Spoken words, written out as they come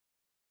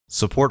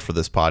Support for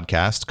this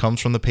podcast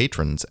comes from the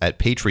patrons at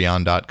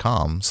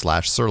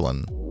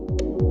patreon.com/Sirlin.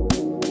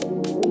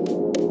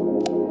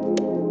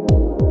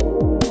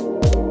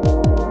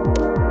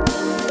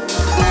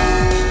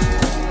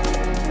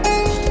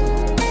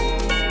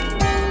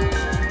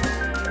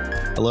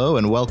 Hello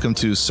and welcome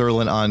to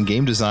Sirlin on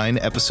Game Design,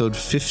 episode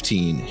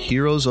 15,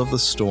 Heroes of the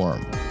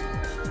Storm.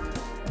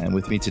 And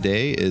with me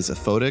today is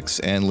Aphodix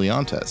and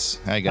Leontes.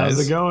 Hi guys.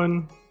 How's it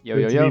going?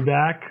 Good to be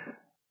back.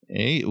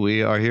 Hey,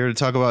 we are here to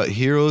talk about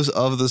Heroes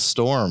of the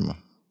Storm.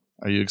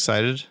 Are you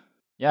excited?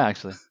 Yeah,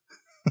 actually.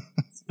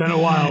 It's been a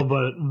while,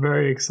 but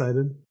very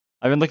excited.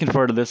 I've been looking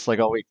forward to this like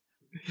all week.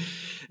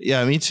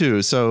 Yeah, me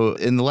too. So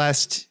in the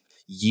last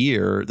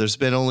year, there's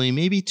been only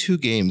maybe 2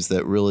 games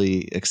that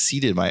really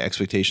exceeded my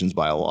expectations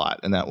by a lot.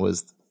 And that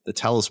was the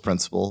Talos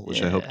Principle,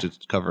 which I hope to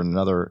cover in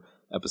another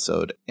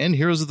episode, and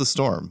Heroes of the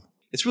Storm.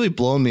 It's really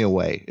blown me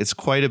away. It's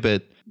quite a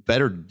bit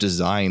better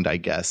designed, I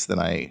guess, than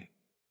I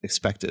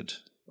expected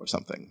or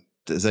something.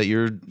 Is that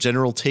your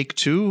general take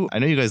too? I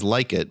know you guys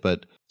like it,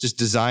 but just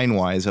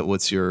design-wise,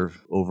 what's your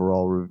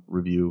overall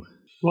review?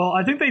 Well,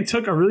 I think they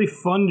took a really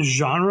fun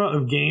genre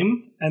of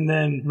game and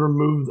then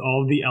removed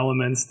all the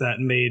elements that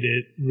made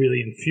it really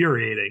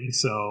infuriating.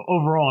 So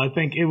overall, I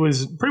think it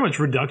was pretty much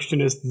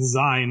reductionist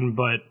design,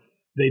 but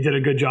they did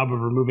a good job of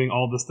removing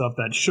all the stuff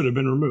that should have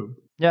been removed.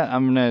 Yeah,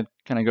 I'm going to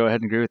kind of go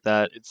ahead and agree with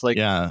that. It's like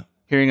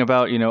hearing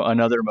about,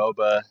 another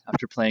MOBA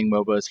after playing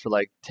MOBAs for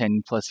like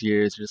 10 plus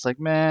years. You're just like,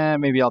 man,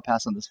 maybe I'll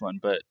pass on this one.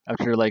 But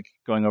after like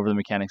going over the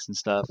mechanics and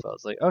stuff, I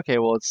was like, okay,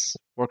 well, it's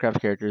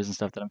Warcraft characters and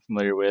stuff that I'm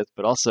familiar with.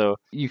 But also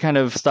you kind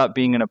of stop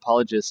being an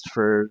apologist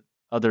for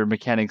other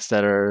mechanics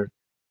that are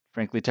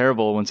frankly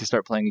terrible once you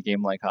start playing a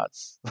game like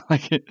HOTS.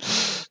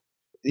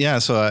 Yeah,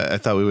 so I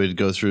thought we would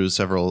go through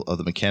several of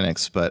the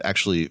mechanics, but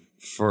actually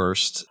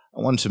first, I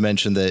wanted to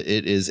mention that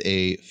it is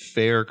a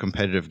fair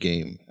competitive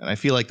game. And I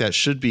feel like that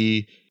should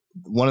be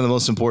one of the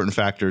most important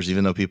factors,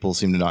 even though people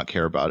seem to not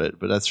care about it.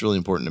 But that's really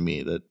important to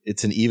me, that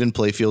it's an even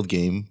playfield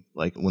game.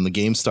 Like when the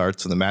game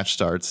starts, when the match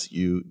starts,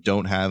 you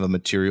don't have a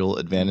material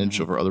advantage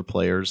over other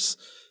players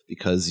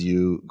because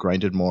you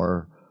grinded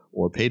more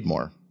or paid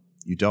more.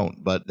 You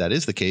don't. But that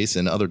is the case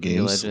in other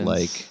games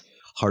like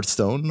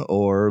Hearthstone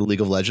or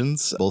League of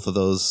Legends. Both of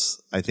those,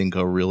 I think,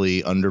 are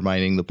really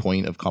undermining the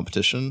point of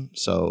competition.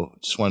 So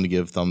just wanted to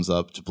give thumbs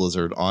up to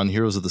Blizzard on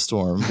Heroes of the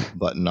Storm,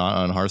 but not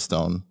on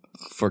Hearthstone,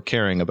 for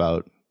caring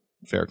about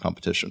fair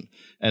competition.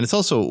 And it's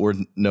also worth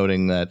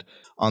noting that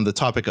on the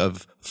topic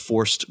of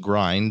forced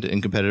grind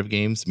in competitive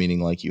games, meaning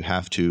like you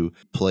have to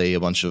play a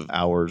bunch of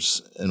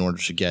hours in order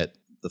to get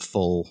the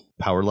full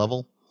power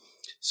level.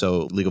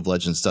 So League of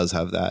Legends does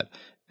have that.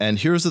 And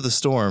Heroes of the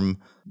Storm,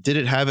 did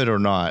it have it or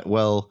not?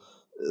 Well,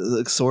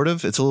 sort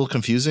of. It's a little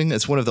confusing.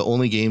 It's one of the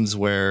only games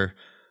where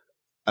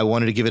I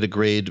wanted to give it a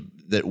grade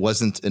that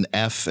wasn't an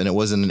F and it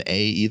wasn't an A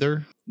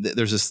either.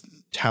 There's this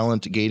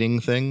talent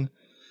gating thing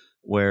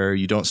where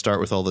you don't start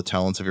with all the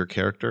talents of your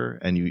character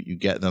and you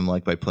get them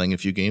like by playing a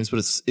few games,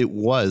 but it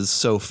was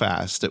so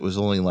fast. It was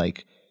only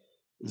like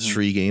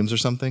 3 games or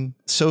something.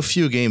 So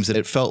few games that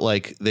it felt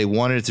like they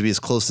wanted it to be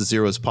as close to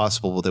 0 as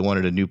possible, but they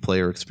wanted a new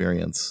player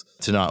experience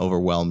to not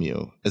overwhelm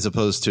you, as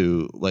opposed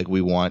to like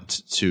we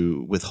want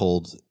to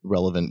withhold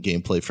relevant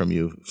gameplay from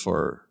you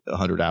for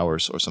 100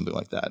 hours or something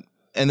like that.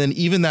 And then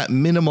even that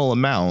minimal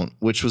amount,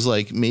 which was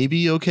like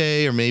maybe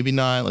okay or maybe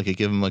not, like I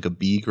give them like a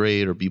B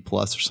grade or B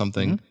plus or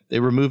something, they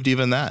removed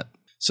even that.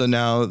 So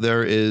now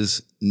there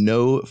is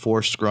no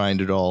forced grind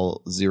at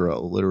all,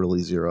 0,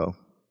 literally 0,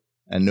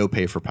 and no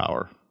pay for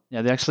power.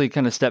 Yeah, they actually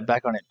kind of stepped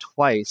back on it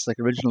twice. Like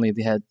originally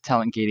they had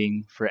talent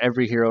gating for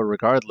every hero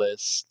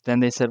regardless. Then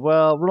they said,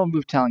 well, we'll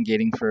remove talent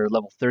gating for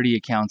level 30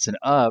 accounts and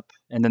up.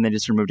 And then they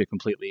just removed it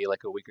completely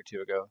like a week or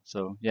 2 ago.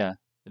 So yeah,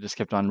 they just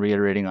kept on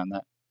reiterating on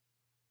that.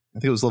 I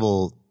think it was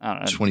level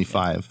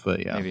 25,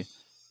 but yeah. Maybe.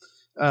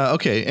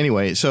 Okay,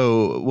 anyway,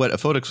 so what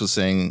Aphodix was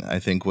saying, I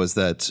think, was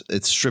that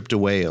it stripped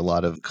away a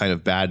lot of kind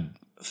of bad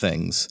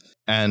things.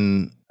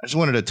 And I just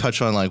wanted to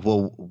touch on like,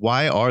 well,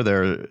 why are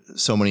there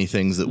so many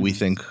things that we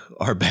think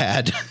are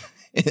bad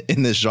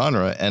in this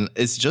genre? And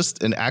it's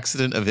just an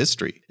accident of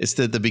history. It's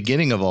that the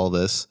beginning of all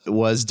this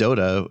was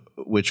Dota,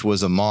 which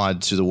was a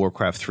mod to the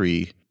Warcraft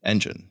 3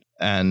 engine.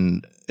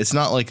 And it's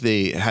not like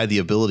they had the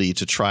ability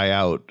to try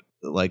out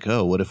like,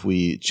 oh, what if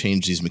we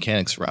change these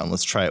mechanics around?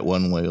 Let's try it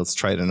one way, let's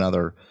try it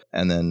another,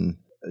 and then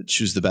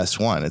choose the best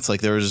one. It's like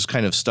they were just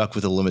kind of stuck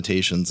with the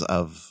limitations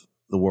of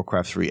the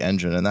Warcraft 3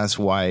 engine. And that's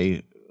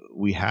why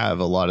we have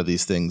a lot of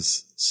these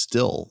things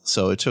still.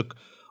 So it took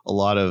a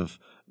lot of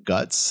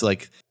guts.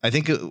 Like, I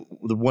think the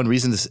one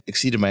reason this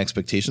exceeded my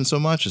expectations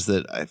so much is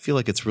that I feel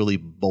like it's really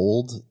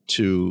bold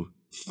to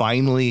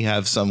finally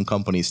have some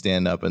company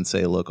stand up and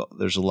say, look,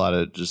 there's a lot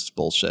of just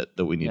bullshit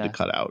that we need to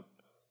cut out.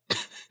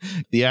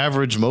 The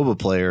average MOBA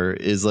player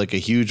is like a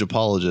huge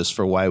apologist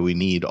for why we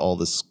need all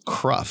this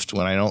cruft,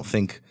 when I don't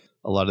think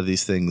a lot of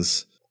these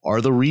things are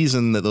the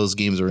reason that those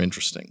games are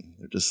interesting.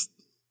 They're just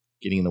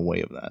getting in the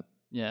way of that.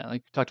 Yeah,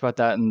 like we talked about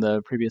that in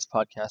the previous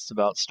podcast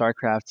about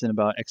StarCraft and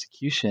about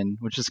execution,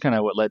 which is kind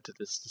of what led to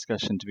this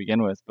discussion to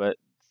begin with. But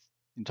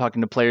I'm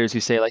talking to players who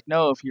say like,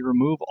 no, if you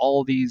remove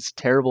all these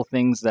terrible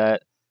things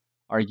that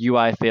are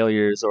UI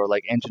failures or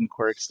like engine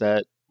quirks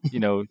that,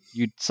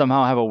 you'd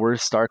somehow have a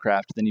worse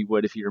StarCraft than you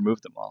would if you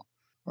removed them all.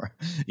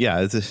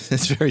 Yeah,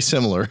 it's very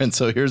similar. And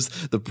so here's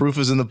the proof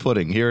is in the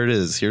pudding. Here it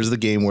is. Here's the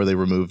game where they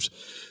removed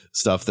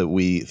stuff that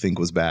we think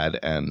was bad,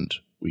 and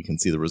we can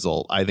see the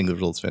result. I think the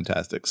result's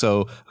fantastic.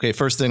 So, okay,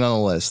 first thing on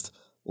the list,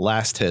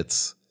 last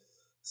hits.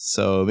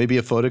 So maybe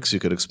Aphotics, you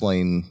could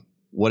explain,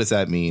 what does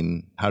that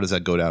mean? How does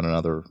that go down in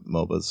other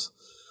MOBAs?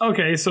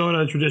 Okay, so in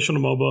a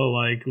traditional MOBA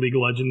like League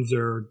of Legends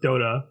or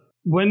Dota,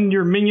 when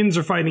your minions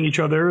are fighting each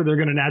other, they're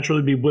going to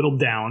naturally be whittled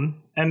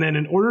down. And then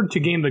in order to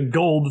gain the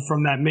gold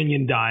from that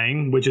minion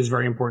dying, which is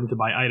very important to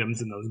buy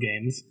items in those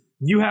games,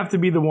 you have to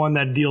be the one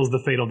that deals the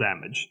fatal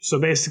damage.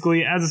 So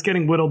basically, as it's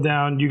getting whittled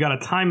down, you got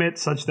to time it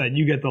such that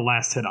you get the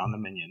last hit on the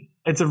minion.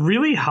 It's a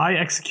really high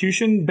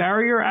execution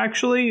barrier,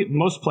 actually.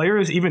 Most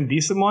players, even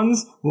decent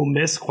ones, will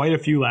miss quite a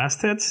few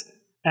last hits.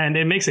 And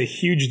it makes a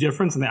huge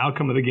difference in the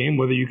outcome of the game,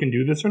 whether you can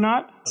do this or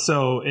not.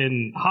 So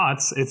in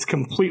HOTS, it's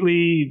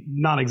completely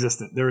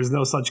non-existent. There is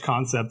no such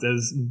concept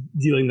as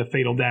dealing the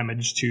fatal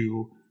damage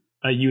to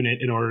a unit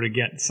in order to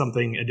get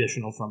something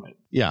additional from it.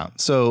 Yeah.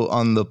 So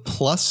on the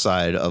plus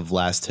side of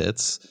last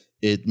hits,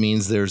 it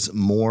means there's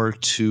more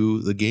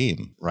to the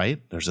game, right?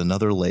 There's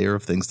another layer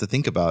of things to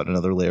think about,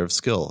 another layer of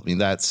skill. I mean,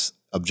 that's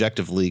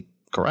objectively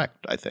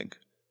correct, I think.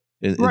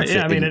 Right,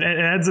 yeah, I mean, it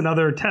adds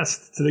another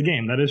test to the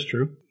game. That is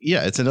true.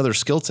 Yeah, it's another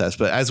skill test.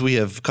 But as we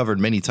have covered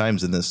many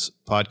times in this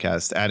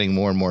podcast, adding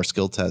more and more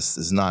skill tests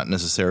is not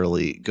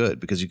necessarily good,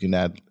 because you can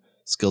add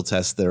skill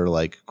tests that are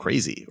like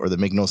crazy or that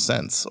make no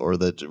sense or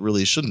that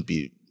really shouldn't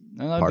be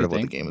part of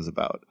what the game is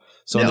about.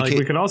 So yeah,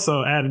 we could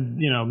also add,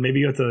 maybe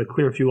you have to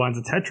clear a few lines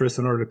of Tetris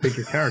in order to pick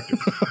your character.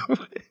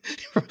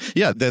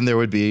 Yeah, then there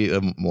would be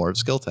more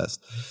skill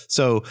test.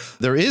 So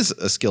there is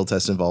a skill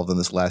test involved in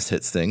this last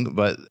hits thing,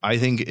 but I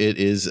think it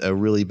is a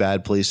really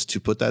bad place to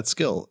put that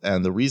skill.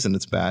 And the reason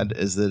it's bad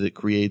is that it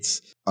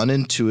creates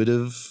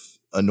unintuitive,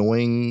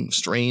 annoying,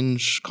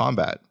 strange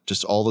combat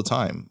just all the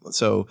time.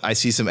 So I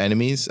see some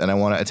enemies and I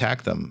want to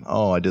attack them.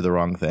 Oh, I did the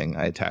wrong thing.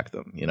 I attacked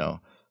them,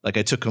 Like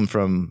I took them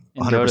from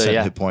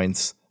 100% hit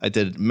points. I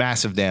did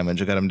massive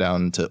damage. I got them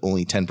down to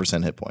only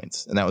 10% hit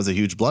points. And that was a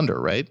huge blunder,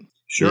 right?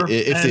 Sure.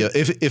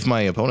 If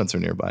my opponents are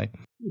nearby.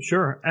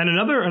 Sure. And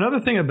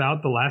another thing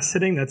about the last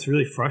hitting that's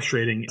really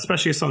frustrating,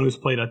 especially as someone who's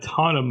played a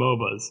ton of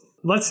MOBAs.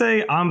 Let's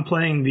say I'm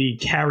playing the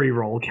carry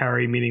role,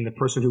 carry meaning the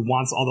person who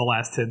wants all the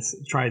last hits,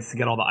 tries to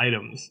get all the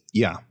items.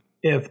 Yeah.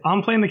 If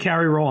I'm playing the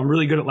carry role, I'm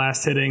really good at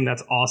last hitting,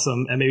 that's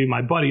awesome. And maybe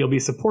my buddy will be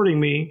supporting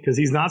me because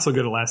he's not so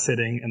good at last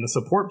hitting. And the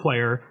support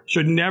player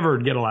should never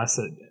get a last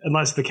hit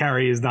unless the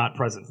carry is not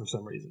present for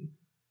some reason.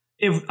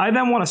 If I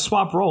then want to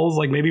swap roles,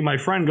 like maybe my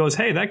friend goes,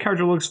 hey, that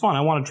character looks fun,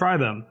 I want to try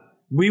them.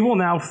 We will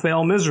now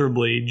fail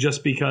miserably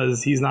just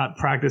because he's not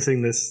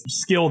practicing this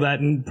skill that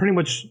pretty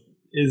much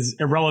is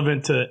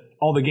irrelevant to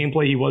all the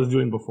gameplay he was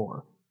doing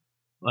before.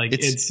 Like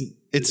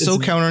it's so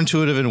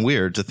counterintuitive and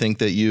weird to think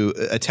that you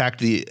attacked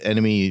the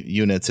enemy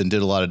units and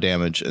did a lot of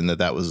damage and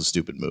that was a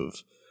stupid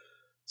move.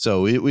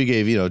 So we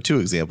gave, two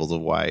examples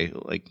of why.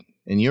 Like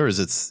in yours,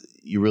 it's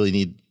you really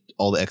need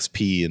all the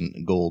XP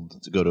and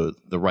gold to go to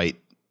the right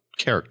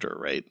character,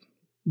 right?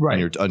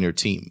 Right. On your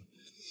team.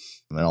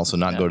 And also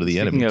not go to the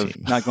enemy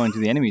team. Not going to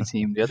the enemy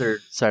team, the other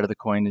side of the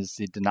coin is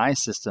the deny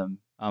system.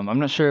 I'm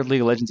not sure if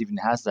League of Legends even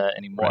has that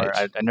anymore.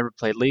 Right. I never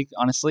played League,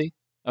 honestly.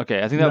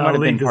 Okay, I think that might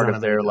have been part of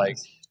their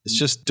It's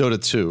just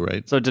Dota 2,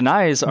 right? So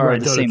denies are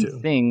the Dota same 2.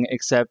 thing,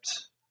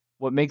 except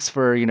what makes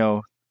for,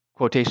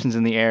 quotations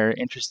in the air,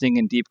 interesting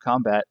and deep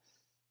combat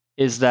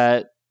is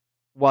that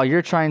while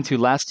you're trying to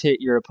last hit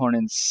your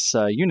opponent's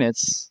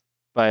units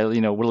by,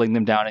 whittling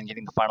them down and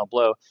getting the final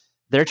blow,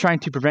 they're trying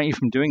to prevent you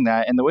from doing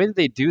that. And the way that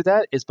they do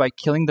that is by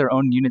killing their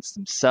own units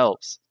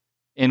themselves.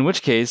 In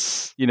which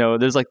case,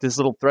 there's like this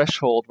little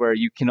threshold where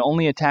you can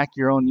only attack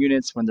your own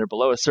units when they're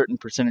below a certain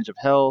percentage of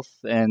health.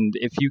 And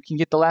if you can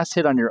get the last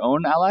hit on your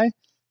own ally,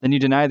 then you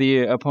deny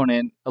the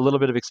opponent a little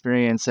bit of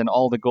experience and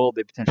all the gold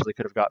they potentially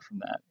could have got from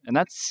that. And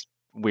that's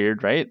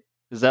weird, right?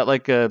 Is that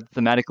like a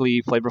thematically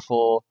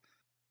flavorful,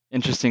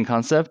 interesting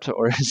concept,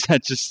 or is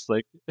that just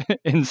like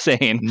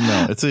insane?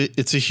 No,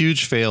 it's a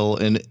huge fail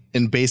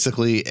in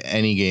basically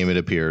any game it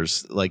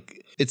appears. Like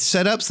it's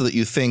set up so that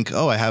you think,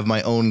 oh, I have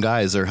my own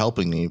guys, they're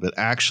helping me, but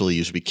actually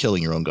you should be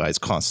killing your own guys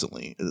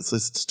constantly.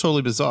 It's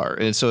totally bizarre.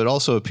 And so it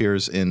also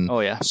appears in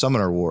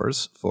Summoner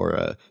Wars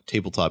for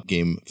tabletop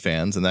game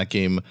fans. In that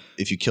game,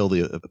 if you kill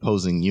the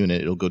opposing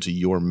unit, it'll go to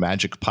your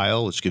magic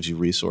pile, which gives you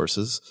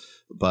resources.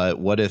 But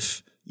what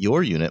if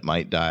your unit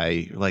might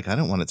die? You're like, I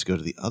don't want it to go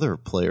to the other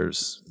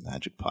player's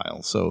magic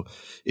pile. So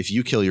if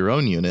you kill your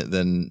own unit,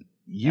 then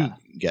you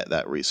get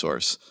that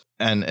resource.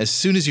 And as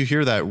soon as you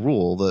hear that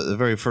rule, the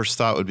very first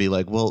thought would be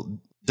like, well,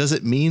 does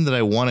it mean that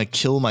I want to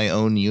kill my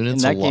own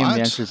units a lot? In that game, the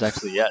answer is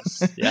actually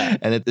yes. Yeah.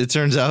 And it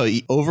turns out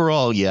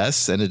overall,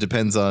 yes. And it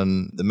depends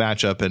on the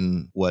matchup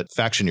and what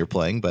faction you're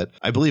playing. But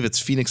I believe it's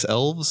Phoenix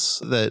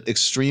Elves that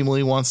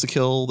extremely wants to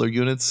kill their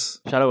units.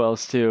 Shadow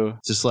Elves too.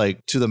 Just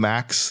like to the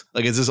max.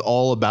 Like, is this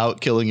all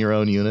about killing your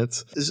own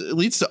units? It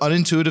leads to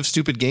unintuitive,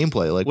 stupid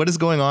gameplay. Like, what is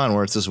going on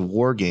where it's this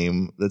war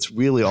game that's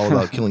really all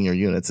about killing your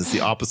units? It's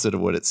the opposite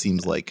of what it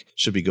seems like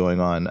should be going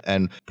on.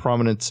 And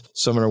prominent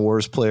Summoner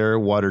Wars player,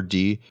 Water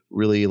D,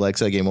 really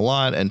likes that game a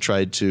lot and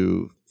tried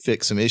to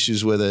fix some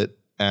issues with it.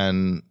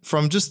 And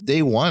from just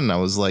day one, I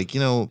was like,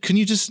 can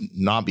you just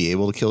not be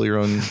able to kill your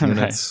own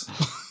units?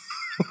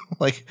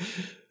 Like,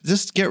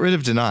 just get rid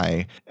of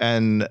deny.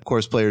 And of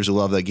course, players who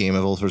love that game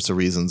have all sorts of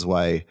reasons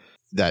why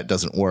that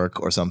doesn't work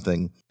or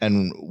something.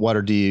 And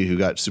Water D, who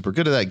got super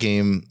good at that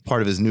game,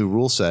 part of his new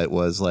rule set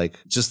was like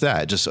just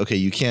that. Just, okay,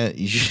 you can't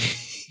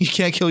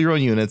kill your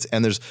own units.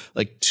 And there's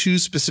like 2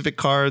 specific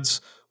cards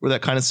where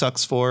that kind of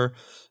sucks for.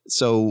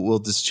 So we'll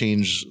just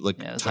change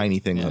tiny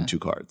things on 2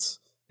 cards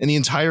in the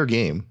entire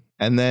game.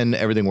 And then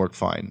everything worked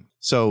fine.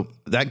 So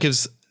that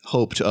gives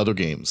hope to other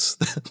games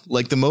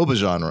like the MOBA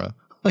genre.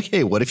 Like,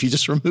 hey, what if you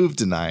just remove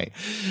deny?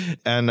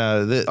 And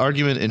the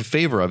argument in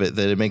favor of it,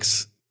 that it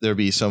makes there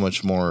be so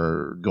much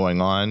more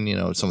going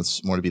on, so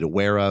much more to be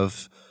aware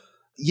of.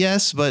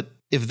 Yes, but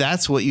if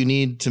that's what you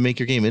need to make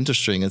your game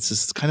interesting, it's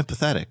just kind of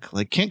pathetic.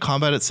 Like, can't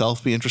combat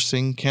itself be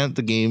interesting? Can't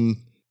the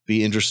game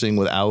be interesting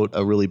without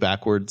a really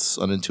backwards,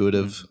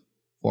 unintuitive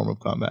form of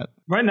combat?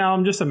 Right now,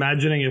 I'm just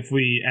imagining if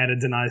we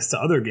added denies to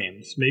other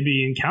games.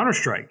 Maybe in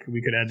Counter-Strike,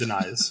 we could add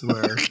denies.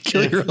 Where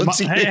kill your own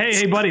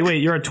hey, buddy,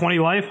 wait, you're at 20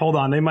 life? Hold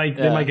on, they might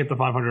get the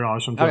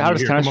 $500 from. How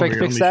does Counter-Strike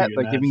fix that?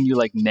 By giving you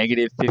like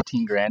negative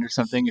 15 grand or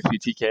something if you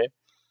TK?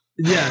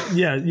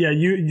 Yeah.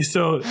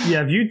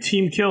 If you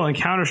team kill in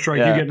Counter-Strike,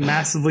 you get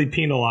massively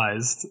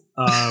penalized,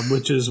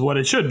 which is what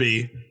it should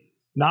be.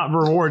 Not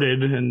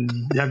rewarded, and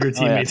have your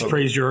teammates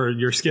praise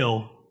your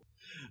skill.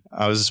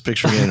 I was just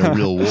picturing it in a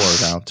real war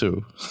now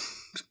too.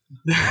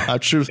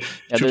 Troops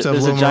there's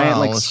a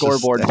giant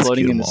scoreboard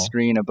floating in the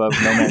screen above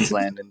No Man's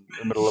Land in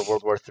the middle of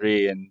World War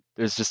III, and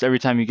there's just every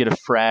time you get a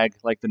frag,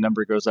 the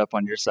number goes up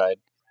on your side,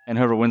 and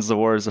whoever wins the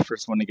war is the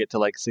first one to get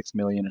to 6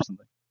 million or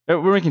something.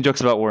 We're making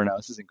jokes about war now.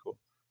 This isn't cool.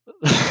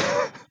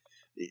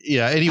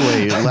 Yeah.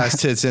 Anyway,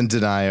 Last Hits and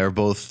Deny are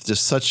both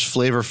just such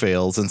flavor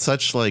fails and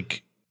such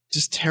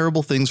just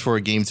terrible things for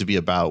a game to be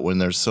about when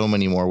there's so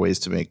many more ways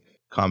to make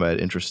combat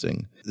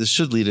interesting. This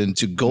should lead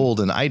into gold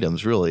and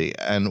items, really.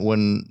 And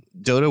when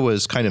Dota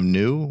was kind of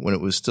new, when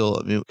it was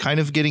still kind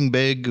of getting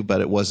big,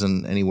 but it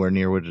wasn't anywhere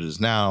near what it is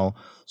now,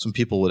 some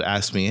people would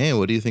ask me, hey,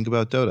 what do you think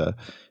about Dota?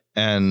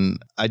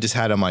 And I just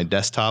had on my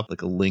desktop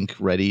a link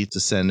ready to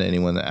send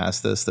anyone that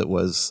asked this, that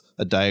was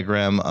a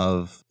diagram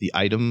of the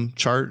item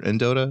chart in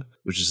Dota,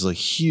 which is a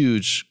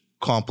huge,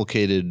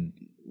 complicated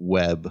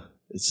web.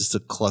 It's just a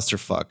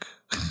clusterfuck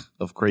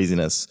of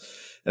craziness.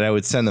 And I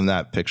would send them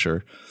that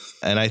picture.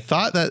 And I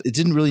thought that it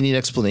didn't really need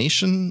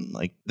explanation.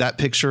 That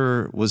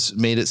picture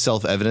made it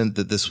self-evident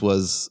that this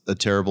was a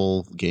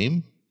terrible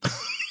game.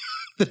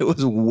 That it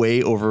was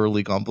way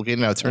overly complicated.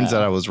 Now it turns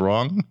out I was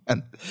wrong,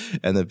 and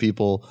that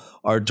people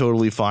are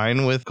totally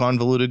fine with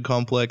convoluted,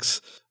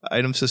 complex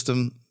item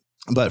system.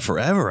 But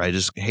forever, I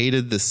just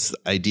hated this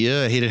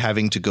idea. I hated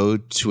having to go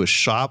to a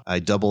shop. I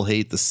double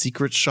hate the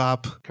secret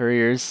shop.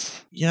 Couriers.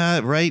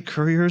 Yeah, right.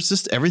 Couriers,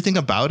 just everything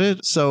about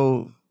it.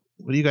 So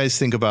what do you guys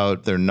think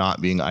about there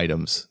not being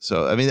items?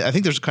 So, I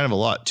think there's kind of a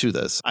lot to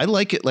this. I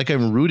like it.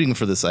 I'm rooting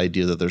for this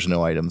idea that there's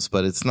no items,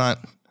 but it's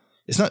not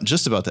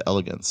just about the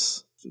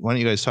elegance. Why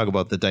don't you guys talk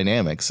about the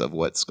dynamics of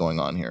what's going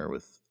on here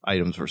with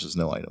items versus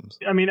no items?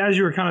 As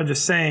you were kind of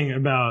just saying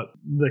about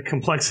the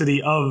complexity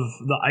of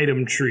the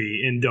item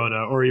tree in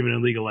Dota or even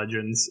in League of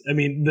Legends,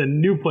 the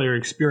new player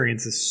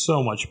experience is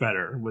so much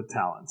better with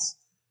talents.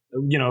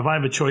 If I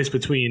have a choice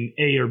between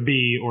A or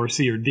B or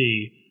C or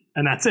D,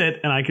 and that's it,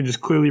 and I can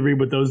just clearly read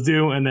what those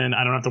do, and then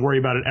I don't have to worry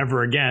about it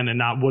ever again, and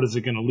not what is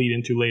it going to lead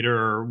into later,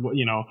 or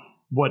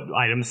what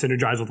items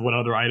synergize with what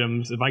other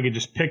items. If I could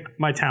just pick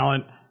my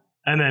talent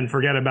and then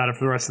forget about it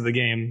for the rest of the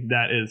game,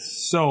 that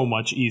is so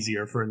much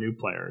easier for a new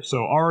player. So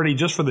already,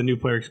 just for the new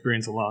player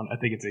experience alone, I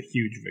think it's a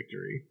huge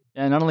victory.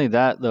 Yeah, not only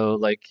that, though,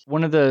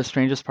 one of the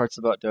strangest parts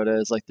about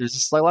Dota is there's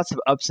just lots of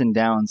ups and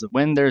downs of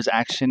when there's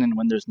action and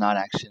when there's not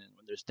action.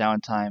 There's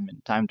downtime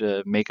and time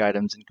to make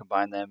items and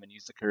combine them and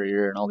use the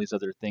courier and all these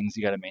other things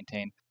you got to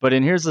maintain. But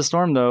in Here's the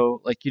Storm,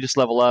 though, you just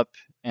level up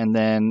and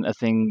then a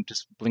thing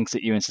just blinks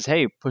at you and says,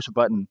 hey, push a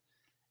button.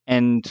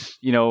 And,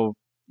 you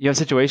have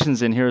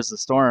situations in Here's the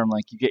Storm,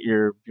 you get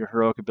your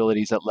heroic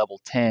abilities at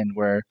level 10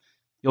 where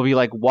you'll be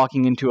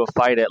walking into a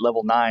fight at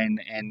level 9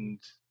 and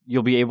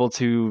you'll be able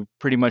to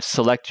pretty much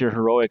select your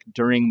heroic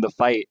during the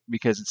fight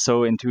because it's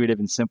so intuitive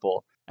and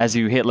simple. As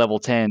you hit level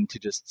 10 to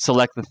just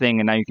select the thing,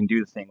 and now you can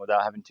do the thing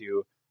without having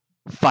to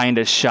find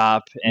a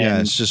shop.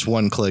 And it's just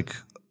one click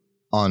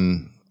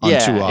on two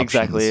options.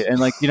 Exactly. And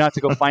you don't have to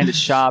go find a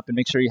shop and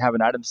make sure you have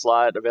an item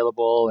slot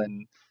available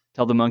and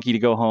tell the monkey to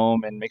go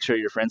home and make sure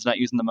your friend's not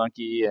using the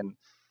monkey. And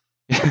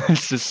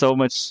It's just so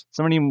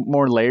many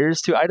more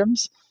layers to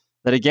items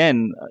that,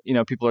 again,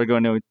 people are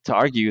going to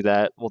argue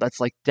that, well, that's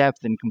like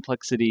depth and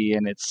complexity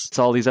and it's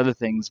all these other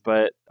things.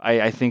 But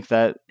I think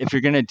that if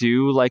you're going to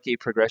do like a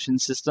progression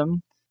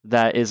system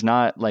that is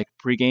not like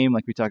pregame,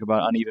 like we talk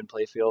about uneven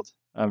playfield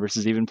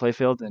versus even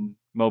playfield, and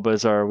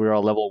MOBAs we're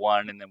all level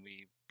 1 and then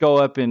we go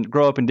up and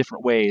grow up in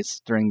different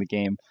ways during the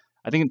game.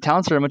 I think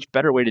talents are a much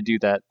better way to do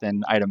that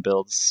than item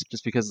builds,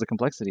 just because the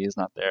complexity is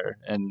not there.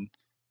 And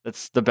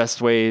that's the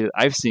best way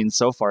I've seen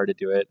so far to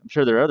do it. I'm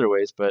sure there are other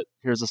ways, but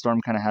Heroes of the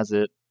Storm kind of has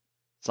it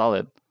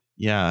solid.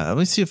 Yeah, let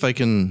me see if I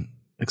can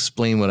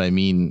explain what I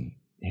mean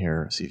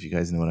here. See if you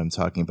guys know what I'm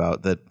talking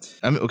about.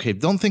 Okay,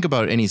 don't think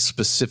about any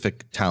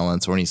specific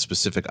talents or any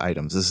specific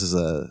items. This is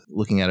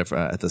looking at it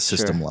at the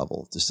system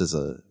level, just as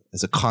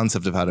a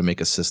concept of how to make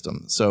a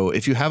system. So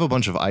if you have a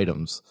bunch of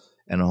items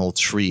and a whole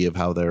tree of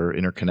how they're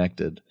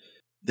interconnected,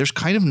 there's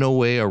kind of no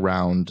way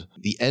around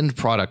the end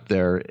product.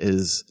 There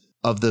is,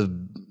 of the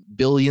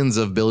billions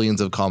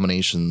of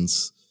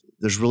combinations,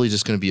 there's really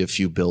just going to be a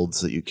few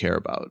builds that you care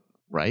about,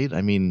 right?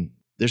 I mean,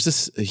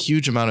 there's a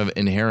huge amount of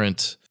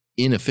inherent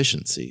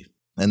inefficiency,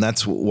 and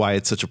that's why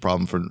it's such a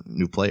problem for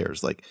new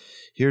players. Like,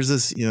 here's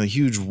this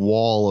huge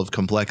wall of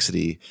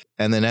complexity,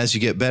 and then as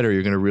you get better,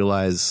 you're going to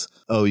realize,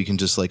 oh, you can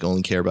just like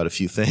only care about a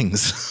few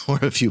things or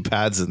a few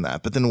pads in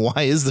that. But then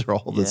why is there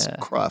all this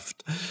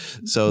cruft?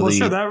 So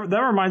sure, that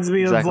reminds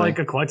me of like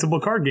a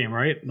collectible card game,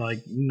 right?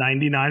 Like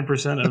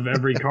 99% of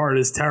every card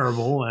is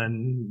terrible,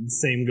 and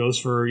same goes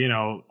for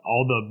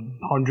all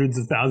the hundreds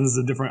of thousands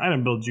of different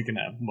item builds you can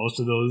have. Most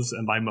of those,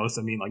 and by most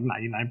I mean like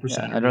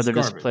 99%. I'd rather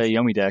just play a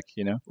Yomi deck,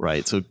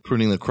 Right. So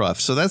pruning the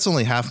cruft. So that's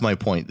only half my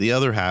point. The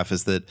other half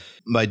is that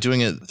by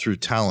doing it through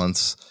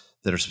talents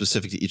that are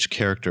specific to each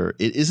character,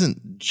 it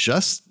isn't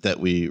just that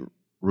we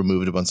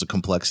removed a bunch of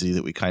complexity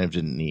that we kind of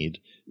didn't need.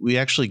 We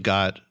actually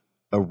got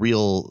a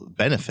real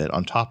benefit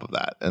on top of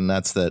that, and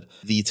that's that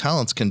the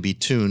talents can be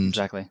tuned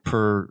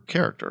per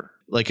character.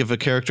 Like if a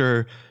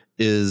character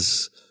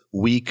is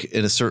weak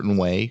in a certain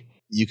way,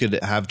 you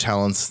could have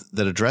talents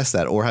that address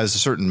that, or has a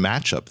certain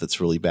matchup that's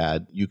really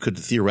bad. You could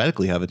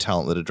theoretically have a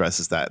talent that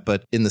addresses that.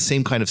 But in the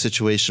same kind of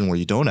situation where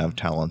you don't have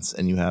talents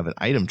and you have an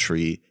item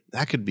tree,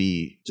 that could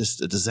be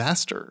just a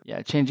disaster.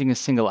 Yeah, changing a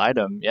single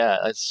item. Yeah,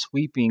 a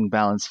sweeping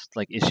balance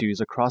like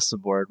issues across the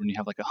board when you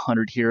have like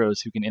 100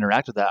 heroes who can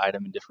interact with that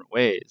item in different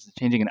ways.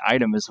 Changing an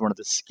item is one of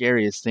the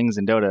scariest things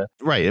in Dota.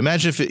 Right.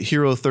 Imagine if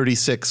Hero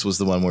 36 was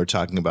the one we're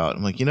talking about.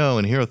 I'm like, in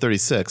Hero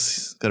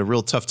 36, got a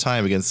real tough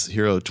time against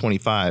Hero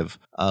 25.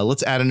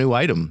 Let's add a new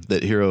item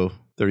that Hero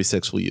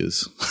 36 will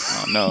use.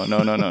 Oh,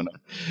 no.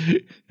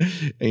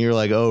 And you're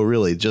like, oh,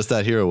 really? Just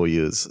that hero will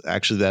use.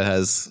 Actually, that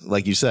has,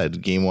 like you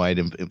said, game-wide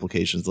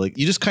implications. Like,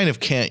 you just kind of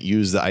can't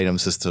use the item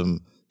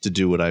system to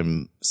do what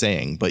I'm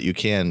saying, but you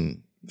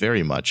can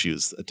very much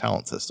use a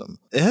talent system.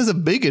 It has a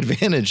big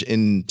advantage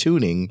in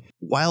tuning,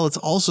 while it's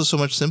also so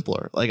much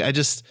simpler. Like, I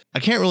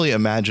can't really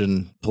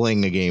imagine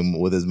playing a game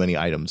with as many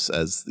items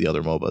as the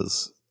other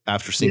MOBAs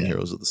after seeing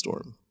Heroes of the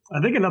Storm.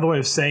 I think another way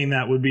of saying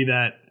that would be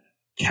that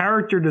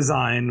character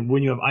design,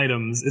 when you have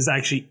items, is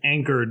actually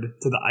anchored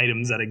to the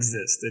items that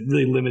exist. It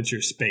really limits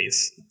your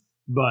space.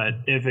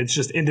 But if it's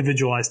just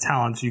individualized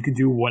talents, you can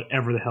do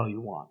whatever the hell you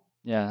want.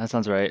 Yeah, that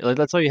sounds right. Like,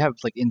 that's why you have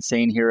like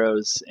insane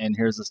heroes in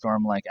Heroes of the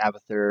Storm, like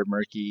Abathur,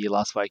 Murky,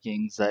 Lost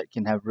Vikings, that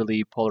can have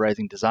really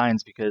polarizing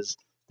designs because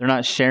they're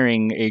not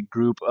sharing a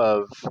group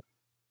of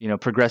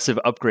progressive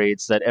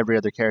upgrades that every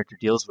other character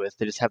deals with.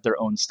 They just have their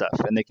own stuff,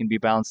 and they can be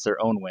balanced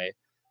their own way.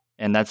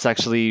 And that's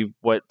actually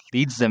what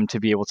leads them to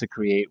be able to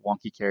create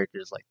wonky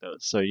characters like those.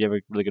 So you have a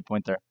really good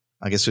point there.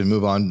 I guess we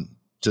move on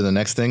to the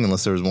next thing,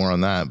 unless there was more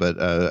on that. But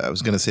I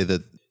was going to say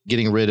that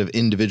getting rid of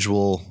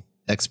individual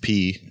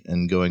XP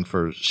and going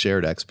for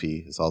shared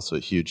XP is also a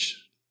huge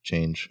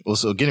change.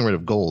 Also, getting rid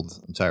of gold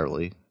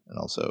entirely and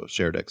also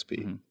shared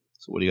XP. Mm-hmm.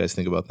 So what do you guys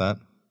think about that?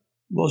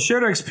 Well,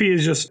 shared XP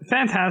is just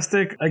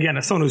fantastic. Again,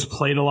 as someone who's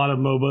played a lot of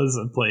MOBAs,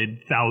 I've played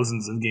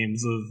thousands of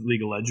games of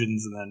League of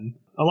Legends and then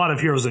a lot of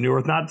Heroes of New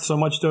Earth. Not so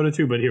much Dota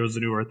 2, but Heroes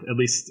of New Earth, at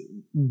least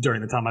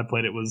during the time I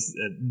played it, was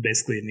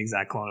basically an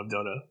exact clone of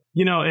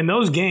Dota. In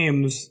those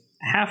games,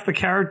 half the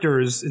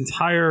character's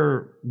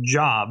entire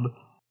job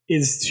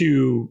is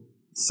to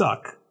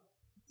suck,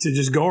 to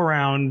just go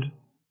around,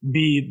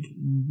 be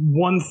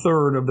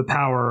 1/3 of the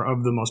power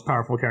of the most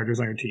powerful characters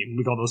on your team.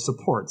 We call those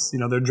supports.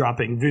 They're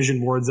dropping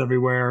vision wards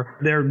everywhere.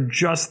 They're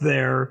just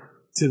there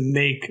to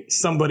make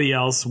somebody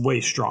else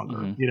way stronger.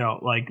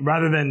 Mm-hmm.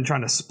 Rather than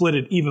trying to split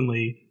it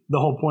evenly, the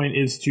whole point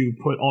is to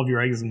put all of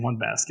your eggs in one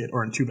basket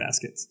or in two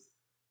baskets.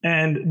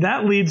 And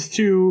that leads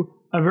to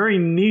a very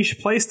niche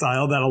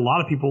playstyle that a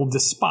lot of people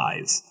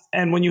despise.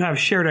 And when you have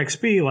shared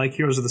XP like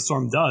Heroes of the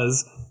Storm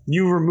does,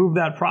 you remove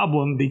that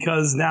problem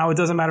because now it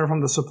doesn't matter if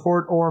I'm the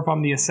support or if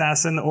I'm the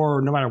assassin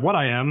or no matter what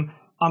I am,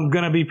 I'm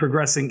going to be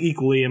progressing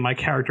equally and my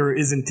character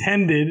is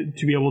intended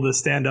to be able to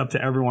stand up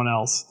to everyone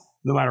else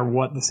no matter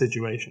what the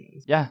situation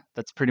is. Yeah,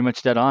 that's pretty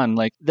much dead on.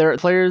 Like, there are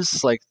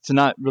players, like, to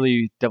not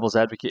really devil's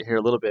advocate here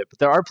a little bit, but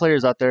there are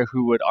players out there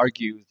who would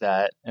argue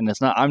that, and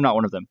I'm not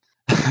one of them,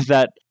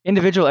 That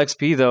individual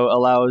XP, though,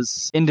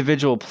 allows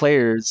individual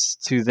players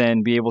to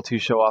then be able to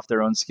show off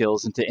their own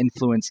skills and to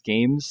influence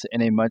games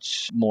in a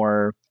much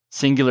more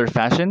singular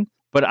fashion.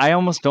 But I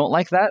almost don't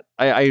like that.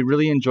 I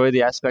really enjoy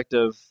the aspect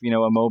of, a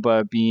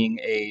MOBA being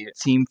a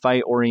team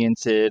fight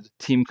oriented,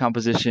 team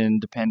composition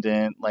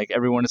dependent, like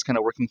everyone is kind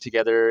of working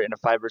together in a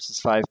 5 versus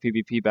 5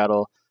 PvP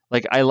battle.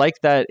 Like, I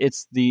like that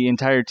it's the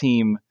entire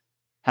team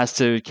has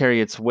to carry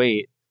its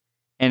weight.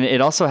 And it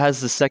also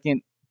has the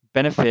second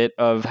benefit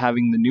of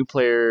having the new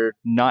player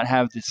not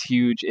have this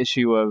huge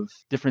issue of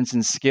difference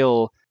in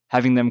skill,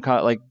 having them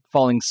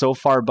falling so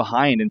far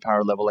behind in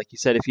power level. Like you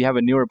said, if you have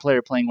a newer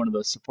player playing one of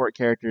those support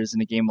characters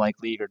in a game like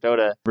League or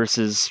Dota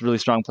versus really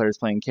strong players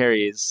playing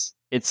carries,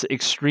 it's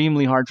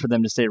extremely hard for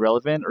them to stay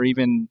relevant or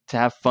even to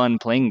have fun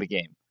playing the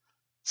game.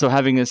 So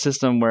having a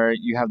system where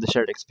you have the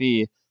shared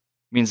XP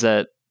means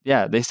that,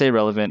 yeah, they stay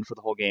relevant for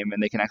the whole game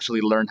and they can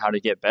actually learn how to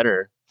get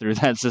better through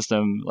that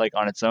system, like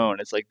on its own.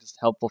 It's like just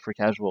helpful for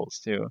casuals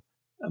too.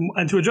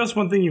 And to address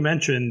one thing you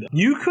mentioned,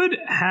 you could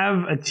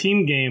have a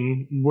team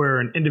game where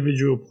an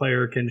individual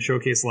player can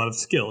showcase a lot of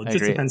skill. It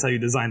just depends how you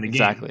design the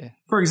game. Exactly.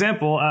 For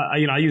example, I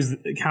use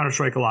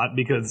Counter-Strike a lot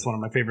because it's one of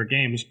my favorite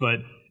games. But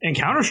in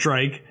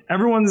Counter-Strike,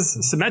 everyone's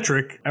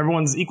symmetric,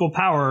 everyone's equal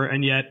power,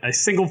 and yet a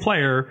single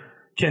player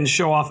can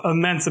show off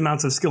immense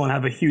amounts of skill and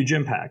have a huge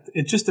impact.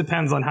 It just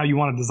depends on how you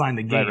want to design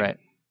the game. Right.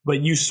 But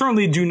you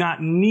certainly do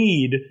not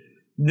need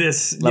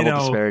this level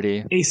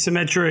disparity,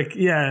 asymmetric,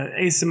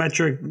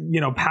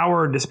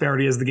 power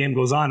disparity as the game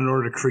goes on in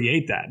order to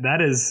create that.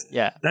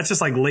 That's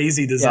just like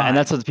lazy design. Yeah, and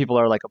that's what the people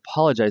are like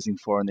apologizing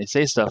for, and they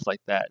say stuff like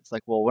that. It's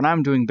like, well, when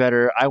I'm doing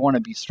better, I want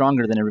to be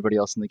stronger than everybody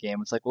else in the game.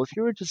 It's like, well, if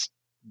you were just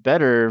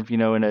better,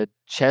 in a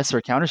chess or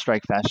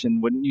Counter-Strike fashion,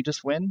 wouldn't you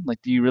just win?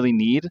 Like, do you really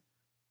need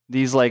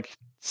these like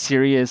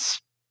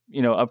serious,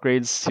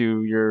 upgrades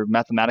to your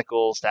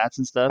mathematical stats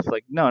and stuff?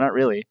 Like, no, not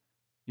really.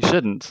 You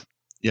shouldn't.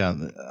 Yeah,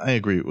 I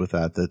agree with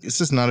that. That it's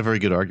just not a very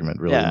good argument,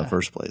 really, in the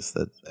first place.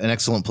 That an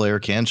excellent player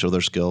can show their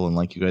skill, and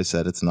like you guys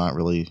said, it's not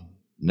really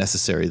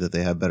necessary that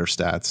they have better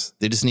stats.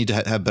 They just need to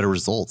have better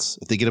results.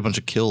 If they get a bunch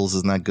of kills,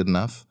 isn't that good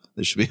enough?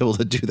 They should be able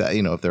to do that,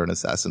 if they're an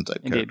assassin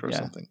type character or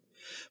something.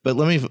 But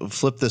let me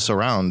flip this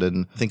around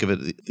and think of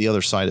it the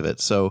other side of it.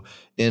 So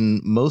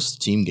in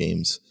most team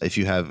games, if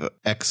you have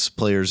X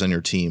players on your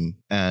team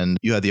and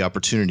you had the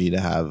opportunity to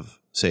have,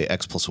 say,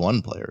 X plus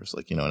 1 players,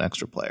 like, an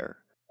extra player,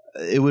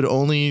 it would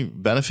only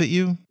benefit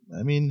you.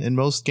 I mean, in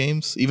most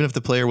games, even if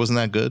the player wasn't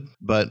that good.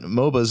 But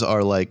MOBAs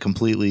are like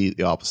completely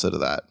the opposite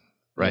of that,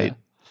 right?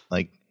 Yeah.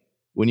 Like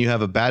when you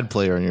have a bad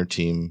player on your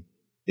team,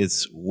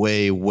 it's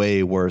way,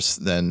 way worse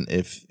than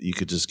if you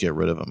could just get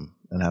rid of them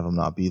and have them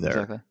not be there.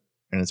 Exactly.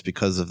 And it's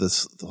because of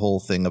the whole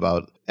thing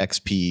about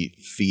XP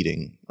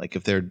feeding. Like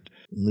if they're in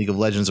League of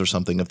Legends or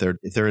something, if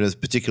they're in a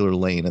particular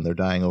lane and they're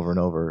dying over and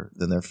over,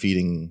 then they're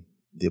feeding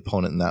the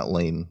opponent in that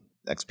lane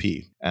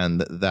XP,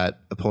 and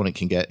that opponent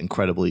can get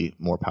incredibly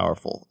more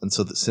powerful. And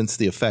so since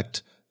the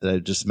effect that I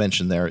just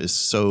mentioned there is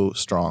so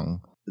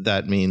strong,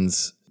 that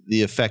means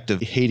the effect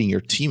of hating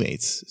your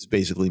teammates is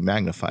basically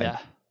magnified,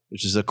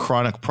 which is a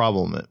chronic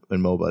problem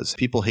in MOBAs.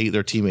 People hate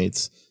their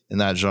teammates in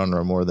that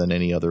genre more than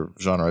any other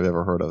genre I've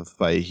ever heard of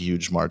by a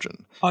huge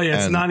margin. Oh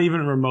yeah, it's not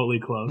even remotely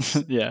close.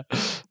 Yeah.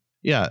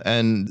 Yeah,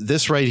 and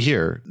this right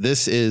here,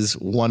 this is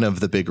one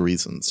of the big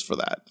reasons for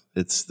that.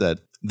 It's that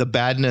the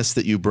badness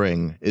that you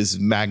bring is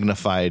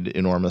magnified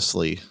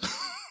enormously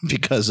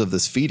because of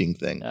this feeding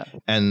thing. Yeah.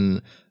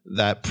 And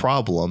that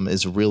problem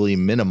is really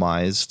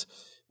minimized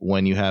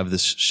when you have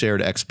this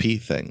shared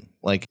XP thing.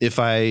 Like if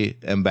I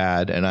am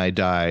bad and I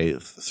die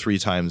 3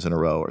 times in a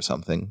row or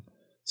something,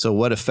 so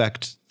what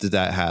effect did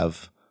that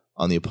have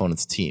on the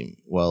opponent's team?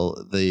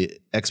 Well, the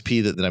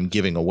XP that I'm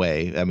giving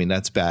away, I mean,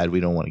 that's bad. We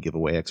don't want to give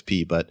away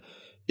XP, but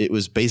it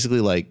was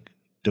basically like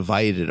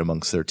divided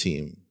amongst their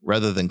team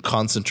rather than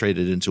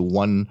concentrated into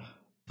one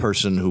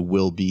person who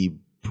will be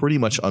pretty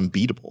much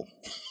unbeatable.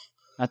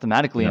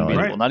 Mathematically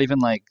unbeatable, right? Not even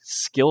like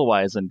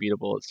skill-wise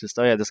unbeatable. It's just,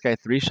 oh yeah, this guy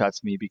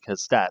 3-shots me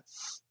because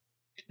stats.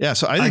 Yeah,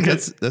 so I think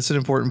that's an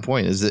important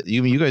point, is that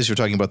you guys were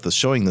talking about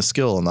showing the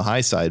skill on the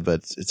high side,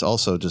 but it's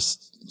also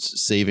just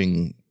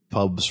saving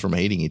pubs from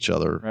hating each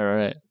other.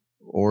 Right.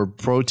 Or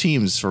pro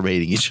teams from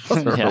hating each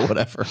other or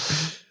whatever.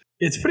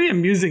 It's pretty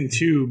amusing,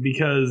 too,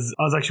 because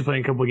I was actually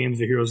playing a couple of games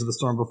of Heroes of the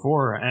Storm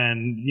before,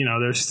 and,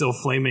 there's still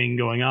flaming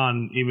going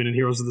on even in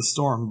Heroes of the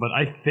Storm. But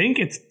I think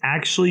it's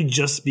actually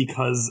just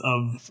because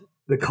of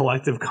the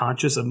collective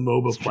conscious of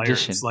MOBA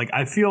players. Like,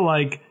 I feel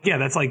like,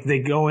 that's like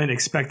they go in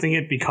expecting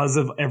it because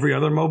of every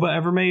other MOBA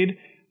ever made.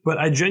 But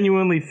I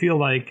genuinely feel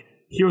like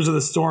Heroes of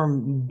the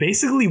Storm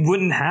basically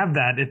wouldn't have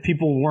that if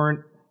people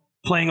weren't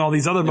playing all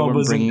these other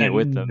MOBAs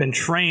and been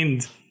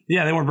trained.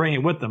 Yeah, they weren't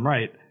bringing it with them,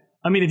 right?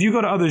 I mean, if you go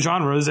to other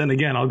genres, and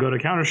again, I'll go to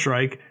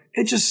Counter-Strike,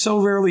 it just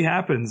so rarely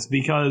happens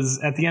because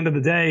at the end of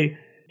the day,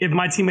 if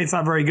my teammate's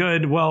not very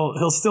good, well,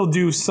 he'll still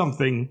do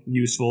something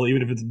useful,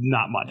 even if it's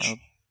not much.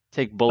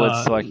 Take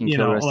bullets so I can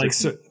kill the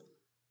rest of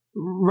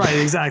Right,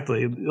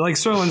 exactly. Like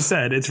Sterling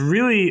said, it's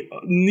really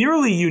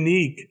nearly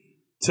unique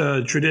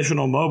to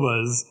traditional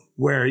MOBAs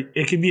where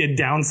it could be a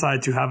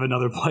downside to have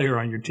another player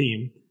on your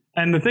team.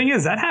 And the thing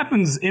is, that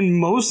happens in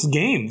most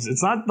games.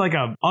 It's not like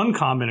an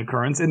uncommon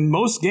occurrence. In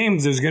most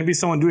games, there's going to be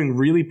someone doing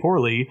really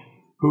poorly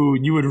who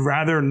you would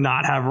rather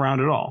not have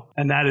around at all.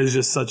 And that is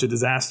just such a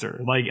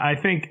disaster. Like, I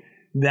think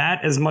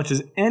that, as much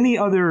as any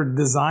other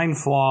design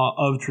flaw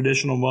of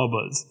traditional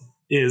MOBAs,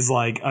 is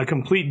like a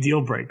complete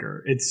deal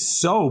breaker. It's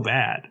so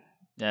bad.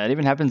 Yeah, it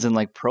even happens in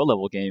like pro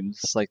level games.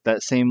 Like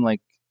that same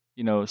like,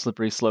 you know,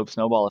 slippery slope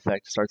snowball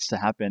effect starts to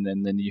happen,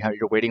 and then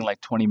you're waiting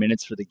like 20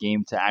 minutes for the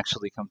game to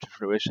actually come to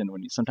fruition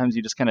when sometimes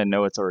you just kind of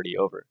know it's already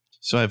over.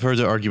 So I've heard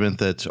the argument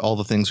that all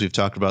the things we've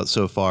talked about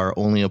so far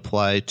only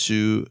apply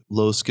to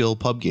low skill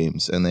pub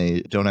games, and they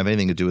don't have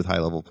anything to do with high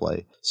level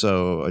play.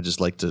 So I just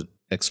like to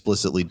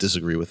explicitly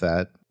disagree with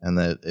that, and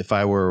that if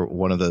I were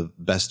one of the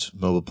best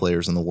MOBA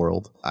players in the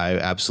world, I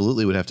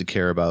absolutely would have to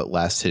care about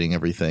last hitting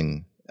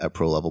everything at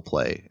pro level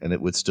play, and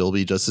it would still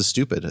be just as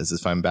stupid as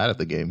if I'm bad at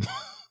the game.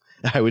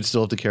 I would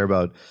still have to care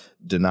about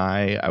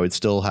deny. I would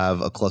still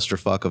have a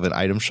clusterfuck of an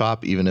item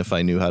shop, even if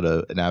I knew how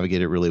to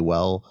navigate it really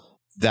well.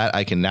 That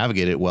I can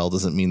navigate it well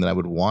doesn't mean that I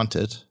would want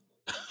it.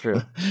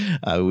 True.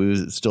 We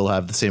would still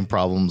have the same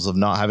problems of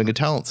not having a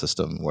talent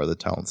system, where the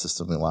talent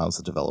system allows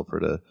the developer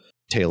to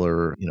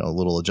tailor, you know,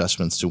 little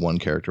adjustments to one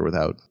character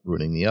without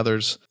ruining the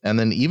others. And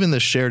then even the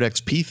shared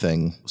XP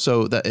thing,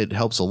 so that it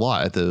helps a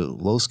lot at the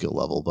low skill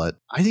level, but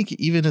I think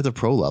even at the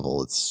pro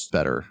level, it's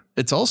better.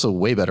 It's also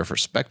way better for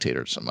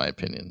spectators, in my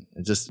opinion.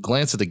 Just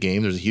glance at the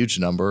game, there's a huge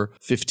number,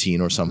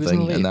 15 or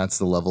something, and that's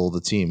the level of the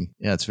team.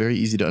 Yeah, it's very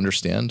easy to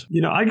understand.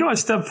 You know, I go a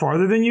step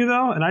farther than you,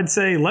 though, and I'd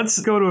say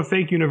let's go to a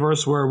fake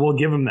universe where we'll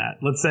give them that.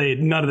 Let's say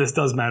none of this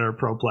does matter at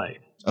pro play.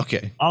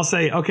 Okay. I'll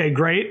say, okay,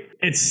 great.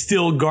 It's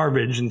still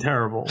garbage and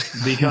terrible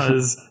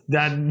because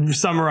that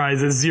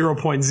summarizes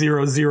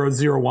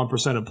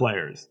 0.0001% of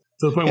players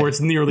to the point where it's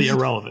nearly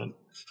irrelevant.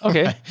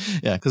 Okay.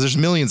 Yeah, because there's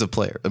millions of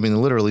players. I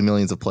mean, literally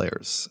millions of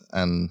players.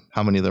 And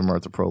how many of them are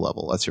at the pro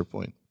level? That's your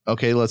point.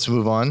 Okay, let's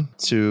move on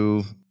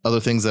to other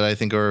things that I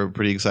think are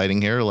pretty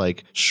exciting here,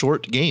 like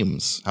short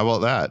games. How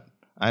about that?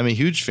 I'm a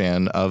huge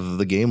fan of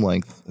the game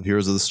length of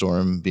Heroes of the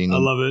Storm being I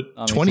love it.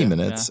 20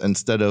 minutes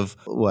instead of,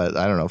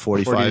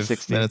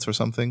 45 minutes or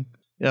something.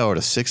 Yeah, or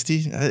to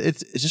 60.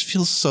 It just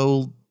feels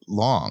so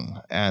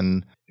long.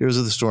 And Heroes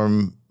of the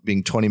Storm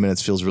being 20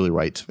 minutes feels really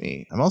right to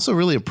me. I'm also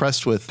really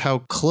impressed with how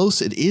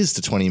close it is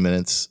to 20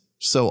 minutes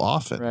so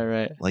often.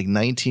 Right. Like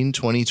 19,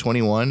 20,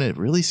 21. It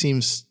really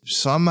seems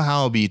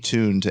somehow be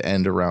tuned to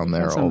end around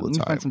there all the time. Let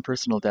me find some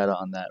personal data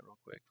on that real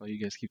quick while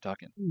you guys keep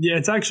talking. Yeah,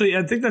 it's actually,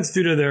 I think that's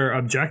due to their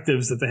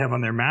objectives that they have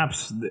on their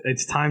maps.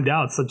 It's timed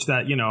out such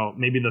that, you know,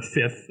 maybe the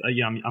fifth,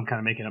 I'm kind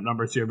of making up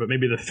numbers here, but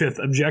maybe the fifth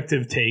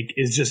objective take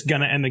is just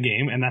going to end the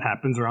game, and that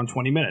happens around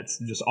 20 minutes,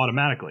 just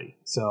automatically.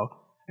 So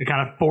it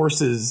kind of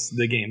forces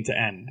the game to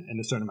end in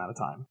a certain amount of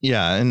time.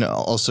 Yeah, and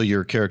also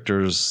your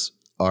characters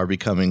are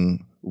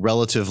becoming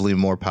relatively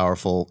more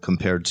powerful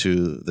compared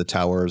to the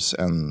towers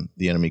and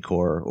the enemy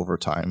core over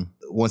time.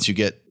 Once you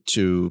get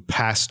to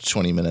past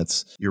 20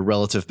 minutes, your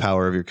relative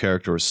power of your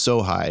character is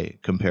so high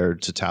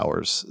compared to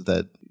towers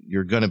that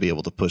you're going to be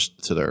able to push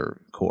to their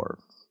core.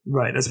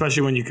 Right,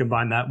 especially when you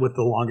combine that with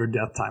the longer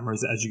death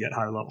timers as you get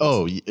higher levels.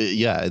 Oh,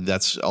 yeah,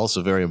 that's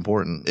also very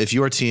important. If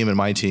your team and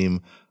my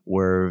team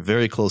were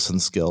very close in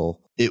skill,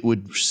 it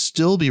would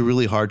still be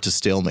really hard to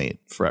stalemate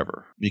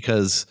forever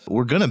because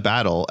we're going to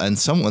battle and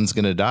someone's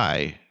going to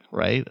die,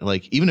 right?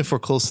 Like, even if we're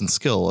close in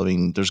skill, I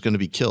mean, there's going to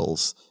be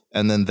kills.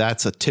 And then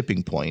that's a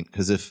tipping point,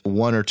 because if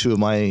one or two of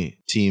my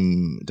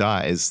team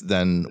dies,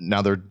 then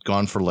now they're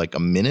gone for like a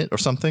minute or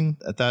something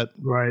at that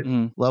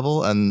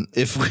level. And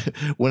if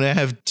when I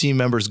have team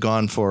members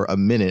gone for a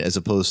minute as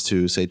opposed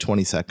to, say,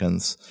 20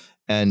 seconds,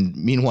 and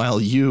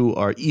meanwhile you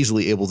are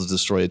easily able to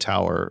destroy a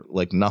tower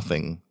like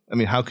nothing, I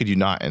mean, how could you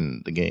not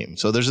end the game?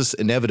 So there's this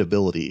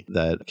inevitability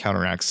that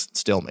counteracts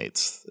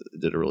stalemates.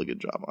 It did a really good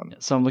job on.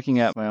 So I'm looking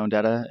at my own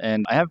data,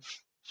 and I have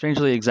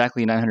strangely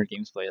exactly 900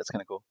 games played. That's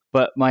kind of cool.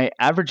 But my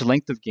average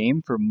length of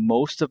game for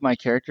most of my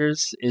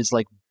characters is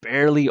like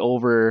barely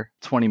over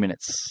 20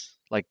 minutes.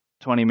 Like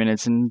 20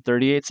 minutes and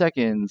 38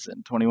 seconds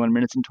and 21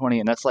 minutes and 20.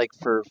 And that's like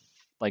for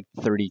like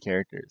 30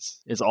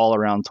 characters is all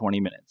around 20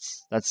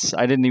 minutes.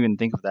 I didn't even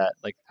think of that,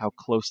 like how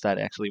close that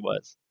actually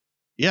was.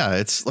 Yeah,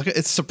 it's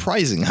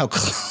surprising how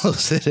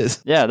close it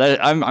is. Yeah,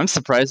 I'm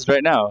surprised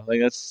right now. Like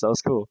that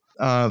was cool.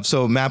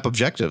 So map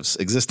objectives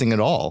existing at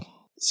all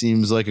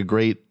seems like a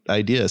great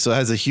idea. So it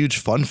has a huge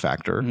fun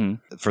factor.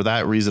 Mm-hmm. For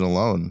that reason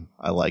alone,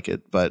 I like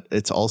it. But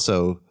it's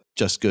also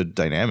just good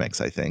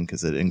dynamics, I think,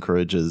 because it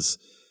encourages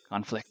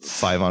conflict,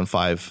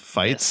 5-on-5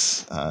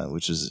 fights,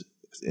 which is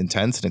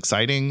intense and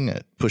exciting.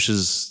 It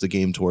pushes the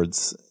game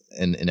towards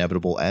an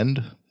inevitable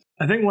end.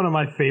 I think one of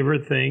my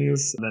favorite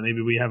things that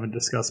maybe we haven't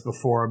discussed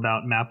before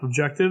about map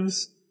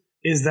objectives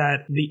is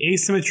that the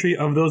asymmetry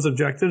of those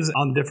objectives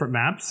on different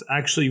maps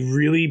actually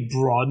really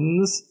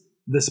broadens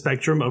the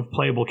spectrum of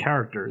playable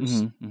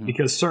characters,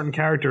 because certain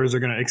characters are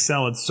going to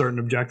excel at certain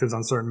objectives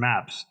on certain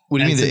maps. What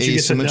do you mean, the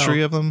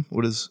asymmetry of them?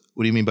 What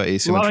do you mean by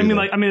asymmetry?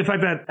 Well, I mean the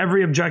fact that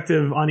every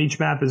objective on each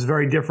map is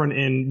very different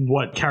in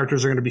what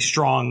characters are going to be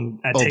strong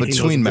at taking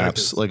between those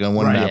maps, like on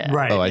one map. Yeah.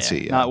 Right. Oh, I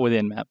see. Yeah. Not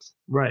within maps.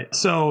 Right.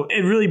 So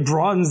it really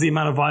broadens the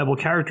amount of viable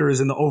characters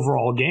in the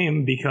overall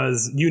game,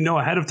 because you know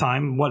ahead of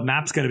time what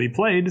map's going to be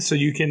played, so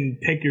you can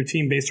pick your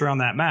team based around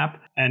that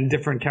map, and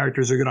different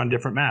characters are good on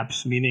different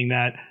maps, meaning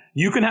that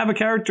you can have a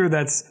character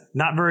that's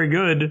not very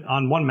good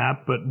on one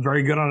map, but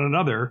very good on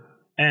another.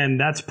 And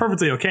that's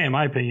perfectly okay, in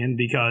my opinion,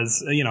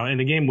 because, in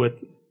a game with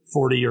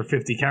 40 or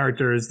 50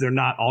 characters, they're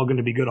not all going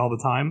to be good all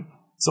the time.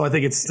 So I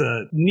think it's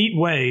a neat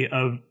way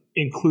of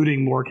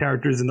including more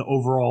characters in the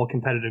overall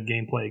competitive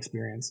gameplay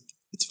experience.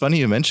 It's funny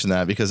you mentioned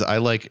that, because I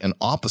like an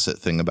opposite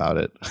thing about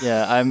it.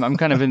 Yeah, I'm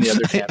kind of in the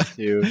other camp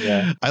too.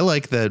 Yeah, I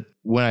like that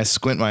when I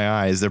squint my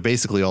eyes, they're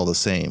basically all the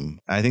same.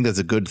 I think that's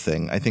a good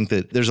thing. I think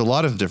that there's a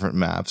lot of different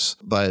maps,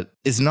 but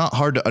it's not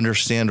hard to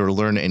understand or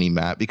learn any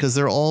map, because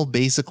they're all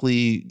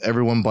basically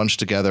everyone bunched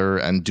together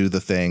and do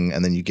the thing,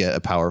 and then you get a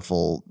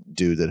powerful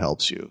dude that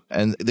helps you.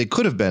 And they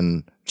could have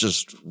been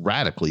just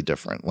radically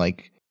different,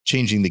 like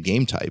changing the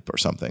game type or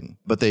something,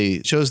 but they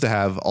chose to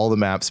have all the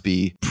maps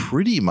be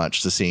pretty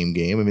much the same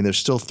game. I mean, there's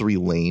still 3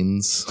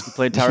 lanes. You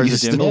played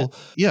Towers of Doom yet?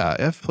 Yeah,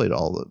 I've played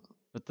all of it.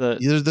 But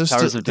the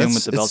Towers of Doom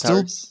with the bell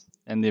towers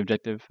and the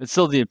objective. It's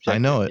still the objective. I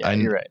know it. Yeah,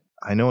 you're right.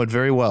 I know it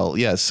very well.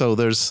 Yeah, so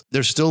there's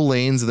still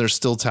lanes and there's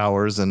still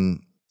towers,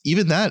 and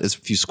even that is,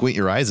 if you squint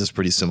your eyes, is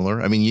pretty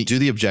similar. I mean, you do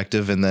the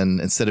objective, and then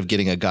instead of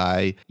getting a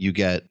guy, you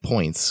get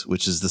points,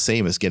 which is the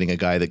same as getting a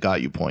guy that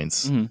got you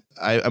points. Mm-hmm.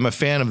 I'm a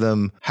fan of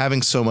them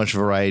having so much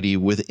variety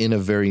within a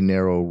very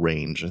narrow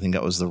range. I think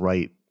that was the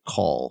right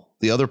call.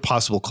 The other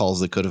possible calls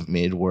they could have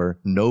made were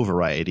no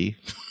variety,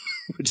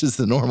 which is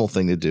the normal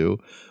thing to do,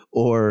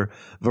 or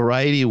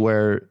variety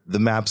where the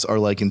maps are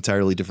like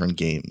entirely different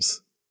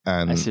games.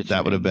 And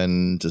that would have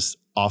been just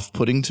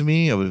off-putting to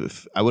me.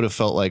 I would have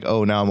felt like,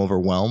 oh, now I'm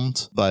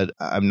overwhelmed, but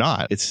I'm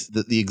not. It's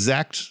the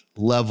exact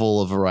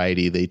level of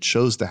variety they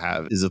chose to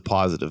have is a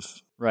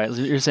positive. Right.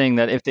 You're saying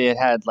that if they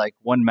had like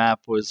one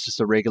map was just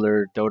a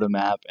regular Dota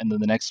map, and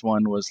then the next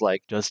one was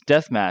like just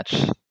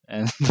deathmatch,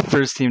 and the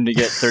first team to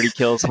get 30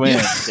 kills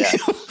wins.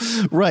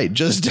 Yeah. Right.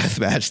 Just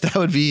deathmatch. That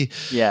would be.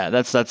 Yeah.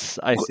 That's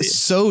I see.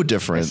 So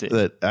different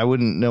that I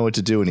wouldn't know what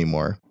to do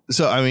anymore.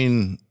 So, I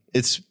mean,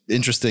 it's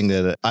interesting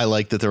that I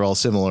like that they're all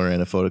similar,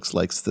 and Aphotics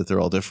likes that they're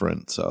all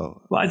different. So,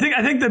 well, I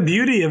think the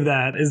beauty of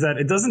that is that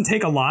it doesn't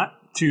take a lot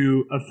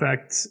to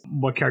affect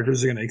what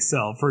characters are going to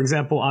excel. For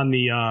example, on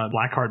the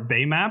Blackheart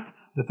Bay map,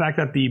 the fact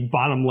that the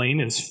bottom lane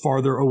is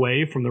farther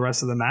away from the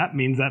rest of the map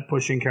means that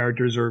pushing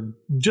characters are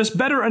just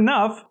better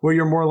enough where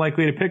you're more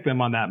likely to pick them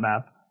on that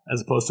map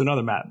as opposed to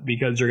another map,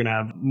 because you're going to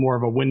have more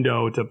of a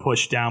window to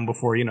push down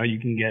before, you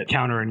can get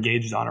counter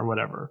engaged on or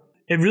whatever.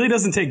 It really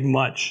doesn't take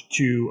much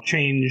to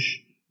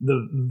change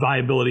the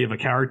viability of a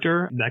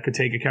character. That could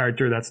take a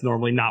character that's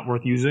normally not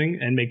worth using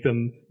and make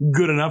them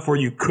good enough where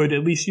you could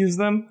at least use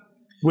them.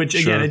 Which,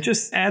 again, it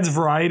just adds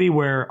variety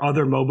where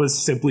other MOBAs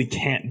simply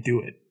can't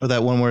do it. Or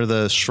that one where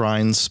the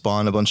shrines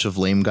spawn a bunch of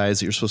lame guys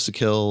that you're supposed to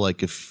kill.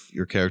 Like, if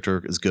your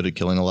character is good at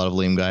killing a lot of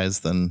lame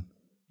guys, then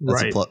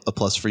that's a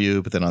plus for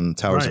you. But then on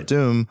Towers of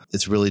Doom,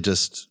 it's really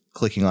just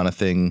clicking on a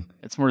thing.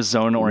 It's more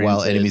zone-oriented.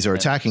 While enemies are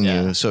attacking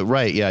you. So,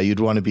 you'd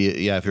want to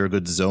be, if you're a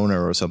good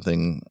zoner or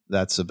something,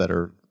 that's a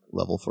better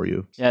level for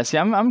you. Yeah, see,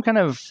 I'm kind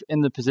of in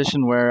the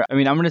position where,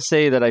 I'm going to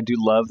say that I do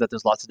love that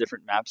there's lots of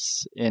different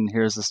maps in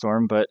Heroes of the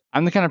Storm, but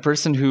I'm the kind of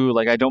person who,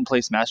 I don't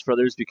play Smash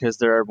Brothers because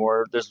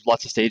there's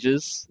lots of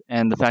stages,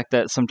 and the fact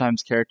that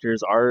sometimes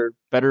characters are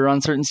better on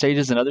certain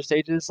stages than other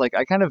stages,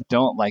 I kind of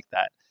don't like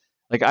that.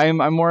 I'm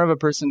more of a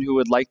person who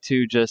would like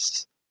to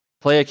just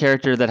play a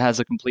character that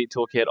has a complete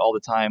toolkit all the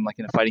time, like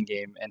in a fighting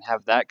game, and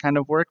have that kind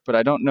of work, but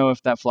I don't know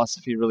if that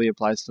philosophy really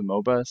applies to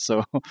MOBA,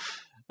 so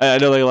I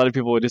know a lot of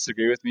people would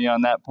disagree with me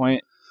on that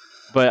point,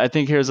 but I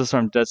think Heroes of the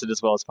Storm does it as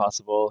well as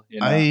possible.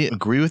 I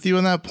agree with you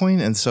on that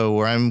point, and so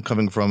where I'm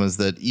coming from is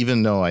that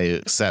even though I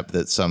accept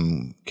that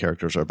some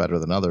characters are better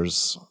than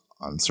others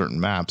on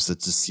certain maps, it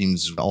just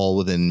seems all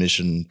within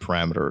mission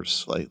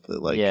parameters.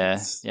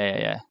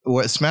 Yeah.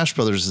 What Smash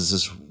Brothers is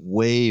just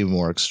way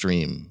more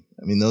extreme.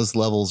 I mean, those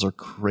levels are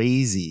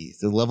crazy.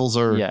 The levels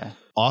are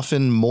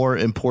often more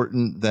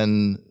important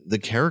than the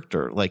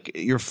character.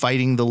 You're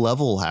fighting the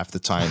level half the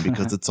time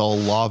because it's all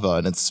lava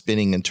and it's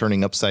spinning and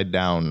turning upside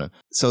down.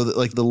 So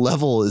the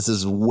level is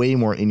just way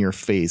more in your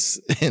face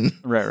in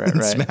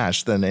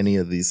Smash than any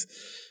of these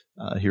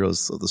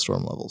Heroes of the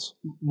Storm levels.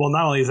 Well,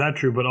 not only is that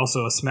true, but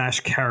also a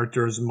Smash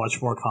character is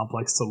much more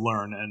complex to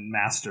learn and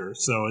master.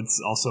 So it's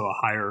also a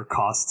higher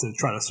cost to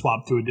try to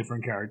swap to a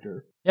different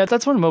character. Yeah,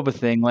 that's one MOBA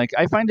thing.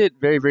 I find it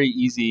very, very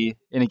easy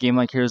in a game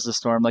like Heroes of the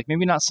Storm.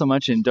 Maybe not so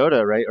much in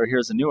Dota, right, or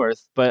Heroes of New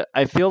Earth, but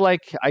I feel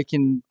like I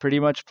can pretty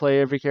much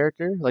play every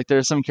character. There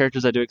are some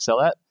characters I do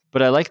excel at,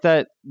 but I like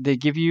that they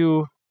give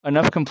you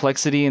enough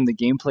complexity in the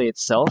gameplay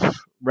itself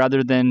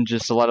rather than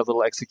just a lot of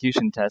little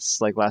execution tests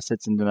like last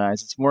hits and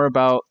denies. It's more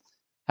about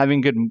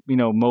having good,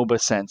 MOBA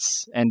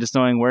sense and just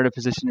knowing where to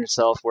position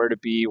yourself, where to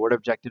be, what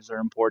objectives are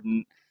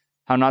important,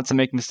 how not to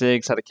make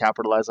mistakes, how to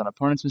capitalize on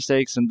opponents'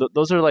 mistakes. And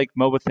those are like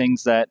MOBA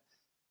things that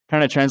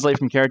kind of translate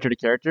from character to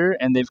character,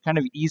 and they've kind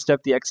of eased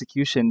up the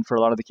execution for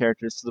a lot of the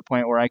characters to the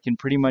point where I can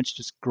pretty much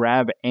just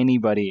grab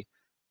anybody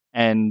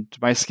and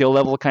my skill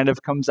level kind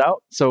of comes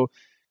out. So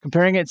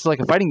comparing it to like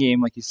a fighting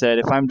game, like you said,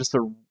 if I'm just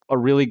a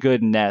really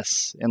good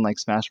Ness in like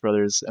Smash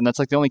Brothers, and that's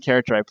like the only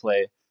character I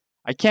play,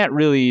 I can't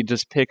really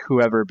just pick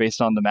whoever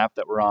based on the map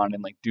that we're on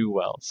and like do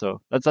well.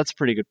 So that's a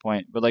pretty good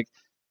point. But like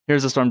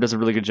Heroes of the Storm does a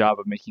really good job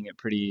of making it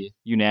pretty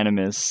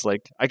unanimous.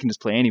 Like I can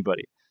just play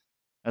anybody.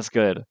 That's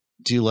good.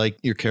 Do you like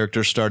your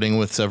character starting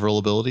with several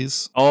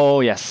abilities?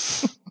 Oh,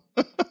 yes.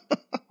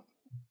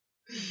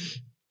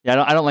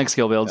 Yeah, I don't like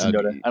skill builds in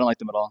Dota. I don't like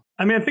them at all.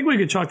 I mean, I think we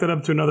could chalk that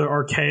up to another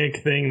archaic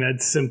thing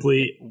that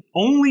simply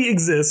only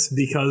exists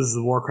because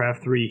the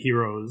Warcraft 3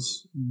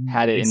 heroes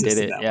had it and did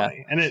it. Yeah.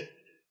 Way. And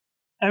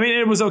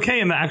it was okay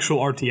in the actual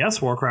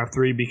RTS Warcraft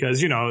 3 because,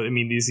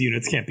 these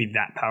units can't be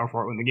that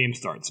powerful when the game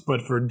starts.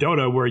 But for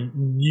Dota, where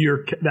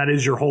that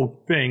is your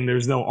whole thing,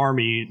 there's no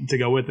army to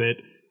go with it.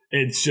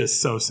 It's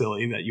just so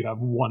silly that you have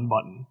one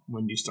button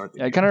when you start the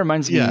game. It kind of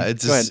reminds me. Yeah,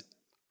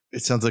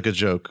 it sounds like a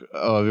joke.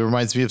 Oh, it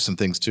reminds me of some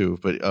things too,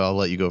 but I'll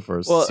let you go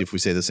first. Well, see if we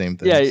say the same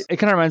thing. Yeah, it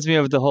kind of reminds me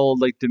of the whole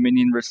like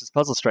Dominion versus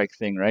Puzzle Strike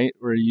thing, right?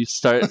 Where you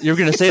start, you're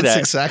going to say that.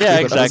 Exactly. Yeah,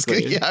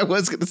 exactly. I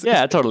was going to say.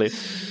 Yeah, totally.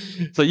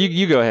 So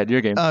you go ahead,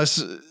 your game.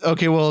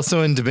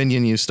 So in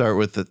Dominion, you start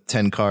with the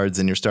 10 cards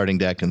in your starting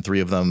deck, and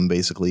 3 of them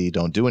basically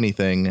don't do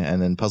anything.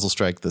 And then Puzzle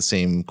Strike, the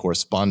same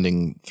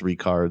corresponding 3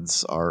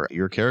 cards are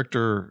your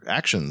character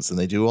actions, and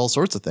they do all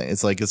sorts of things.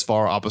 It's like as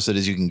far opposite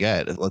as you can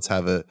get. Let's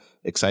have an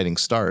exciting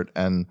start.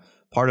 And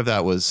part of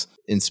that was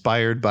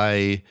inspired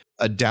by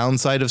a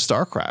downside of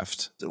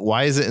StarCraft.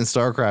 Why is it in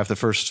StarCraft the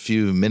first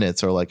few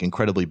minutes are like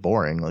incredibly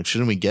boring? Like,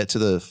 shouldn't we get to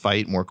the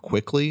fight more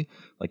quickly?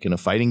 Like in a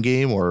fighting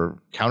game or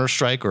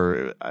Counter-Strike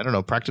or I don't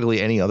know, practically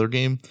any other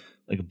game?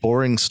 Like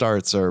boring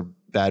starts are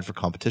bad for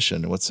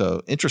competition. And what's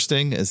so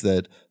interesting is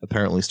that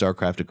apparently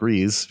StarCraft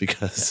agrees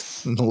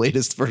because in the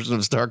latest version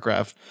of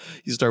StarCraft,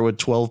 you start with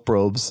 12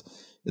 probes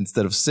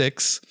instead of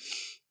 6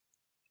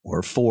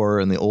 or 4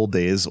 in the old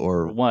days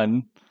or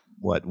 1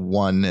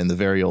 in the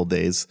very old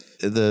days.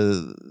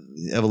 The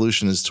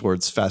evolution is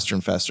towards faster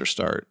and faster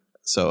start.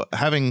 So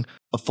having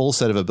a full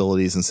set of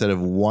abilities instead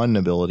of one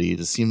ability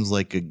just seems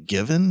like a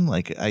given.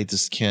 Like I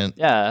just can't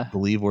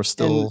believe we're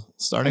still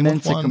starting with one.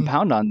 And then to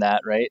compound on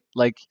that, right?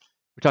 Like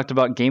we talked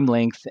about game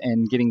length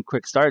and getting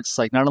quick starts.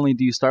 Like not only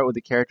do you start with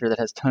a character that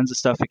has tons of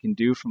stuff it can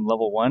do from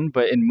level 1,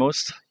 but in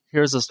most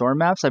Heroes of the Storm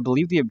maps, I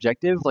believe the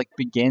objective like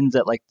begins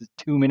at like the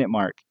 2-minute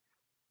mark.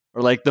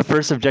 Or like the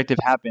first objective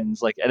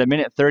happens, like at a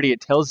minute 30,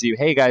 it tells you,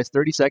 hey guys,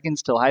 30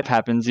 seconds till hype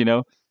happens,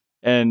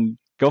 and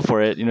go for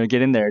it,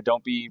 get in there.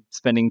 Don't be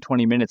spending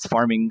 20 minutes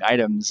farming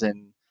items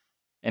and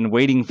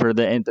waiting for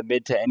the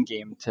mid to end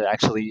game to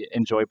actually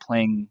enjoy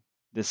playing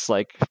this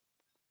like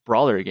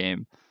brawler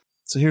game.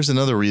 So here's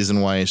another reason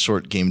why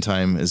short game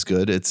time is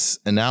good. It's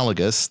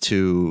analogous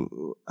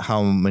to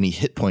how many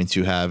hit points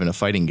you have in a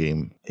fighting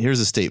game. Here's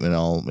a statement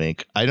I'll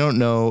make. I don't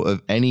know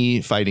of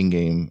any fighting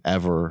game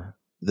ever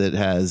that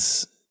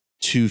has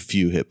too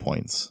few hit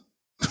points.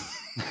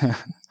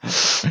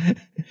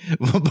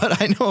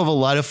 But I know of a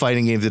lot of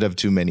fighting games that have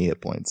too many hit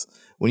points.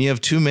 When you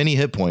have too many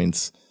hit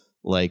points,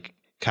 like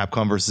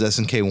Capcom versus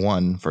SNK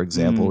 1, for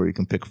example, where you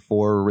can pick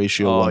 4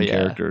 ratio 1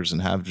 characters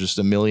and have just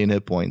 1 million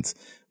hit points,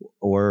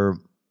 or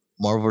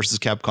Marvel versus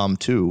Capcom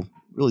 2,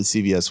 really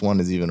CVS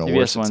 1 is even a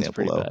worse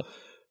example though. Bad.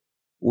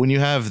 When you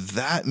have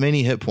that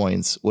many hit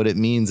points, what it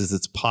means is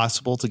it's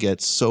possible to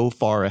get so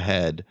far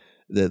ahead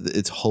that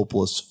it's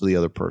hopeless for the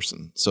other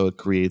person. So it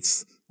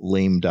creates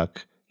lame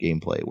duck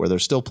gameplay where they're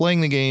still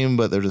playing the game,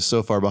 but they're just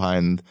so far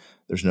behind,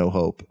 there's no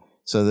hope.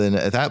 So then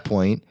at that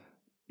point,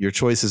 your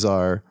choices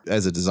are,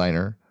 as a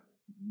designer,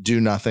 do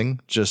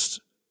nothing,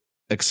 just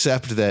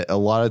accept that a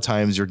lot of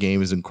times your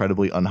game is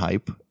incredibly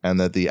unhype and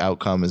that the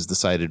outcome is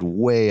decided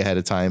way ahead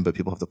of time, but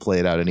people have to play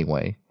it out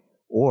anyway.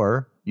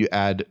 Or you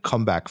add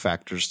comeback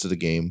factors to the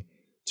game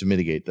to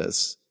mitigate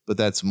this. But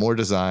that's more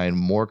design,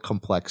 more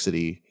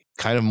complexity,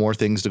 kind of more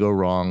things to go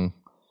wrong.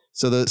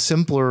 So the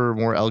simpler,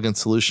 more elegant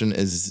solution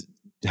is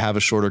to have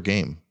a shorter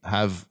game,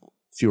 have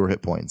fewer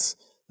hit points.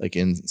 Like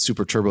in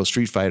Super Turbo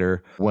Street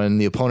Fighter, when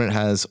the opponent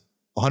has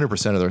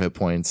 100% of their hit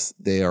points,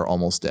 they are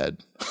almost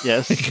dead.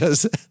 Yes.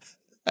 Because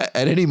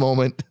at any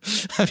moment,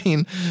 I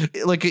mean,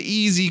 like an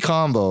easy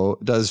combo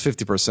does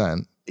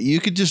 50%. You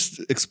could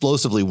just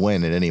explosively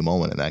win at any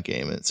moment in that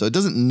game. So it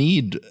doesn't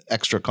need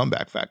extra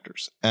comeback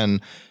factors. And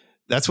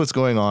that's what's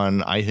going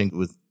on, I think,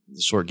 with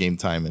short game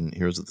time in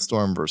Heroes of the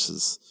Storm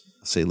versus,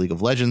 say, League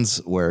of Legends,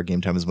 where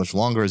game time is much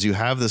longer, is you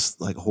have this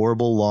like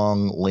horrible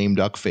long lame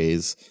duck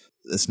phase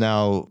that's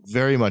now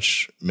very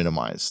much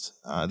minimized.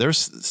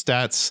 There's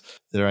stats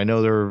that I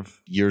know they're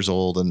years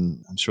old,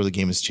 and I'm sure the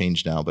game has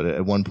changed now, but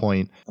at one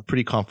point, a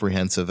pretty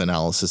comprehensive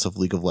analysis of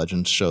League of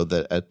Legends showed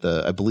that at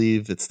the, I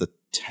believe it's the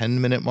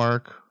 10-minute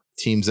mark,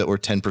 teams that were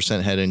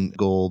 10% head in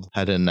gold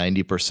had a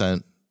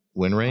 90%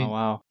 win rate. Oh,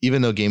 wow.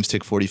 Even though games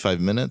take 45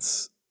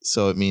 minutes.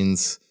 So it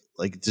means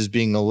like just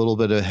being a little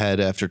bit ahead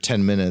after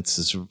 10 minutes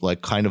is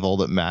like kind of all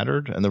that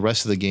mattered. And the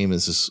rest of the game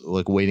is just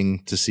like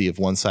waiting to see if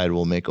one side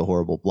will make a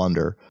horrible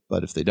blunder.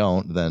 But if they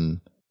don't,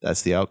 then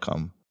that's the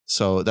outcome.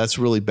 So that's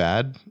really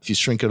bad. If you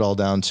shrink it all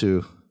down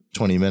to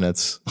 20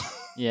 minutes,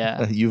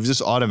 yeah, you've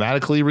just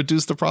automatically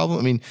reduced the problem.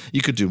 I mean,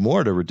 you could do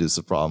more to reduce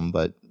the problem,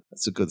 but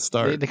that's a good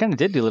start. They kind of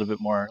did do a little bit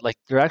more. Like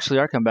there actually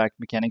are comeback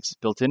mechanics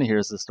built into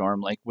Heroes of the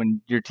Storm. Like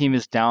when your team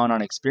is down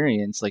on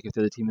experience, like if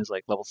the other team is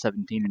like level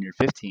 17 and you're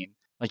 15,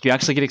 like you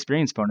actually get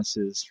experience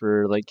bonuses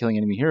for like killing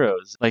enemy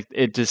heroes. Like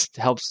it just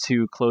helps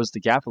to close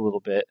the gap a little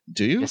bit.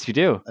 Do you? Yes, you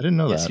do. I didn't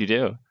know that. Yes, you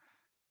do.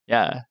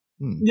 Yeah.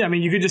 Yeah, I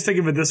mean, you could just think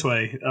of it this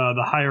way: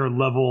 the higher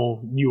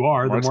level you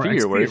are, the more XP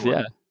you're worth.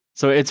 Yeah.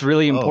 So it's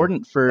really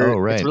important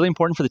it's really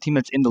important for the team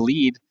that's in the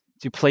lead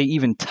to play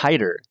even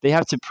tighter. They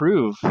have to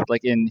prove,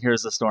 like in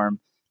Heroes of the Storm,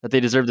 that they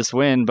deserve this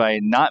win by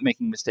not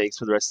making mistakes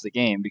for the rest of the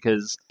game.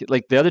 Because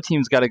like the other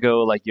team's got to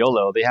go like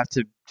YOLO. They have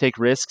to take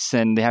risks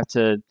and they have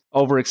to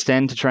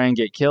overextend to try and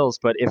get kills.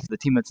 But if the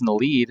team that's in the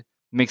lead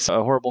makes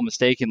a horrible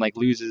mistake and like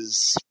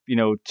loses,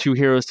 2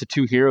 heroes to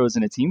 2 heroes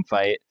in a team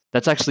fight,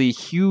 that's actually a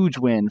huge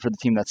win for the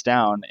team that's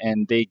down,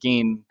 and they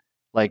gain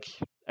like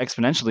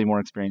exponentially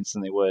more experience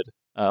than they would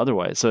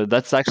otherwise. So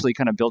that's actually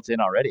kind of built in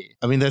already.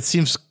 I mean, that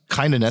seems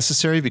kind of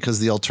necessary because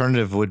the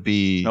alternative would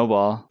be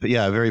snowball. But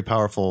yeah, a very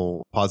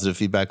powerful positive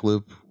feedback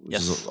loop, which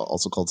is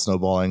also called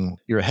snowballing.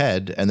 You're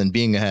ahead, and then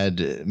being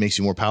ahead makes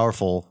you more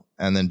powerful,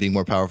 and then being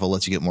more powerful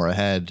lets you get more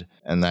ahead,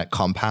 and that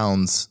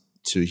compounds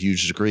to a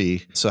huge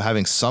degree. So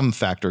having some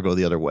factor go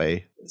the other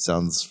way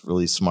sounds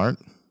really smart.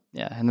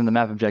 Yeah, and then the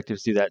map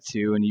objectives do that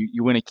too, and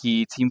you win a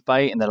key team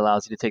fight, and that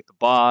allows you to take the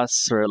boss,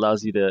 or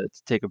allows you to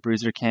take a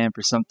bruiser camp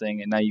or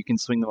something, and now you can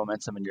swing the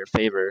momentum in your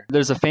favor.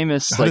 There's a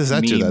famous How does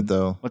that do that,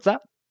 though? What's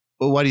that?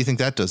 Well, why do you think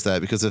that does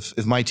that? Because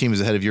if my team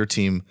is ahead of your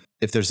team,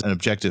 if there's an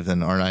objective,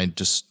 then aren't I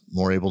just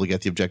more able to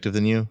get the objective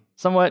than you?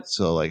 Somewhat.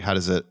 So, like, how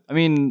does it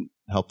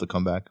help the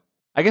comeback?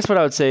 I guess what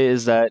I would say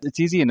is that it's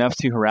easy enough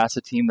to harass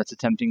a team that's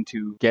attempting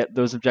to get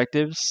those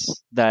objectives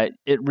that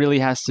it really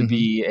has to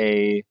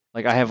be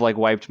I have like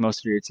wiped most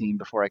of your team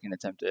before I can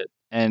attempt it.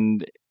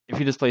 And if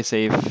you just play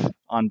safe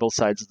on both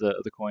sides of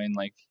the coin,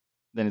 like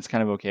then it's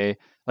kind of okay.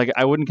 Like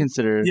I wouldn't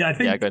consider. Yeah,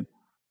 good.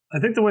 I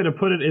think the way to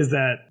put it is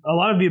that a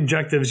lot of the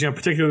objectives,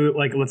 particularly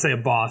like let's say a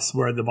boss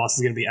where the boss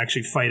is going to be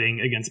actually fighting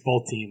against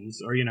both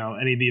teams, or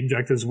any of the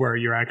objectives where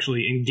you're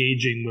actually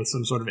engaging with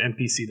some sort of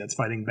NPC that's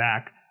fighting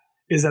back,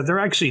 is that they're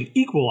actually an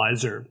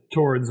equalizer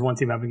towards one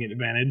team having an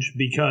advantage,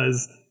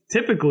 because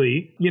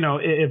typically,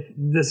 if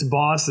this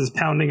boss is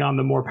pounding on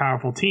the more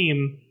powerful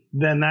team,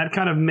 then that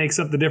kind of makes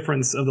up the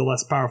difference of the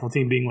less powerful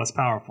team being less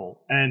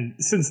powerful. And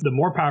since the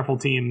more powerful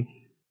team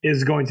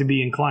is going to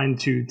be inclined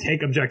to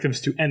take objectives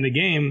to end the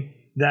game,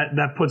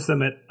 that puts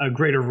them at a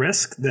greater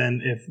risk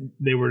than if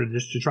they were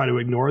to try to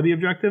ignore the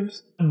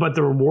objectives. But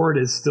the reward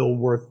is still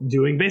worth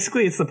doing.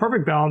 Basically, it's the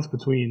perfect balance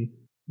between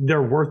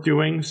they're worth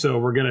doing, so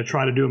we're going to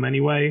try to do them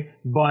anyway,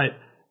 but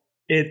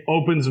it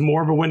opens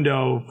more of a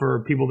window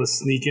for people to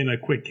sneak in a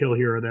quick kill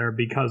here or there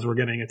because we're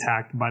getting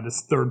attacked by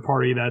this third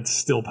party that's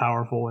still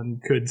powerful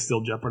and could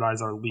still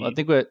jeopardize our lead. Well, I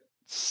think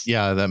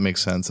Yeah, that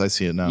makes sense. I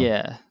see it now.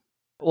 Yeah.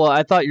 Well,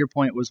 I thought your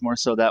point was more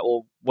so that,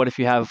 well, what if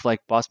you have like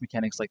boss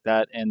mechanics like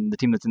that and the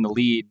team that's in the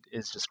lead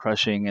is just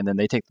crushing and then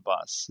they take the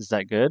boss? Is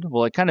that good?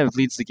 Well, it kind of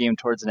leads the game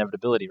towards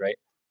inevitability, right?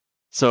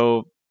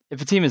 So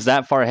if a team is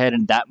that far ahead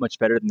and that much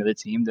better than the other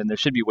team, then there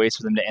should be ways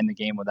for them to end the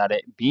game without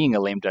it being a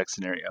lame duck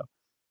scenario.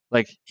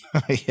 Like,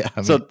 yeah,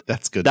 so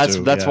that's good.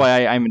 That's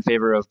why I'm in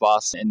favor of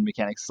boss and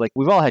mechanics. Like,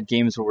 we've all had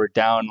games where we're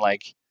down,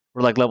 like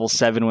we're like level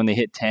 7 when they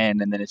hit 10,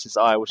 and then it's just,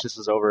 I wish this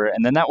was over.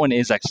 And then that one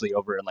is actually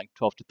over in like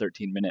 12 to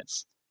 13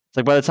 minutes. It's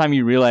like by the time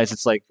you realize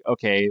it's like,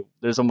 okay,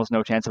 there's almost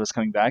no chance of us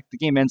coming back, the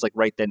game ends like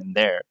right then and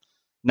there.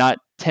 Not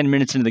 10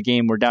 minutes into the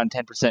game, we're down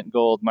 10%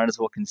 gold, might as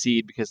well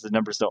concede because the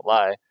numbers don't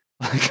lie.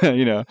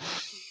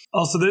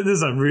 Also, this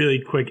is a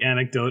really quick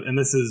anecdote, and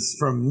this is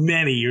from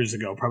many years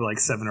ago, probably like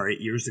 7 or 8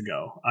 years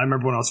ago. I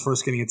remember when I was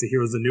first getting into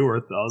Heroes of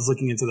Newerth, I was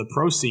looking into the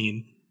pro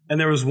scene,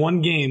 and there was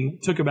one game,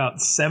 took about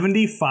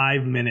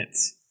 75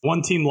 minutes.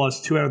 One team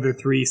lost 2 out of their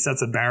 3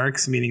 sets of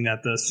barracks, meaning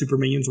that the super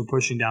minions were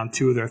pushing down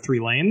 2 of their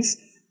 3 lanes.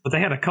 But they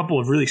had a couple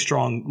of really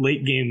strong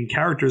late game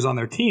characters on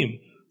their team.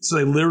 So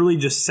they literally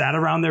just sat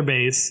around their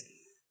base,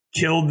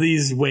 killed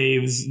these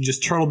waves,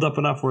 just turtled up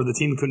enough where the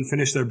team couldn't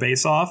finish their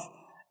base off.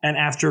 And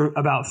after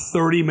about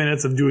 30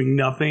 minutes of doing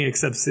nothing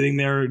except sitting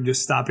there,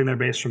 just stopping their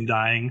base from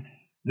dying,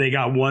 they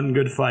got one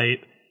good fight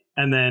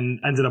and then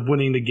ended up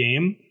winning the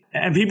game.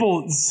 And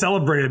people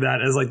celebrated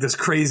that as like this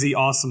crazy,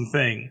 awesome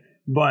thing.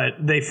 But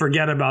they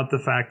forget about the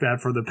fact that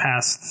for the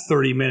past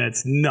 30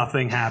 minutes,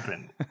 nothing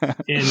happened.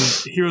 In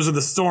Heroes of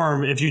the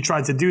Storm, if you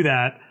tried to do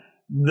that,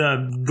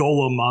 the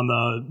golem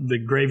on the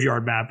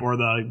graveyard map or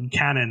the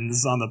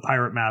cannons on the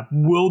pirate map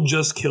will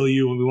just kill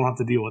you, and we won't have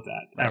to deal with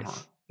that ever.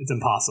 it's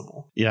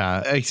impossible.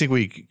 Yeah, I think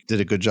we did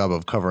a good job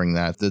of covering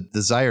that. The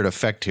desired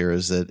effect here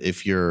is that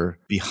if you're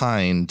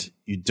behind,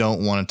 you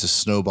don't want it to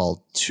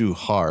snowball too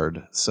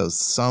hard. So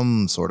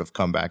some sort of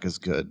comeback is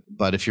good.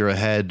 But if you're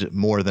ahead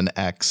more than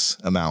X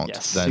amount,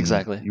 then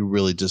exactly. You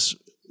really just...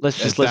 At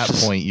that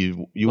point,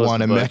 you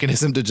want a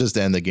mechanism to just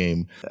end the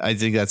game. I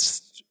think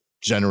that's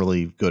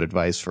generally good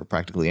advice for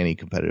practically any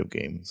competitive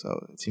game.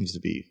 So it seems to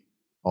be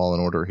all in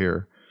order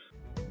here.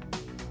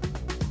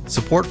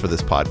 Support for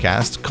this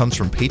podcast comes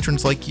from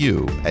patrons like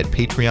you at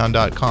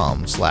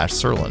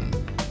patreon.com/Sirlin.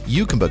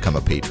 You can become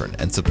a patron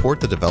and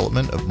support the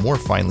development of more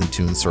finely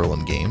tuned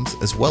Sirlin games,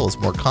 as well as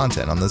more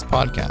content on this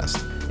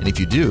podcast. And if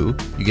you do,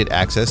 you get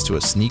access to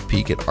a sneak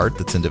peek at art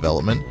that's in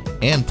development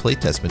and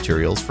playtest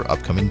materials for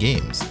upcoming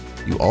games.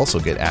 You also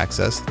get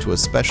access to a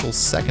special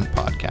second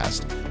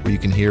podcast where you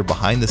can hear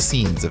behind the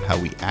scenes of how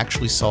we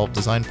actually solve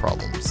design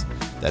problems.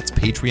 That's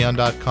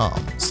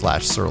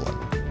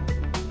patreon.com/Sirlin.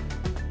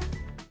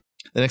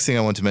 The next thing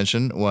I want to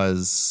mention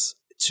was,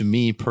 to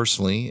me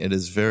personally, it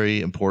is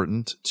very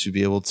important to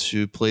be able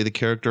to play the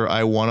character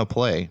I want to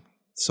play.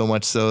 So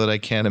much so that I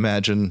can't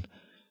imagine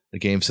a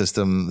game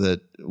system that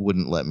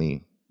wouldn't let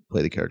me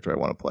play the character I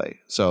want to play.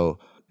 So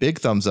big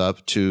thumbs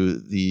up to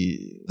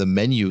the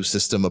menu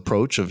system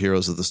approach of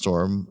Heroes of the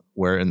Storm,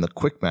 where in the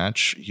quick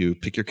match, you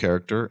pick your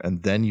character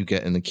and then you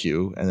get in the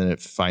queue and then it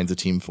finds a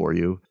team for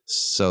you,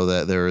 so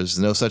that there is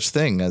no such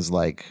thing as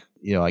like,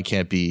 I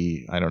can't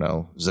be,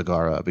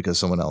 Zagara because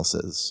someone else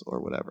is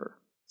or whatever.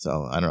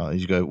 So I don't know.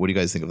 What do you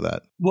guys think of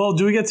that? Well,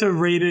 do we get to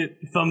rate it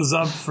thumbs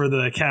up for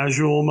the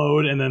casual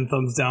mode and then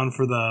thumbs down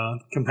for the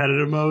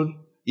competitive mode?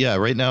 Yeah,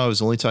 right now I was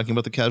only talking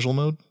about the casual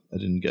mode. I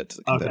didn't get to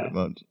the competitive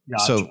mode.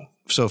 Gotcha.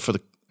 So for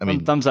the,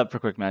 thumbs up for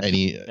quick match.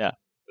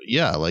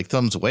 Yeah, like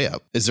thumbs way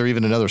up. Is there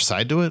even another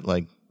side to it?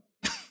 Like,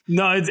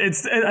 no, I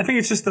think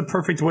it's just the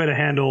perfect way to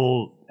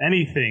handle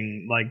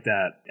anything like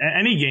that.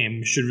 Any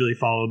game should really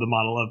follow the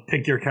model of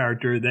pick your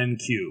character, then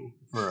queue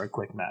for a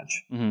quick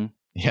match. Mm-hmm.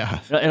 Yeah.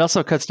 It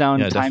also cuts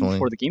down time definitely.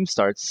 before the game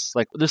starts.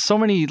 Like, there's so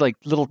many like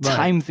little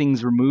time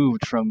things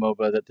removed from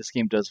MOBA that this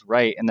game does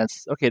right, and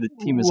that's okay. The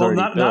team is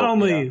already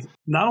built.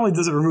 Not only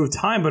does it remove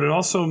time, but it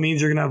also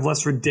means you're gonna have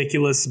less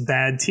ridiculous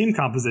bad team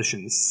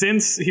compositions.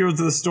 Since Heroes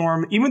of the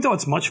Storm, even though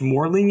it's much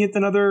more lenient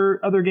than other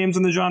games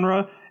in the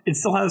genre, it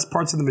still has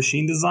parts of the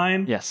machine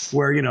design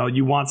where,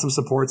 you want some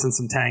supports and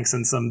some tanks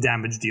and some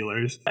damage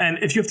dealers. And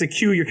if you have to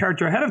queue your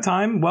character ahead of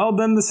time, well,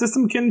 then the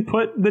system can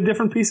put the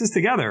different pieces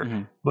together.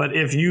 Mm-hmm. But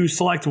if you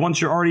select once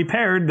you're already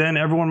paired, then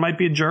everyone might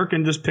be a jerk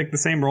and just pick the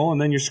same role,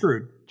 and then you're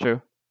screwed.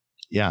 True.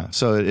 Yeah,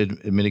 so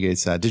it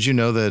mitigates that. Did you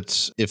know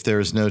that if there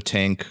is no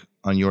tank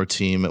on your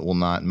team, it will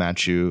not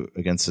match you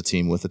against a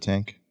team with a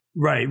tank?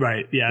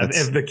 Right. Yeah.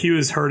 If the queue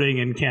is hurting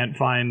and can't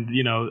find,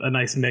 a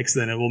nice mix,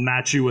 then it will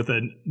match you with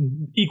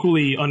an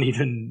equally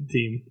uneven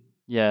team.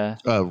 Yeah.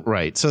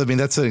 Right. So,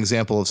 that's an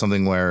example of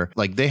something where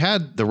like they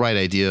had the right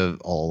idea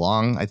all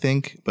along, I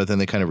think, but then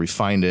they kind of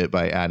refined it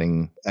by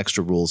adding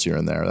extra rules here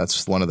and there.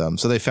 That's one of them.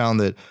 So they found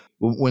that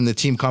when the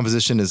team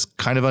composition is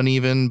kind of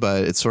uneven,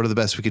 but it's sort of the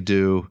best we could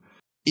do,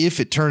 if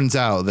it turns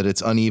out that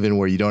it's uneven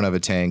where you don't have a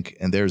tank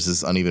and theirs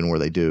is uneven where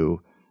they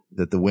do,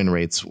 that the win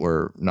rates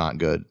were not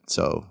good.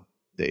 So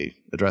they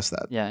address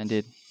that. Yeah,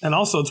 indeed. And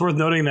also, it's worth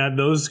noting that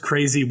those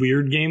crazy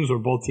weird games where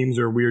both teams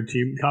are weird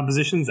team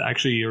compositions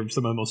actually are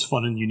some of the most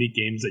fun and unique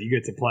games that you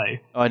get to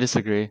play. Oh, I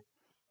disagree.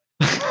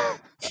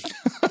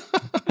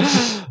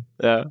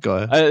 Yeah. Go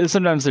ahead.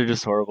 Sometimes they're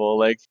just horrible.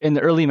 Like in the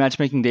early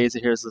matchmaking days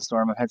of Heroes of the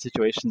Storm, I've had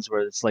situations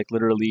where it's like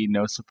literally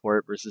no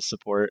support versus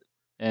support.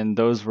 And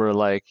those were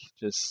like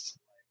just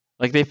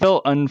like they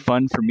felt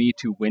unfun for me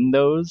to win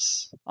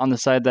those on the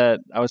side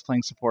that I was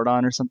playing support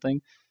on or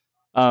something.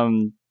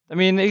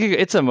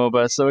 It's a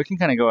MOBA, so it can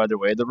kind of go either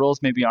way. The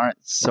roles maybe aren't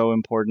so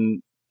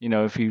important.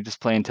 If you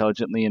just play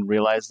intelligently and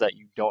realize that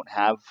you don't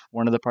have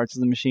one of the parts of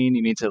the machine,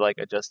 you need to like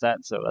adjust that.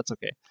 So that's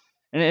okay.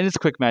 And it's a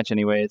quick match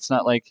anyway. It's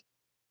not like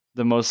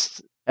the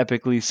most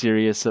epically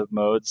serious of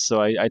modes.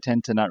 So I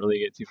tend to not really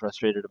get too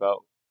frustrated about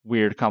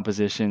weird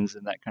compositions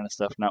and that kind of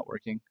stuff not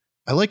working.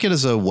 I like it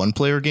as a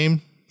one-player game.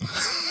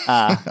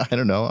 I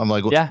don't know. I'm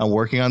like, I'm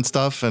working on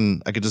stuff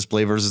and I could just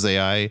play versus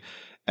AI.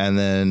 And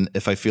then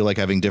if I feel like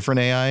having different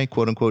AI,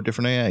 quote unquote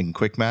different AI, I can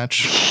quick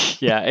match.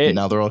 Yeah.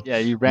 Now they're all,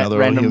 you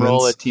random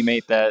roll a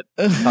teammate that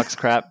talks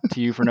crap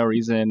to you for no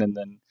reason. And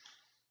then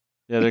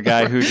the other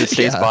guy who just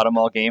stays bottom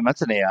all game,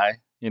 that's an AI,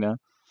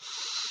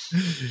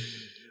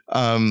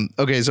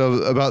 Okay. So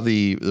about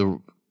the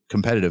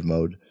competitive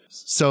mode.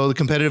 So the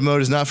competitive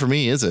mode is not for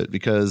me, is it?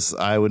 Because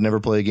I would never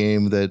play a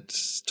game that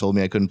told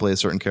me I couldn't play a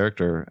certain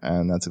character.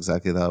 And that's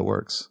exactly how it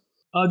works.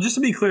 Just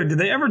to be clear, did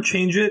they ever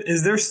change it?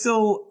 Is there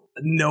still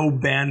no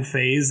ban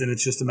phase and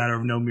it's just a matter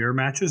of no mirror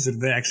matches, or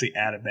did they actually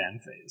add a ban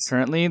phase?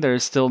 Currently,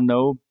 there's still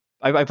no...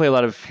 I play a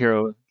lot of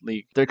Hero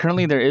League.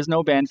 There is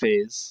no ban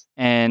phase,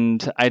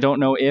 and I don't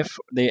know if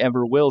they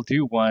ever will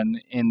do one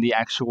in the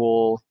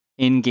actual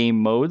in-game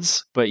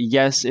modes, but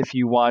yes, if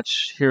you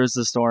watch Heroes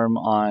of the Storm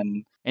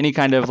on any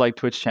kind of like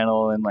Twitch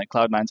channel and like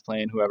Cloud9's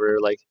playing, whoever,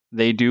 like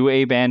they do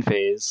a ban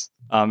phase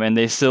And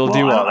they still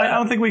do all that. I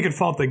don't think we could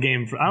fault the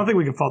game. I don't think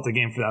we could fault the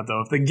game for that,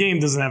 though. If the game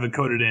doesn't have it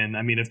coded in,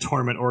 I mean, if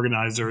tournament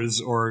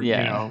organizers or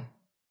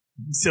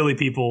silly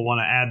people want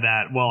to add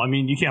that, well, I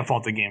mean, you can't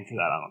fault the game for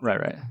that. I don't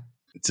think. Right.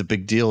 It's a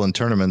big deal in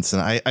tournaments,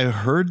 and I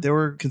heard they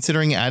were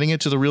considering adding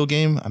it to the real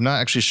game. I'm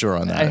not actually sure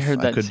on that. I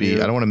heard that could too.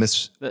 be. I don't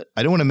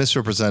want to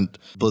misrepresent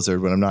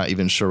Blizzard when I'm not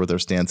even sure what their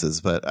stance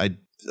is. But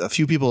a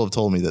few people have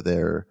told me that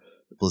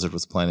Blizzard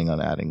was planning on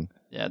adding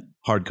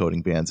hard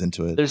coding bans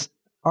into it.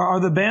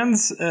 Are the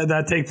bans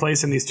that take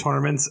place in these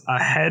tournaments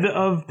ahead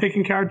of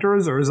picking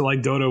characters, or is it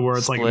like Dota where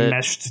it's like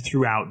meshed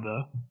throughout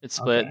the? It's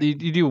split. Okay.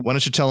 You do. Why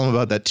don't you tell them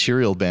about that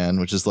Tyrael ban,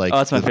 which is like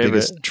that's my favorite.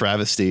 Biggest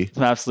travesty. It's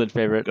my absolute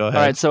favorite. Go ahead.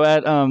 All right, so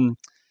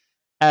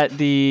at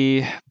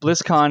the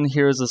BlizzCon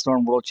Heroes of the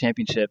Storm World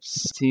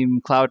Championships,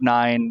 Team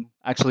Cloud9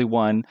 actually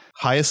won.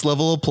 Highest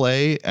level of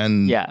play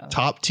and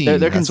top team.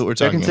 That's what we're talking about.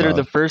 They're considered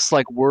the first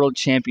world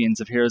champions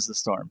of Heroes of the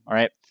Storm. All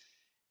right,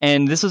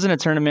 and this was in a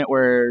tournament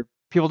where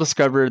people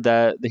discovered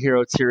that the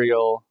hero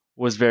Tyrael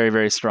was very,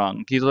 very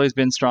strong. He's always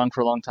been strong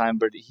for a long time,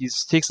 but he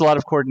takes a lot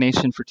of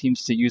coordination for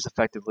teams to use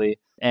effectively.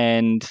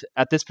 And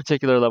at this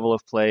particular level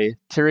of play,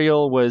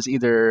 Tyrael was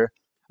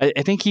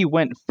I think he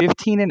went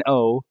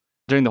 15-0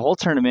 during the whole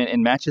tournament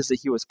in matches that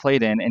he was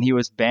played in, and he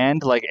was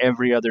banned like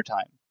every other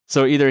time.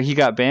 So either he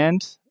got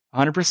banned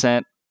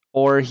 100%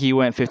 or he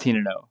went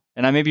 15-0.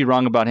 And I may be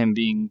wrong about him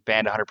being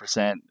banned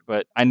 100%,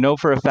 but I know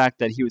for a fact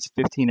that he was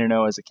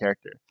 15-0 as a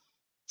character.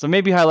 So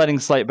maybe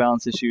highlighting slight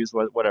balance issues,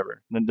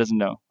 whatever. Doesn't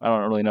know. I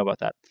don't really know about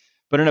that.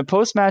 But in a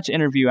post-match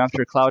interview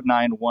after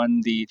Cloud9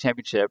 won the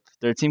championship,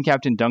 their team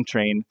captain Dunk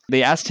Train,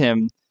 they asked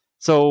him,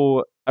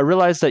 so I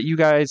realized that you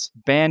guys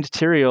banned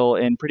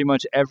Tyrael in pretty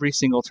much every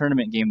single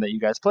tournament game that you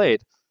guys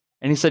played.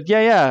 And he said,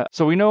 yeah.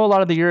 So we know a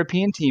lot of the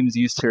European teams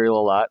use Tyrael a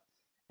lot.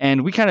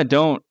 And we kind of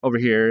don't over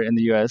here in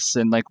the US.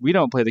 And we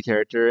don't play the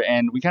character.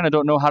 And we kind of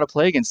don't know how to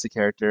play against the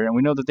character. And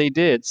we know that they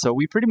did. So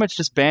we pretty much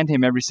just banned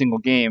him every single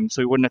game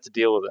so we wouldn't have to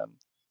deal with him.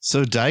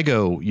 So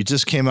Daigo, you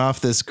just came off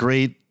this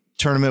great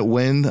tournament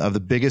win of the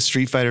biggest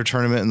Street Fighter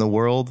tournament in the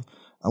world.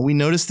 We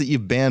noticed that you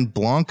banned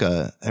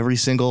Blanka every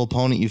single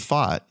opponent you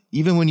fought.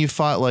 Even when you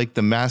fought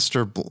the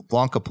master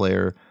Blanka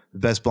player, the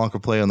best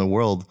Blanka player in the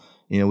world,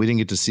 we didn't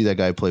get to see that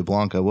guy play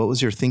Blanka. What was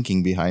your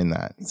thinking behind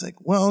that? He's like,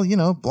 well,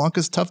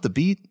 Blanka's tough to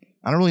beat.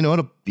 I don't really know how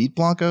to beat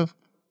Blanka.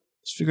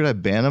 Just figured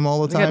I'd ban him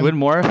all the time. I'd win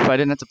more if I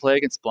didn't have to play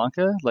against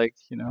Blanka.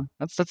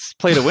 That's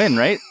play to win,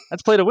 right?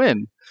 That's play to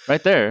win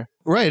right there.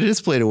 Right, it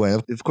is play to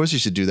win. Of course you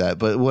should do that,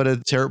 but what a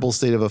terrible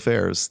state of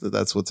affairs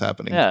that's what's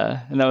happening.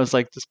 Yeah, and that was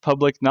just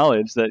public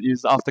knowledge that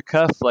used off the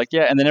cuff,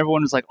 and then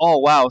everyone was like, oh,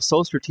 wow,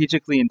 so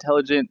strategically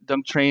intelligent,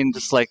 Dunk Train,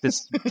 just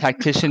this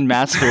tactician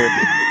master,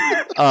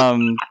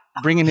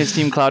 bringing his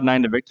team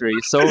Cloud9 to victory.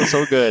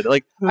 So good.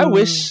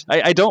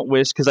 I don't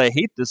wish, because I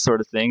hate this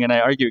sort of thing, and I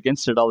argue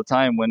against it all the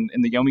time when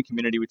in the Yomi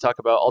community we talk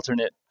about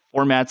alternate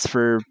formats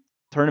for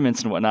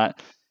tournaments and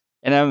whatnot.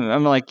 And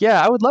I'm like, yeah,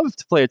 I would love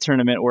to play a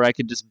tournament where I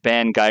could just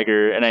ban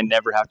Geiger and I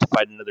never have to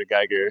fight another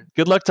Geiger.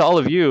 Good luck to all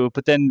of you.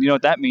 But then,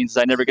 what that means is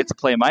I never get to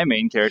play my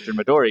main character,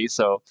 Midori.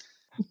 So,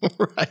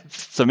 right.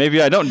 So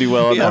maybe I don't do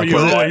well. Or you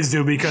always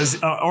do because,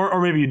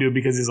 or maybe you do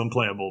because he's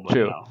unplayable. But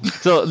true. No.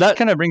 So that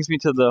kind of brings me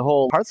to the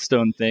whole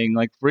Hearthstone thing.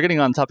 We're getting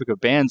on the topic of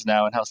bans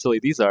now and how silly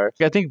these are.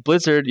 I think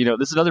Blizzard,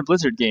 this is another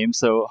Blizzard game.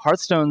 So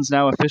Hearthstone's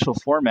now official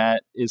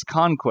format is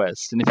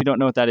Conquest. And if you don't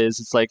know what that is,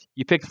 it's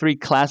you pick 3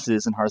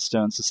 classes in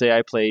Hearthstone. So say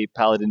I play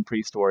Paladin,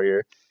 Priest,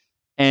 Warrior.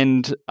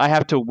 And I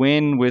have to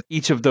win with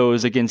each of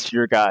those against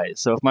your guys.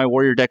 So if my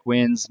warrior deck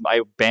wins,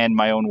 I ban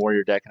my own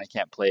warrior deck and I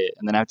can't play it.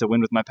 And then I have to win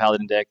with my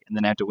paladin deck, and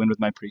then I have to win with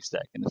my priest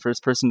deck. And the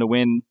first person to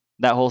win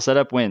that whole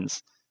setup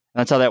wins.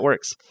 And that's how that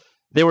works.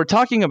 They were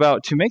talking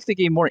about, to make the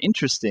game more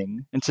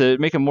interesting and to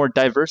make a more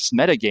diverse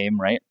meta game,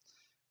 right?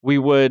 We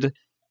would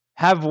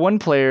have one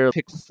player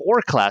pick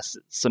 4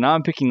 classes. So now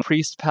I'm picking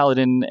priest,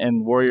 paladin,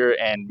 and warrior,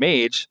 and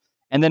mage.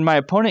 And then my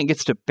opponent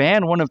gets to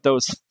ban one of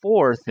those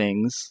 4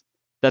 things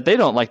that they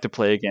don't like to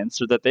play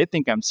against or that they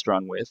think I'm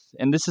strong with.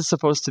 And this is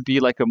supposed to be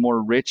a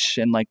more rich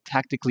and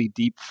tactically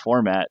deep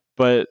format.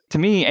 But to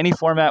me, any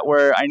format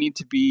where I need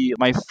to be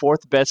my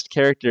 4th best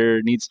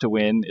character needs to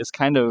win is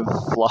kind of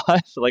flawed.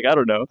 I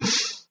don't know.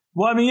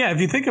 Well, I mean, yeah, if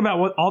you think about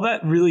what all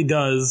that really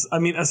does, I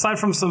mean, aside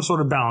from some sort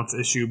of balance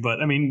issue,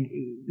 but I mean,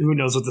 who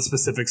knows what the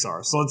specifics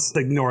are. So let's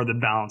ignore the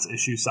balance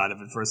issue side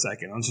of it for a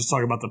second. Let's just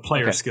talk about the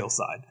player skill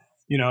side.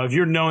 If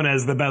you're known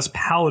as the best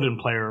paladin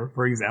player,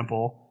 for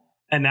example,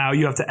 and now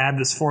you have to add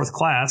this 4th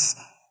class,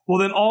 well,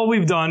 then all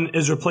we've done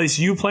is replace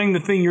you playing the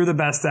thing you're the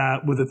best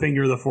at with the thing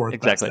you're the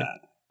 4th best at.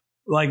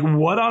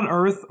 What on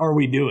earth are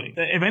we doing?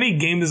 If any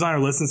game designer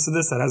listens to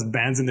this that has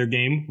bans in their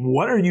game,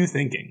 what are you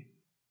thinking?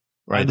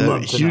 Right,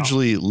 that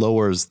hugely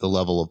lowers the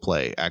level of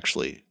play,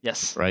 actually.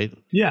 Yes. Right?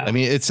 Yeah. I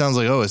mean, it sounds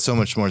like, it's so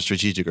much more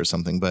strategic or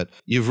something, but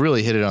you've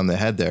really hit it on the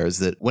head there, is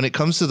that when it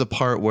comes to the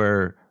part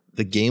where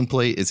the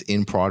gameplay is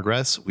in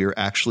progress, we're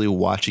actually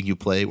watching you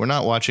play. We're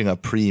not watching a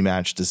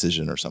pre-match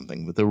decision or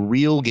something, but the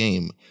real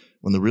game,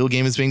 when the real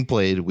game is being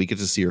played, we get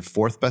to see your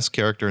 4th best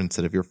character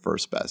instead of your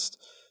 1st best.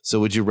 So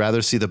would you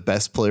rather see the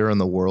best player in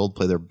the world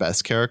play their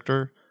best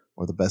character,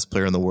 or the best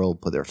player in the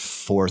world play their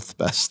fourth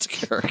best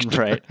character?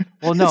 Right.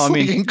 Well, no, it's I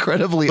mean,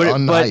 incredibly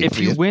but if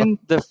you win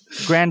the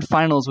grand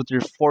finals with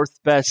your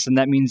fourth best, then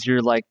that means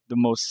you're like the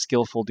most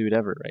skillful dude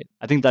ever, right?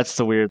 I think that's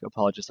the weird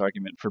apologist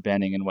argument for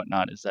banning and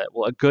whatnot, is that,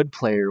 well, a good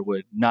player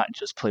would not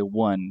just play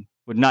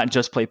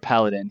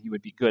Paladin. He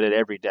would be good at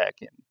every deck,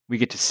 and we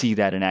get to see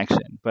that in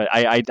action. But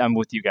I'm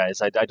with you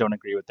guys. I don't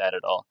agree with that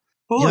at all.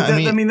 Well, look,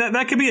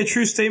 that could be a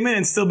true statement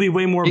and still be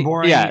way more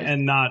boring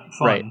and not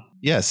fun. Right.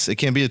 Yes, it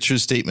can be a true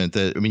statement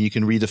that, I mean, you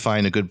can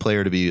redefine a good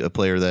player to be a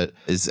player that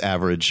is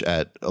average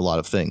at a lot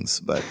of things,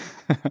 but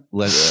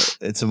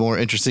it's a more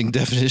interesting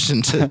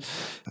definition to,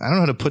 I don't know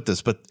how to put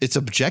this, but it's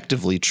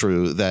objectively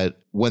true that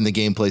when the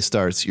gameplay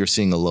starts, you're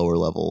seeing a lower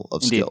level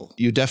of skill.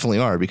 You definitely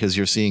are, because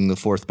you're seeing the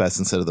fourth best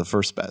instead of the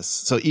first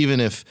best. So even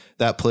if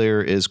that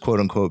player is quote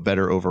unquote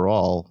better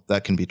overall,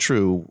 that can be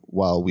true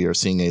while we are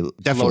seeing a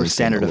definitely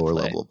lower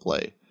level of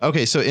play.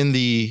 Okay, so in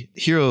the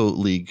Hero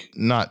League,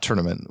 not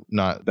tournament,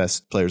 not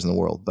best players in the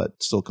world, but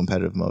still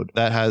competitive mode,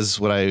 that has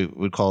what I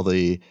would call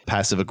the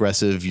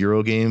passive-aggressive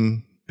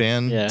Eurogame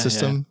ban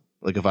system. Yeah.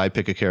 Like if I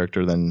pick a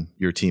character, then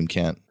your team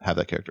can't have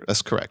that character.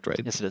 That's correct, right?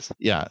 Yes, it is.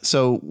 Yeah.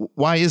 So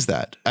why is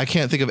that? I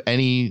can't think of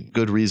any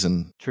good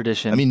reason.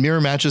 Tradition. I mean,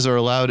 mirror matches are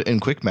allowed in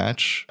quick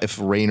match. If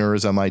Raynor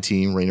is on my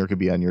team, Raynor could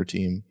be on your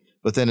team.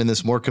 But then in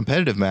this more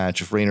competitive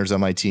match, if Raynor's on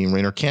my team,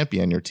 Raynor can't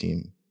be on your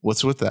team.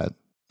 What's with that?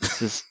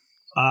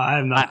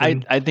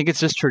 I think it's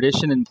just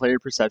tradition and player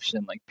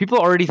perception. Like, people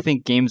already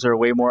think games are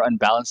way more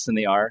unbalanced than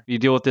they are. You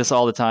deal with this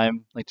all the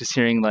time. Like, just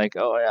hearing like,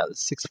 oh yeah, the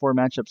 6-4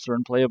 matchups are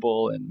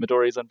unplayable and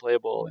Midori's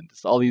unplayable and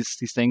just all these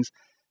things.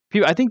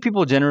 I think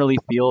people generally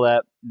feel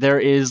that there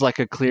is like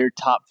a clear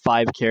top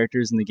 5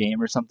 characters in the game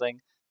or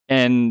something.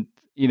 And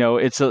you know,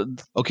 there's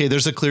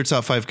a clear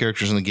top 5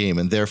 characters in the game,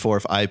 and therefore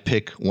if I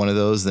pick one of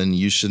those, then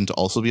you shouldn't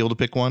also be able to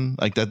pick one.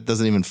 Like, that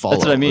doesn't even follow.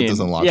 That's what I mean. It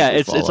doesn't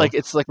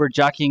it's like we're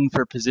jockeying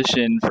for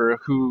position for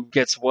who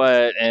gets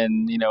what,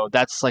 and you know,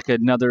 that's like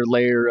another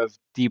layer of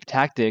deep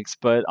tactics.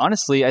 But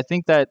honestly, I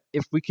think that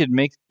if we could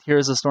make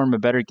Heroes of the Storm a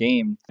better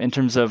game in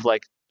terms of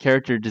like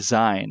character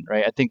design,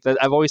 right? I think that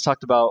I've always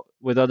talked about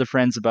with other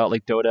friends about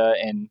like Dota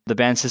and the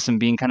ban system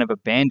being kind of a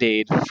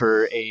band-aid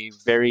for a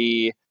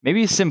very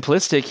maybe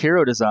simplistic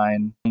hero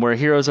design where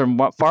heroes are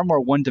far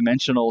more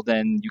one-dimensional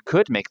than you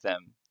could make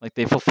them. Like,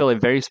 they fulfill a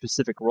very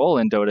specific role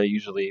in Dota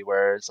usually,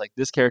 where it's like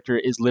this character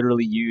is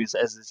literally used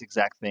as this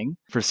exact thing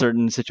for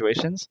certain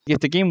situations. If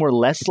the game were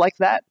less like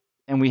that,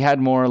 and we had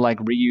more like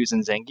Ryus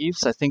and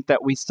Zangiefs, I think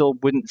that we still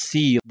wouldn't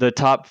see the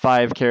top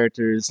 5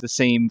 characters, the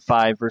same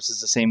 5 versus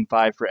the same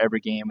 5 for every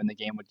game, and the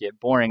game would get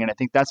boring. And I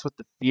think that's what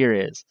the fear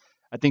is.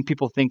 I think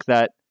people think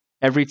that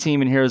every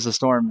team in Heroes of the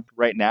Storm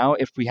right now,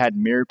 if we had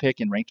mirror pick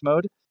in ranked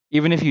mode,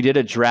 even if you did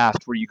a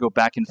draft where you go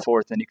back and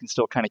forth and you can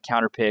still kind of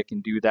counter pick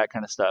and do that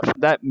kind of stuff,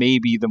 that may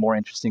be the more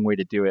interesting way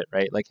to do it,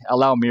 right? Like,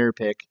 allow mirror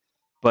pick,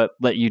 but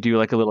let you do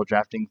like a little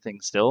drafting thing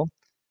still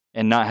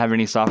and not have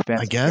any soft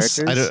bans. I guess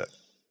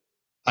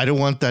I don't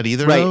want that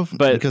either, right, though.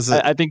 But because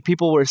I think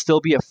people will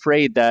still be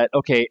afraid that,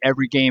 okay,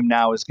 every game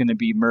now is going to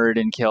be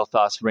Muradin,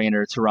 Kael'thas,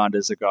 Raynor, Tyrande,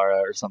 Zagara,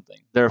 or something.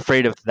 They're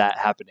afraid of that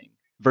happening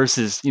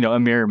versus, you know, a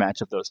mirror match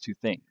of those two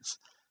things.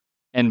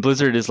 And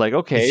Blizzard is like,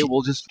 okay,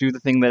 we'll just do the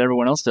thing that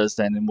everyone else does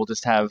then, and we'll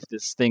just have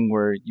this thing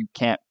where you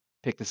can't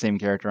pick the same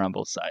character on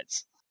both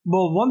sides.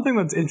 Well, one thing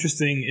that's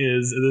interesting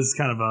is, this is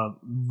kind of a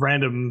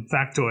random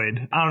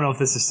factoid. I don't know if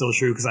this is still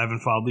true because I haven't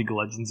followed League of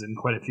Legends in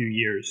quite a few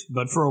years.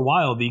 But for a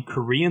while, the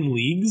Korean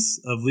leagues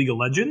of League of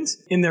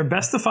Legends, in their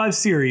best of 5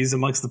 series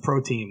amongst the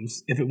pro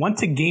teams, if it went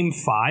to game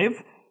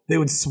 5, they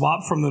would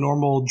swap from the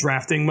normal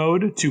drafting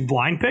mode to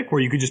blind pick,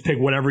 where you could just pick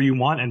whatever you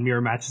want and mirror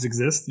matches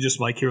exist,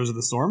 just like Heroes of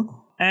the Storm.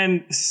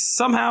 And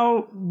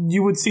somehow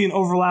you would see an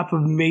overlap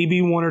of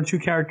maybe 1 or 2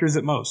 characters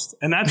at most.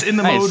 And that's in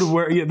the mode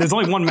where there's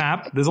only one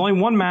map.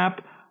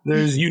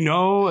 There's, these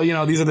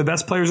are the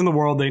best players in the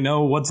world. They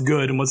know what's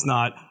good and what's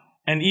not.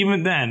 And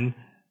even then,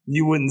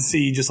 you wouldn't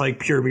see just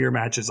like pure mirror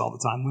matches all the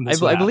time. When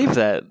I believe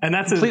that. And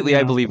that's completely,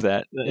 I believe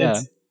that.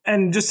 Yeah.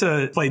 And just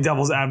to play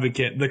devil's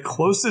advocate, the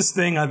closest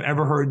thing I've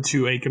ever heard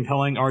to a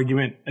compelling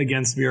argument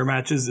against mirror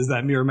matches is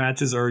that mirror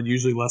matches are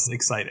usually less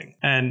exciting.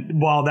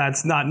 And while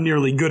that's not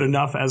nearly good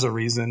enough as a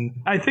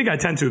reason, I think I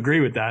tend to agree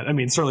with that. I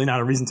mean, certainly not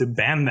a reason to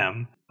ban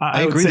them.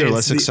 I agree they're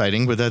less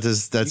exciting, but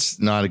that's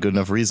not a good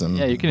enough reason.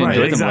 Yeah, you can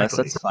enjoy them less.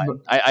 That's fine.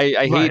 I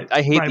hate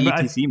the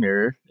ETC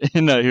mirror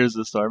in Heroes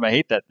of the Storm. I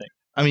hate that thing.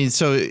 I mean,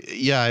 so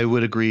yeah, I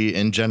would agree.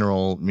 In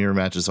general, mirror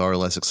matches are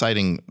less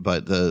exciting,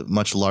 but the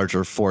much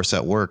larger force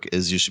at work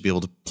is you should be able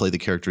to play the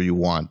character you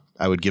want.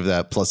 I would give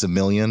that plus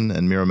 1,000,000,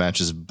 and mirror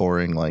matches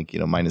boring, like,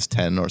 minus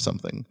 10 or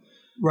something.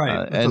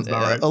 Right. And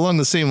along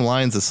the same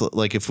lines, it's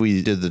like if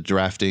we did the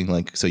drafting,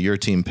 like, so your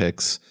team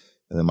picks,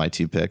 and then my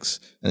team picks,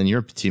 and then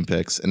your team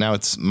picks, and now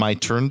it's my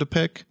turn to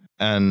pick,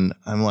 and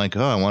I'm like,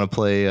 oh, I want to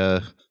play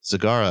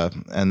Zagara,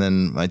 and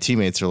then my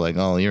teammates are like,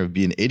 oh, you're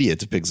being an idiot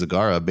to pick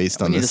Zagara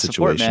based on this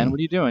situation. Support, man. What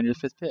are you doing? You're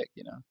the 5th pick,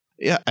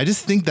 Yeah, I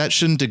just think that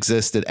shouldn't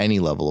exist at any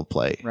level of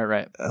play.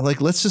 Right.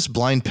 Like, let's just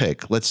blind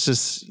pick. Let's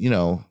just,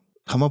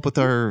 come come up with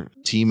our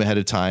team ahead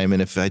of time.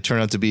 And if I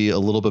turn out to be a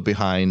little bit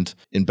behind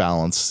in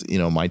balance,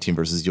 my team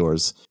versus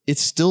yours, it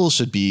still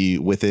should be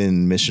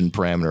within mission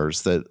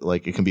parameters that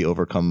like it can be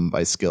overcome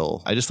by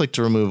skill. I just like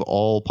to remove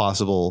all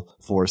possible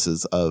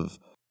forces of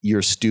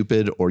you're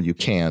stupid or you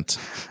can't.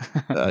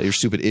 You're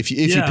stupid if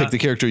you pick the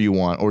character you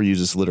want, or you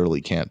just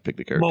literally can't pick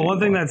the character. Well, one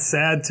thing that's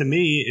sad to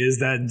me is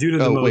that due to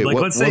the mode,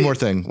 let's say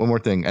one more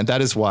thing, and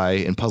that is why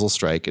in Puzzle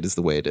Strike it is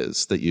the way it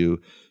is, that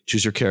you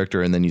choose your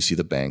character and then you see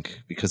the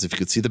bank. Because if you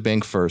could see the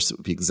bank first, it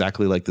would be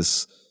exactly like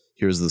this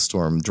Here's the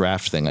Storm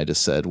draft thing I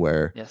just said,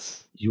 where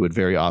you would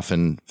very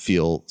often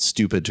feel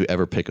stupid to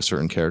ever pick a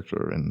certain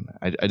character. And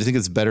I just think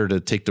it's better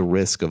to take the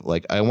risk of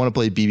like, I want to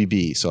play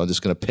BBB, so I'm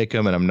just going to pick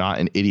him and I'm not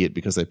an idiot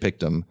because I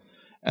picked him.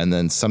 And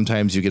then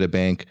sometimes you get a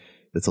bank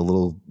that's a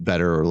little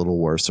better or a little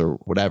worse or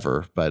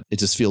whatever, but it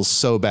just feels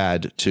so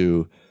bad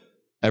to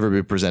ever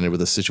be presented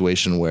with a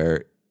situation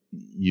where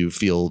you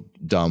feel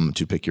dumb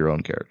to pick your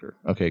own character.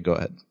 Okay, go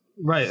ahead.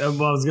 Right.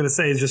 Well, I was going to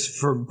say, just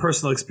from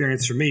personal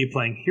experience for me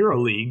playing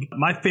Hero League,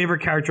 my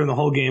favorite character in the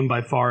whole game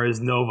by far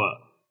is Nova.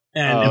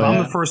 And if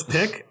I'm the first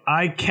pick,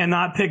 I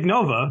cannot pick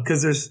Nova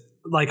because there's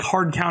like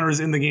hard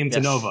counters in the game to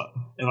Nova.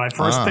 If I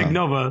first pick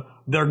Nova,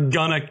 they're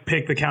gonna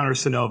pick the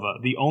counters to Nova.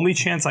 The only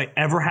chance I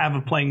ever have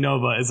of playing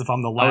Nova is if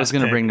I'm the last. I was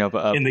going to bring Nova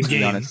up in the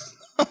game.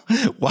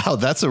 Wow,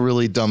 that's a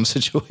really dumb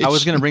situation. I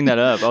was going to bring that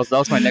up. That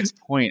was my next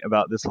point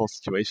about this whole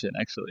situation,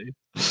 actually.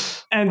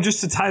 And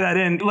just to tie that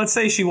in, let's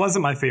say she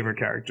wasn't my favorite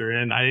character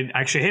and I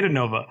actually hated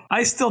Nova.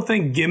 I still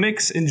think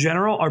gimmicks in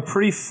general are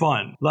pretty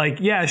fun. Like,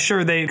 yeah,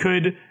 sure, they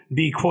could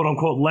be quote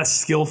unquote less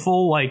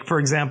skillful. Like, for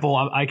example,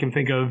 I can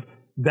think of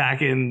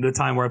back in the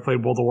time where I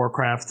played World of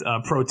Warcraft,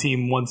 Pro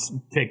Team once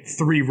picked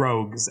 3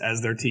 rogues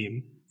as their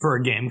team for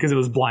a game because it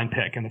was blind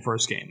pick in the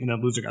first game and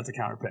then loser got to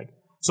counter pick.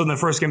 So in the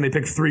first game, they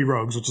picked 3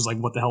 rogues, which is like,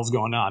 what the hell's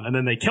going on? And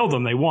then they killed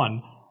them, they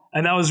won.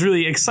 And that was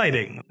really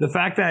exciting. The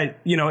fact that,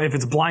 if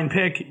it's blind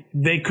pick,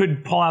 they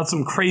could pull out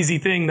some crazy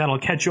thing that'll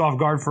catch you off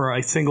guard for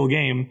a single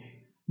game.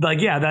 Like,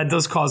 yeah, that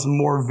does cause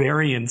more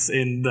variance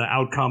in the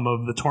outcome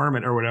of the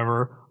tournament or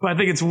whatever. But I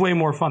think it's way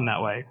more fun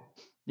that way.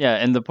 Yeah,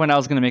 and the point I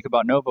was going to make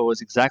about Nova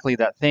was exactly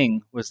that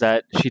thing, was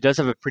that she does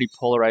have a pretty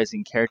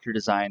polarizing character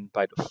design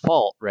by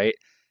default, right?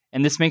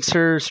 And this makes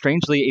her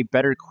strangely a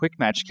better quick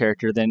match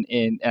character than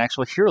an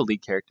actual Hero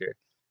League character.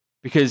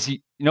 Because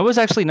Nova's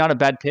actually not a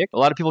bad pick. A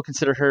lot of people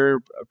consider her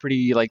a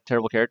pretty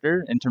terrible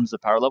character in terms of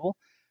power level,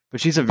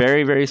 but she's a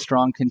very, very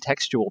strong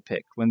contextual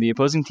pick. When the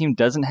opposing team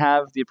doesn't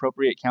have the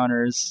appropriate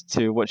counters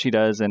to what she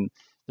does, and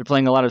they're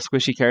playing a lot of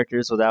squishy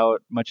characters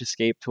without much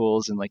escape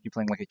tools, and like you're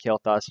playing like a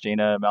Kael'thas,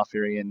 Jaina,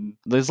 Malfurion,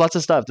 there's lots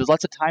of stuff. There's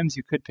lots of times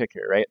you could pick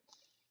her, right?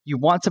 You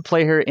want to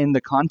play her in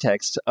the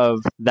context of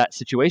that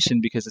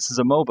situation because this is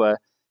a MOBA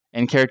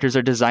and characters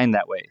are designed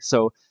that way.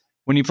 So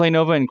when you play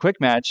Nova in Quick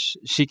Match,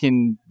 she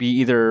can be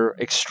either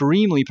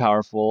extremely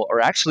powerful or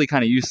actually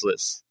kind of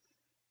useless.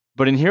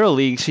 But in Hero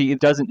League, she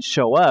doesn't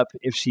show up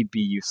if she'd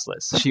be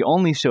useless. She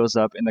only shows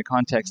up in the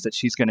context that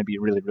she's going to be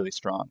really, really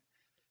strong.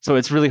 So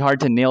it's really hard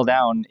to nail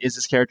down, is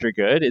this character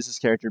good? Is this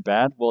character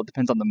bad? Well, it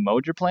depends on the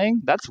mode you're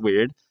playing. That's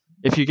weird.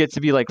 If you get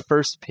to be like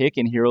first pick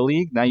in Hero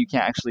League, now you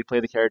can't actually play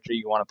the character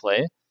you want to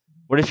play.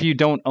 What if you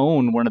don't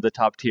own one of the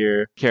top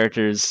tier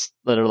characters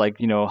that are like,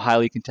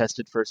 highly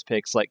contested first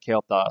picks like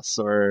Kael'thas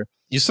or...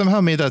 You somehow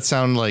made that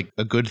sound like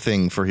a good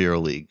thing for Hero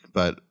League,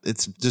 but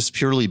it's just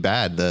purely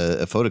bad. The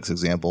Aphotics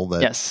example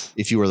that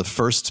if you were the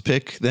first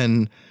pick,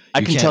 then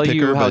I can tell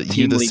you how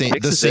Team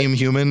League the same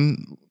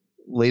human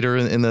later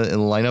in the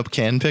lineup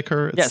can pick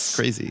her. It's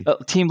crazy.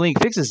 Team League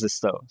fixes this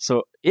though.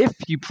 So if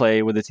you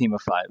play with a team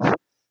of 5,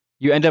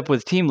 you end up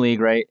with Team League,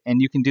 right?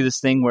 And you can do this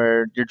thing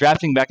where you're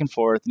drafting back and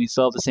forth, and you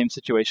still have the same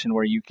situation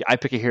where I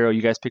pick a hero,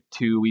 you guys pick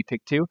 2, we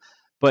pick 2.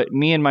 But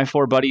me and my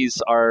 4 buddies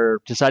are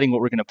deciding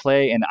what we're going to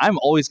play, and I'm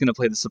always going to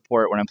play the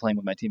support when I'm playing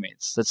with my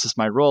teammates. That's just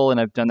my role, and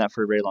I've done that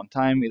for a very long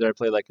time. Either I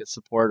play like a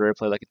support or I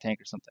play like a tank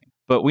or something.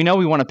 But we know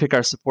we want to pick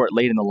our support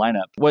late in the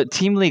lineup. What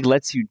Team League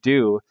lets you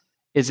do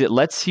is it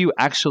lets you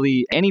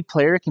actually, any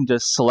player can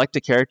just select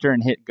a character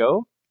and hit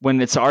go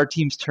when it's our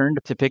team's turn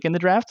to pick in the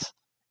draft.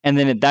 And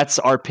then that's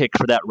our pick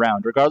for that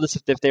round, regardless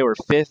if they were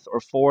 5th or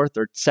 4th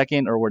or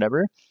 2nd or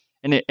whatever.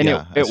 And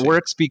it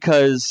works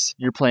because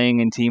you're playing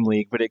in Team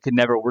League, but it could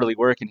never really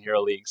work in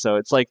Hero League. So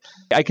it's like,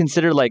 I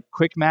consider like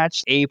Quick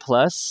Match A+,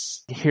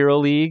 Hero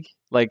League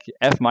like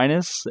F-,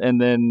 and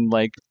then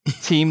like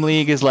Team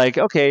League is like,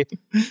 okay,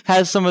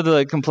 has some of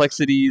the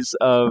complexities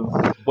of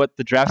what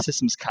the draft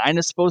system's kind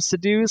of supposed to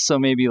do. So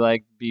maybe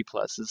like B+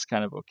 is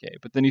kind of okay.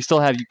 But then you still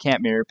have, you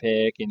can't mirror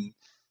pick, and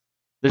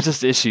there's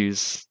just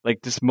issues,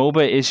 like just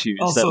MOBA issues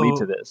that lead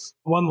to this.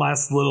 One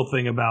last little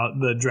thing about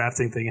the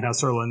drafting thing and how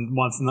Serlin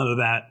wants none of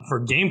that for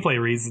gameplay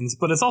reasons,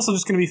 but it's also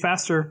just going to be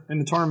faster in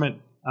the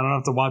tournament. I don't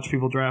have to watch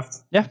people draft.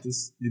 Yeah. You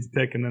just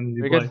pick and then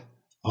you Very play. Good.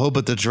 Oh,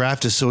 but the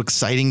draft is so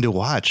exciting to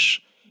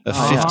watch. A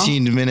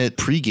 15-minute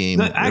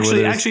pregame.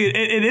 Actually,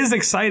 it is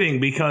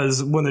exciting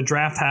because when the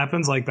draft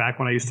happens, like back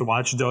when I used to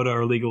watch Dota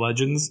or League of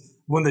Legends,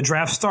 when the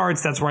draft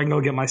starts, that's where I can go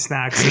get my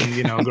snacks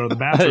and go to the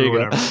bathroom or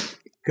whatever.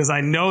 Because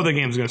I know the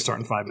game's going to start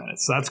in 5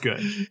 minutes. So that's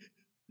good.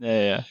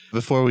 Yeah.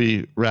 Before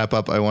we wrap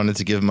up, I wanted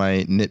to give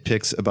my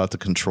nitpicks about the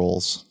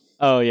controls.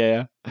 Oh,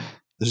 yeah.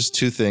 There's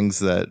two things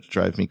that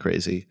drive me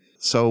crazy.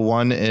 So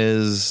one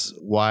is,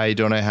 why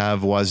don't I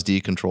have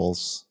WASD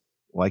controls?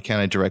 Why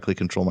can't I directly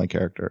control my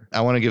character?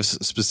 I want to give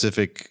a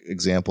specific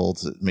example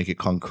to make it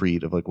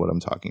concrete of like what I'm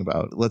talking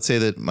about. Let's say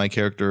that my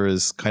character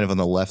is kind of on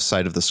the left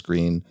side of the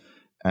screen,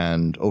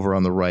 and over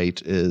on the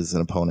right is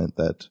an opponent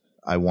that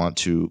I want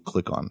to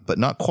click on, but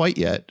not quite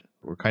yet.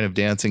 We're kind of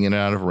dancing in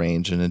and out of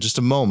range, and in just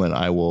a moment,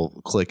 I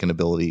will click an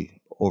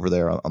ability over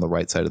there on the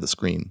right side of the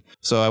screen.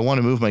 So I want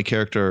to move my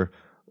character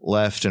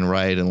left and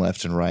right and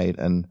left and right,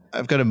 and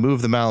I've got to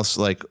move the mouse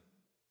like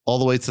all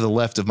the way to the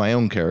left of my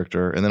own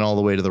character, and then all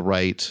the way to the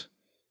right,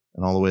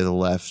 and all the way to the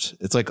left.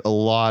 It's like a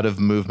lot of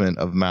movement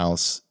of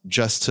mouse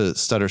just to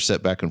stutter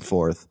step back and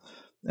forth.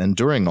 And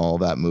during all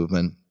that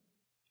movement,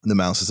 the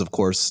mouse is, of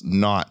course,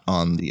 not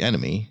on the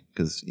enemy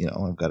because,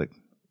 I've got to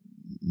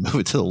move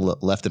it to the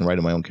left and right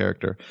of my own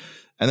character.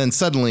 And then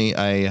suddenly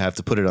I have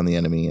to put it on the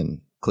enemy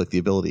and click the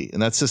ability.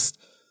 And that's just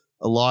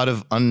a lot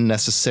of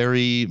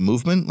unnecessary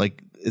movement.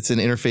 Like, it's an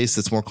interface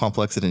that's more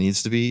complex than it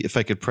needs to be. If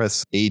I could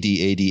press AD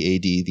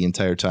the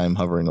entire time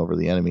hovering over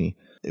the enemy,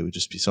 it would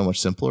just be so much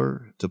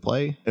simpler to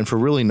play. And for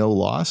really no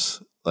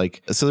loss,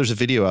 so there's a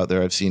video out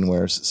there I've seen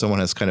where someone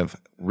has kind of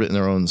written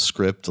their own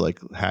script, like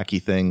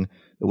hacky thing.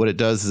 What it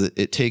does is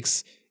it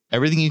takes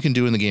everything you can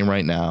do in the game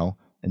right now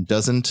and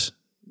doesn't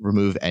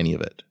remove any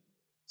of it.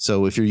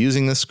 So if you're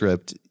using this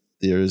script,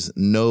 there's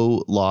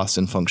no loss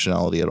in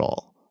functionality at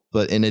all.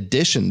 But in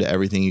addition to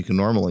everything you can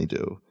normally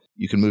do,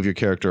 you can move your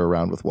character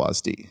around with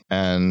WASD.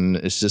 And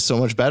it's just so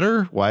much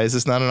better. Why is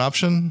this not an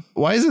option?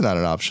 Why is it not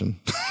an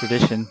option?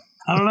 Tradition.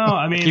 I don't know.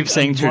 I mean, keep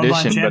saying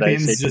tradition, but I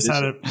say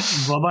tradition.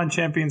 Bloodline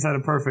Champions had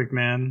it perfect,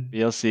 man.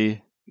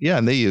 VLC. Yeah,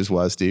 and they use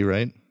WASD,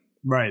 right?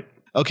 Right.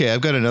 Okay,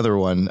 I've got another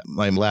one.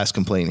 My last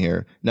complaint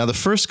here. Now, the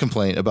first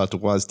complaint about the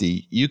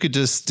WASD, you could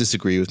just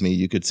disagree with me.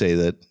 You could say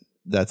that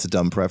that's a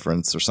dumb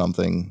preference or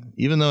something,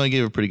 even though I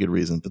gave a pretty good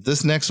reason. But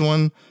this next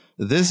one,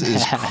 this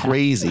is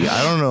crazy.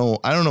 I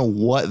don't know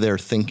what they're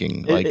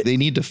thinking. Like, they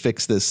need to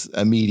fix this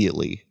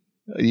immediately.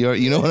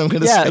 You know what I'm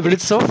going to say? Yeah, but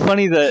it's so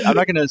funny that I'm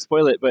not going to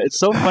spoil it, but it's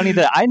so funny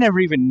that I never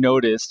even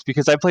noticed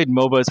because I played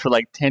MOBAs for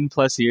like 10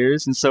 plus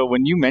years. And so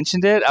when you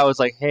mentioned it, I was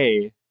like,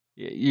 hey,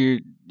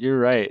 you're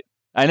right.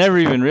 I never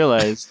even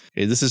realized.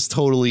 Okay, this is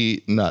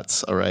totally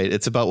nuts. All right.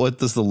 It's about what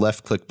does the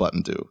left click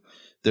button do?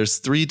 There's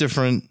 3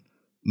 different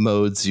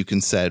modes you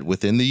can set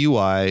within the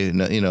UI.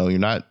 You're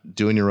not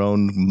doing your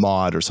own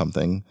mod or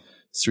something.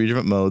 It's 3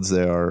 different modes.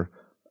 They are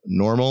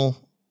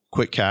normal,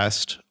 quick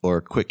cast,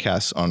 or quick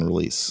cast on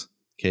release.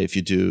 Okay, if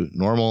you do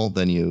normal,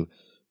 then you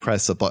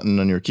press a button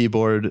on your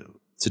keyboard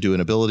to do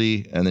an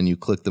ability, and then you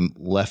click the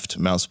left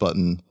mouse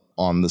button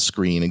on the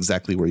screen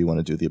exactly where you want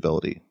to do the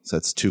ability. So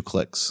that's 2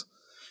 clicks.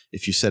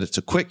 If you set it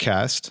to quick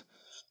cast,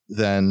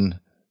 then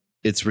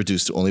it's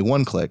reduced to only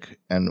 1 click.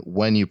 And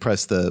when you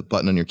press the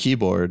button on your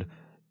keyboard,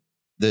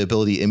 the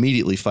ability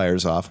immediately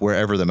fires off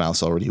wherever the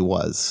mouse already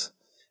was.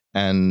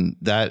 And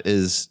that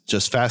is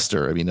just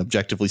faster. I mean,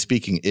 objectively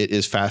speaking, it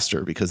is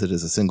faster because it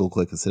is a single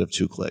click instead of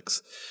 2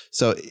 clicks.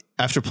 So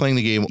after playing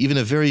the game, even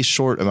a very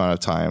short amount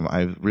of time,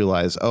 I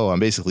realized, I'm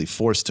basically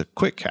forced to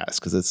quick cast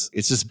because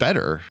it's just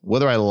better.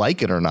 Whether I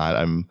like it or not,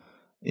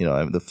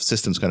 the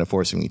system's kind of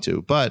forcing me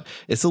to. But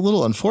it's a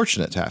little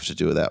unfortunate to have to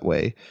do it that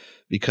way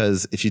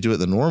because if you do it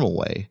the normal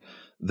way,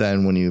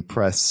 then when you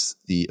press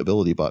the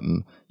ability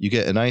button, you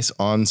get a nice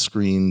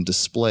on-screen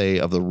display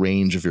of the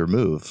range of your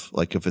move.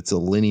 Like if it's a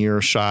linear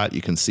shot,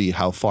 you can see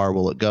how far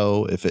will it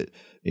go. If it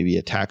maybe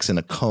attacks in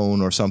a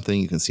cone or something,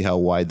 you can see how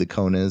wide the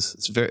cone is.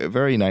 It's very,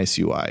 very nice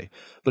UI.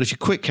 But if you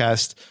quick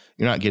cast,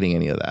 you're not getting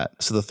any of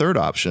that. So the third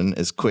option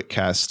is quick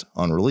cast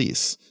on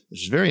release,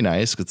 which is very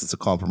nice because it's a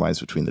compromise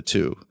between the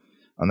two.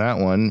 On that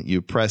one,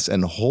 you press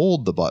and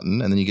hold the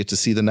button, and then you get to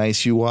see the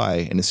nice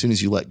UI. And as soon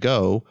as you let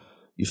go,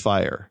 you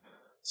fire.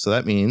 So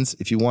that means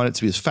if you want it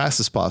to be as fast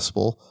as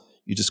possible,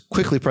 you just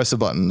quickly press a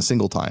button a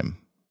single time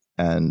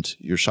and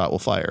your shot will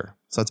fire.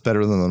 So that's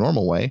better than the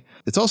normal way.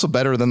 It's also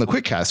better than the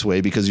quick cast way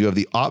because you have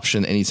the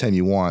option anytime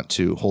you want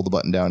to hold the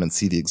button down and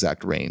see the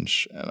exact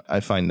range. And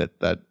I find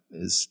that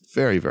is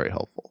very, very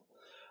helpful.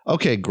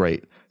 Okay,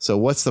 great. So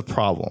what's the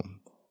problem?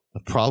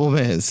 The problem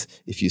is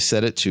if you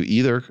set it to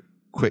either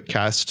quick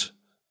cast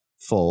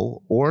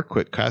full or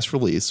quick cast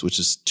release, which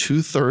is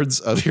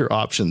 2/3 of your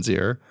options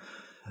here,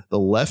 the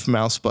left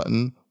mouse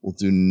button will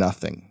do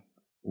nothing,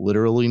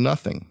 literally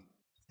nothing.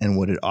 And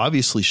what it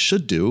obviously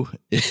should do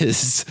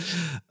is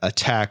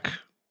attack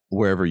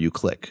wherever you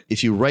click.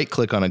 If you right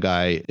click on a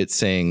guy, it's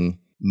saying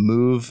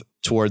move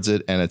towards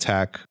it and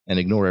attack and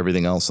ignore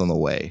everything else on the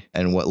way.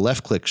 And what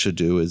left click should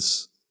do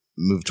is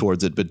move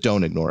towards it, but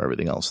don't ignore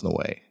everything else in the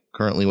way.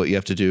 Currently, what you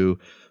have to do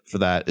for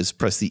that is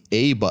press the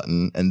A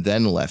button and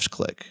then left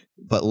click.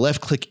 But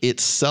left click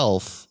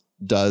itself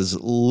does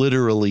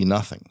literally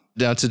nothing.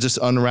 Now, to just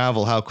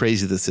unravel how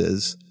crazy this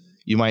is,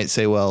 you might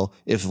say, well,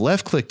 if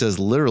left click does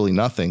literally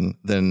nothing,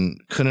 then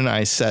couldn't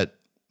I set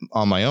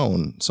on my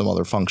own some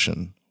other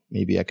function?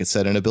 Maybe I could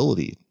set an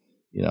ability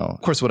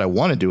Of course, what I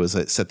want to do is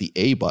set the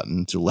A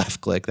button to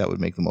left click. That would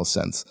make the most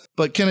sense.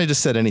 But can I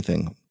just set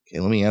anything? Okay,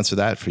 let me answer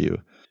that for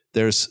you.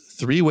 There's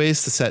 3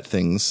 ways to set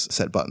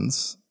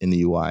buttons in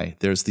the UI.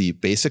 There's the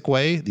basic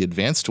way, the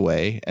advanced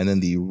way, and then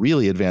the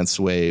really advanced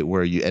way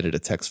where you edit a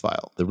text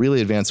file. The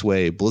really advanced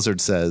way, Blizzard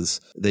says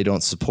they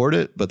don't support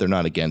it, but they're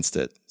not against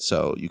it.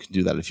 So you can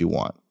do that if you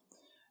want.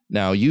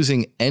 Now,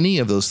 using any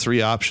of those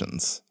 3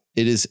 options,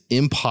 it is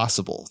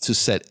impossible to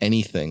set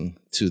anything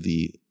to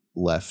the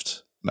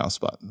left mouse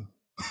button.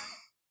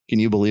 Can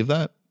you believe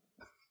that?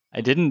 I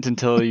didn't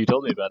until you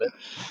told me about it.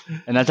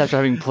 And that's after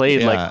having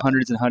played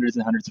hundreds and hundreds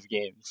and hundreds of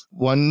games.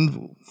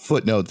 One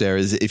footnote there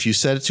is if you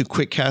set it to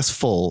quick cast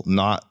full,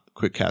 not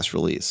quick cast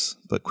release,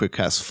 but quick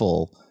cast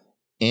full,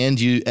 and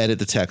you edit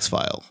the text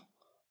file,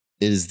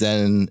 it is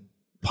then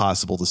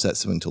possible to set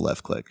something to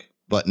left click,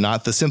 but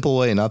not the simple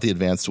way, not the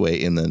advanced way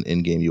in the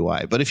in-game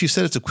UI. But if you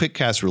set it to quick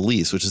cast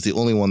release, which is the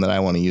only one that I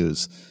want to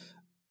use,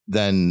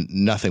 then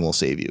nothing will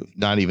save you.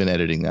 Not even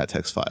editing that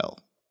text file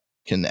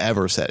can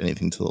ever set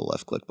anything to the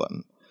left click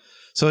button.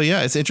 So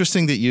yeah, it's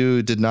interesting that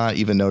you did not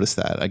even notice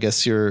that. I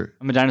guess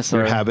I'm a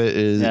dinosaur. Your habit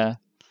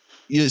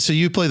is so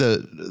you play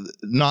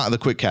not the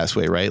quick cast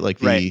way, right? Like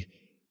the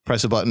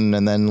press a button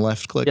and then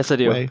left click. Yes, I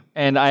do. Way?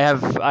 And I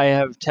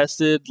have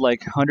tested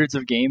like hundreds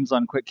of games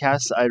on quick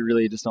cast. I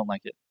really just don't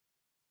like it.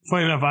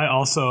 Funny enough, I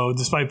also,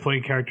 despite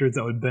playing characters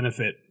that would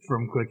benefit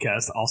from quick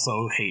cast,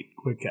 also hate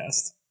quick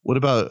cast. What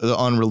about the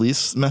on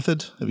release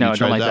method? Have you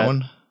tried that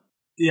one?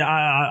 Yeah,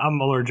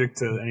 I'm allergic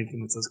to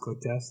anything that says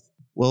quick cast.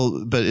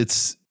 Well, but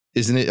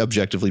isn't it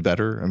objectively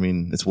better? I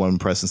mean, it's 1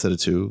 press instead of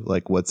 2.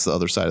 Like, what's the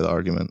other side of the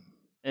argument?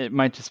 It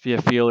might just be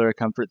a feel or a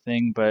comfort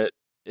thing, but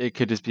it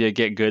could just be a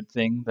get good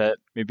thing that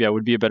maybe I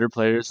would be a better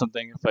player or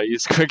something if I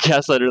use quick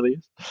cast at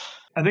release.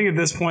 I think at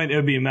this point it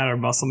would be a matter of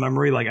muscle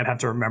memory. Like I'd have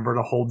to remember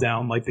to hold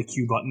down like the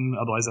Q button,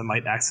 otherwise I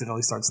might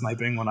accidentally start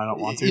sniping when I don't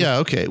want to. Yeah,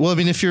 okay. Well, I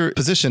mean, if your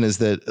position is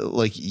that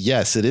like,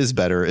 yes, it is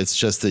better. It's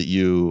just that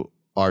you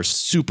are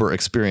super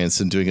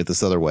experienced in doing it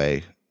this other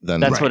way. Then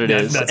that's what it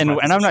is. And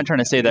I'm not trying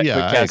to say that quick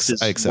cast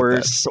is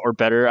worse or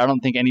better. I don't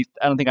think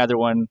either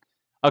one.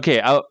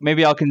 Okay,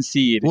 maybe I'll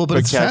concede. Well, but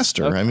it's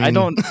faster. Okay, I mean, I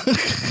don't.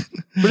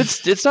 But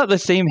it's not the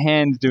same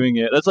hand doing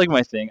it. That's like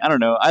my thing. I don't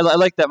know. I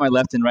like that my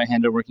left and right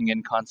hand are working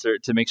in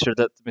concert to make sure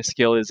that my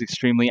skill is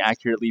extremely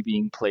accurately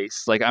being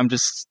placed. Like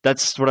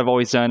that's what I've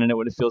always done, and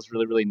it feels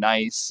really, really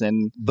nice.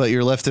 But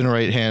your left and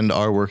right hand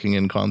are working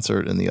in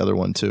concert, and the other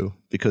one too,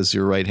 because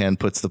your right hand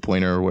puts the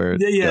pointer where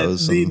it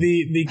goes.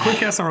 The quick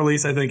cast on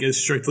release, I think, is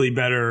strictly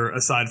better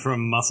aside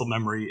from muscle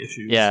memory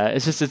issues. Yeah,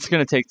 it's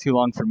going to take too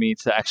long for me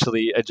to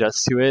actually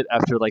adjust to it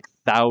after like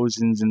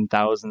thousands and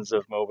thousands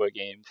of MOBA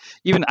games.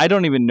 I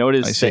don't even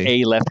notice the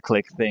A left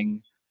click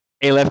thing.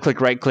 A left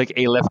click, right click,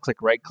 A left click,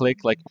 right click.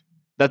 Like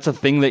that's a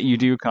thing that you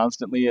do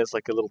constantly as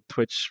like a little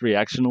Twitch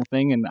reactional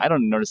thing, and I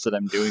don't notice that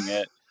I'm doing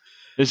it.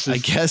 It's just,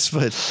 I guess,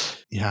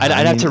 but yeah,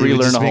 I'd have to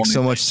relearn. It makes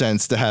so much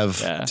sense to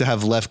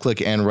have left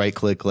click and right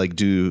click like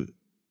do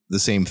the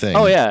same thing.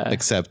 Oh yeah,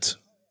 except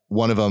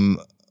one of them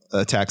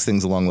attacks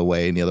things along the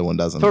way and the other one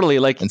doesn't. Totally.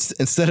 Like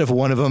instead of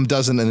one of them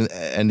doesn't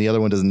and the other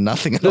one does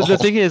nothing at all. The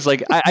thing is,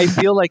 like, I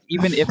feel like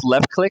even if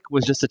left click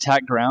was just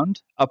attack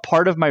ground, a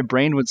part of my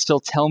brain would still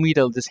tell me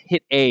to just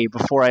hit A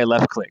before I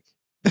left click.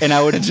 And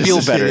I would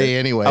feel better.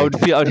 Anyway. I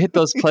would hit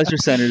those pleasure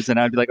centers and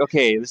I'd be like,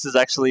 okay, this is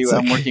actually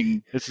I'm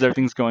working.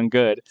 Everything's going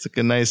good. It's like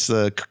a nice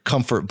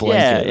comfort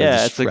blanket.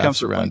 Yeah, it's a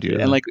comfort around you.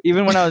 And like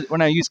even when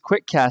I use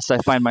quick cast, I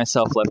find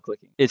myself left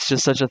clicking. It's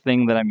just such a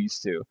thing that I'm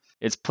used to.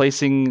 It's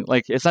placing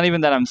like it's not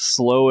even that I'm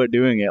slow at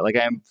doing it. Like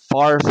I'm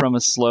far from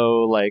a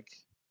slow like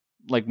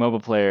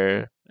MOBA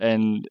player,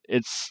 and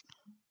it's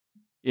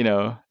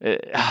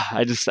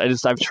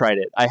I've tried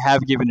it. I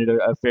have given it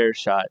a fair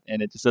shot,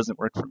 and it just doesn't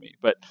work for me.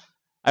 But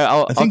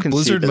I think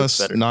Blizzard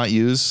must not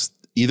use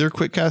either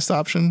quick cast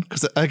option,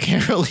 because I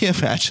can't really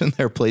imagine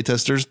their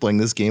playtesters playing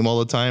this game all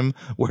the time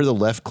where the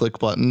left click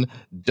button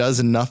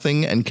does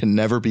nothing and can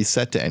never be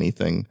set to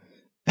anything.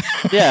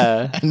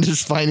 Yeah. And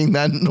just finding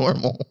that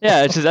normal.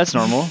 Yeah, that's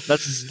normal.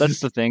 That's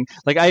the thing.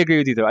 Like I agree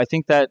with you though. I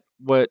think that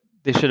what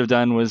they should have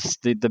done was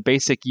the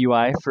basic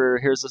UI for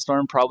Heroes of the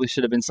Storm probably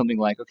should have been something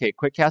like, okay,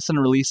 quick cast and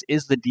release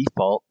is the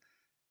default.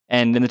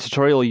 And in the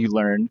tutorial you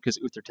learn, because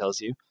Uther tells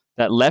you,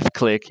 that left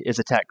click is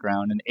attack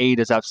ground and A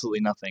does absolutely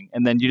nothing.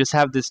 And then you just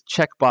have this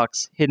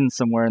checkbox hidden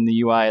somewhere in the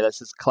UI that's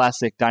this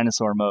classic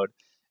dinosaur mode.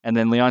 And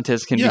then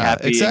Leontes can be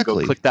happy and go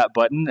click that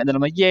button. And then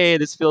I'm like, yay,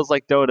 this feels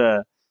like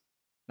Dota.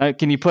 Now,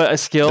 can you put a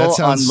skill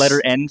on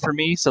letter N for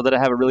me so that I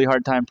have a really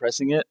hard time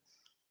pressing it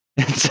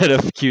instead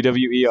of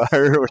QWER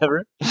or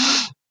whatever?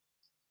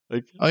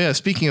 Oh yeah,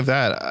 speaking of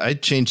that, I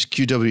changed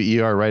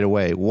QWER right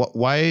away.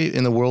 Why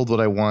in the world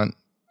would I want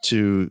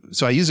to?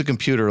 So I use a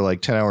computer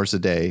like 10 hours a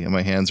day, and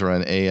my hands are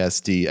on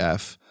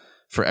ASDF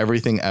for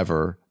everything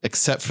ever,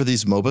 except for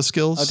these MOBA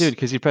skills. Oh, dude,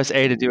 because you press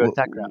A to do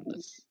attack ground.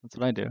 That's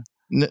what I do.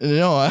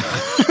 No,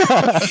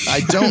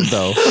 I don't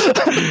though.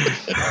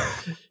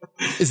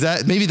 Is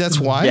that maybe that's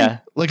why? Yeah.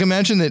 Like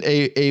imagine that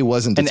A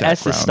wasn't and attack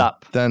S ground. Is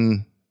stop.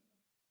 Then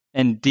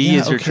and D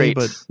is your trait.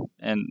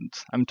 and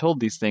I'm told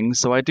these things,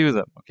 so I do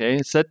them. Okay,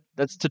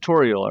 that's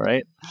tutorial, all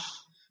right?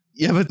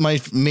 Yeah, but my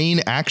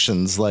main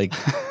actions, like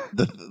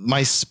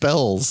my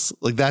spells,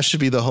 like that should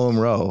be the home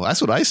row.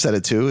 That's what I set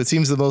it to. It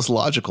seems the most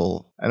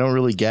logical. I don't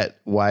really get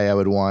why I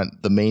would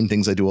want the main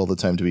things I do all the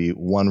time to be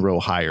one row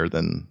higher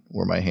than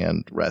where my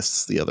hand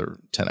rests the other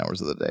 10 hours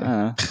of the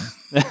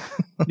day.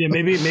 Yeah,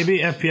 maybe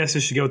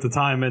FPS should go with the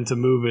time, and to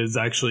move is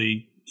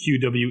actually Q,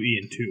 W, E,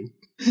 and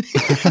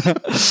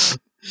 2.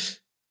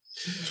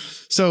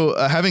 So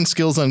having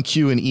skills on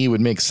Q and E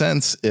would make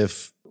sense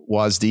if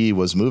WASD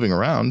was moving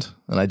around,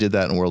 and I did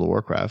that in World of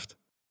Warcraft.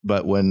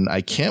 But when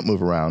I can't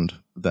move around,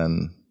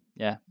 then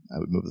I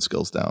would move the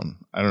skills down.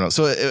 I don't know.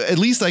 So at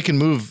least I can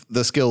move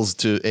the skills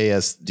to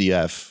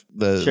ASDF,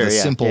 the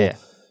simple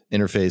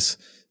interface.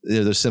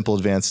 They're simple,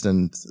 advanced,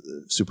 and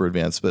super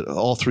advanced, but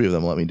all three of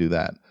them let me do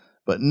that.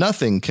 But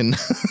nothing can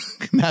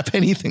map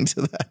anything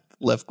to that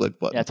left click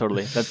button. Yeah,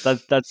 totally.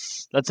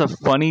 That's a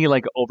funny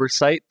like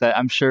oversight that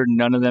I'm sure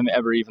none of them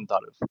ever even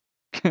thought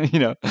of. You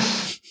know.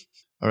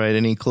 All right.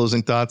 Any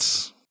closing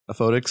thoughts,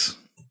 Aphotics?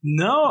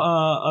 No,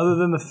 other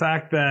than the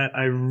fact that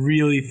I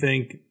really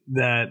think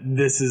that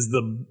this is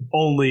the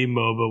only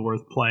MOBA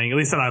worth playing, at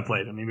least that I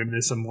played. I mean, maybe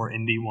there's some more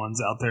indie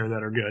ones out there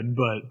that are good,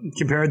 but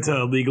compared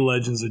to League of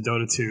Legends or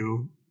Dota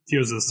 2,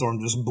 Tears of the Storm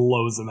just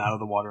blows them out of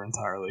the water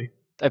entirely.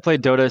 I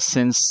played Dota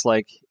since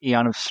like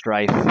Eon of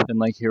Strife and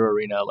like Hero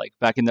Arena, like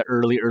back in the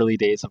early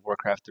days of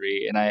Warcraft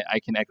 3, and I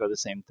can echo the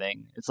same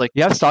thing. It's like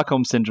you have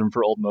Stockholm Syndrome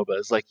for old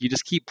MOBAs. Like you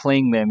just keep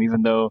playing them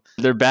even though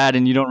they're bad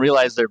and you don't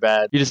realize they're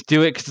bad. You just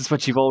do it because it's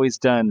what you've always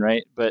done,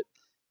 right? But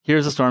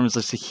Heroes of Storm is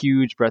just a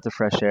huge breath of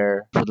fresh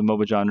air for the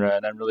MOBA genre,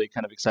 and I'm really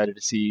kind of excited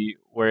to see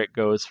where it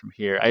goes from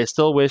here. I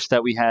still wish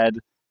that we had,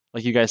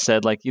 like you guys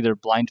said, like either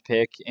blind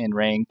pick in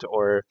ranked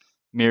or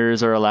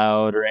mirrors are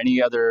allowed or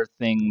any other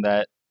thing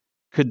that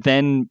could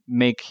then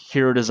make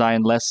hero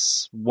design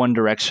less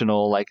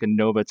one-directional, like a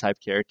Nova type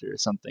character or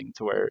something,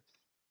 to where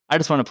I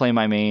just want to play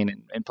my main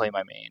and play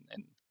my main.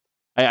 And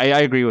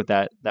I agree with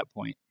that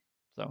point.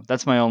 So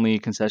that's my only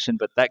concession,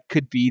 but that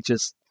could be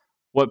just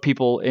what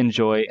people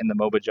enjoy in the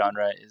MOBA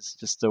genre, is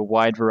just a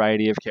wide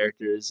variety of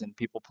characters and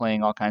people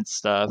playing all kinds of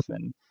stuff,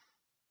 and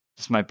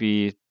just might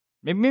be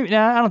maybe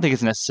I don't think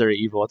it's necessary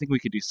evil. I think we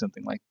could do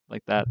something like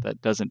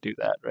that doesn't do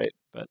that, right?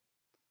 But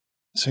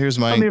so here's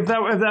my... I mean, if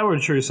that were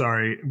true,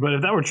 but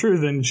if that were true,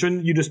 then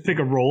shouldn't you just pick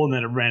a role and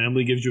then it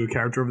randomly gives you a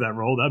character of that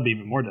role? That'd be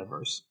even more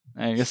diverse.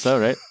 I guess so,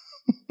 right?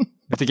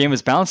 If the game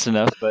is balanced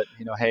enough, but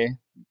hey,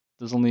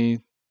 there's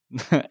only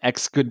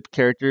X good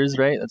characters,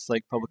 right? That's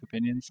like public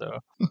opinion, so...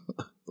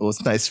 Well,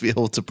 it's nice to be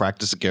able to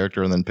practice a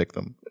character and then pick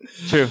them.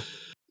 True.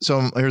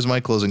 So here's my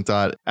closing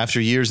thought. After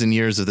years and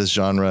years of this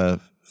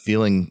genre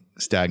feeling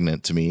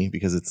stagnant to me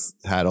because it's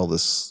had all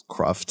this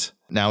cruft,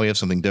 now we have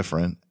something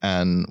different.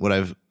 And what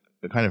I've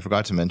kind of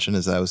forgot to mention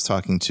is that I was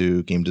talking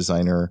to game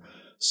designer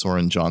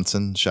Soren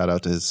Johnson. Shout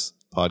out to his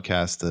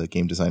podcast, the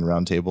Game Design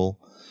Roundtable.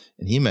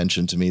 And he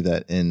mentioned to me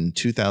that in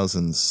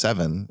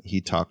 2007, he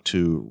talked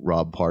to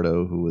Rob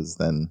Pardo, who was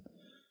then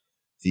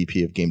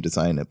VP of game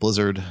design at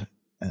Blizzard.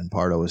 And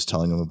Pardo was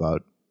telling him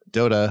about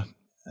Dota,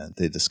 and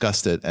they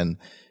discussed it. And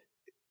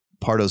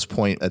Pardo's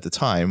point at the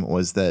time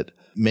was that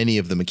many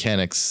of the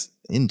mechanics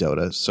in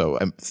Dota, so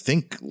I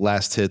think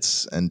Last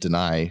Hits and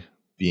Deny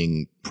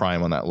being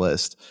prime on that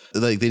list,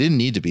 like they didn't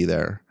need to be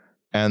there.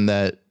 And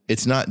that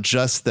it's not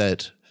just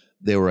that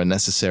they were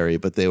unnecessary,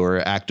 but they were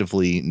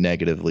actively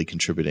negatively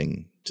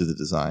contributing to the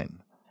design.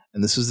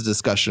 And this was a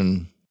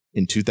discussion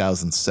in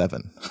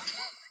 2007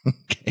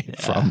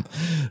 from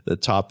the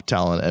top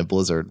talent at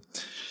Blizzard.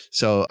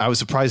 So I was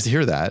surprised to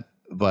hear that,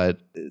 but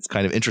it's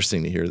kind of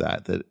interesting to hear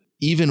that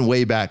even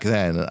way back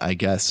then, I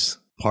guess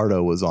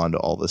Pardo was onto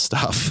all this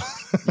stuff.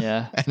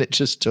 Yeah. And it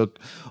just took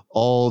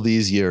all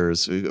these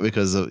years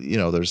because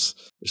there's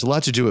a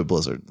lot to do at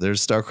Blizzard.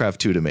 There's StarCraft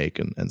 2 to make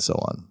and so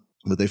on.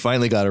 But they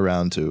finally got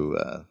around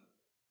to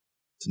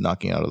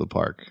knocking out of the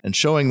park and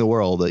showing the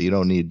world that you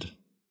don't need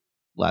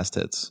Last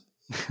Hits.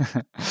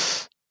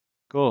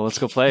 Cool. Let's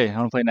go play. I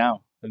want to play now.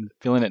 I'm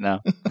feeling it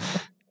now.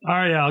 All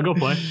right, yeah, I'll go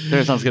play.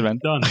 There, sounds good, man.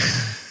 Done.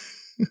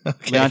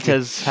 Okay.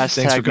 Leontes, hashtag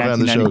Thanks for coming on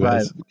the show,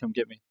 guys. Come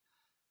get me.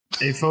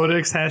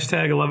 Aphotics,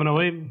 hashtag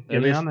 1108.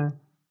 Get me on there.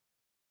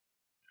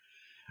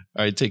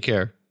 All right, take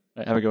care.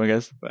 All right, have a good one,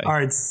 guys. Bye. All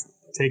right,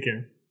 take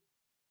care.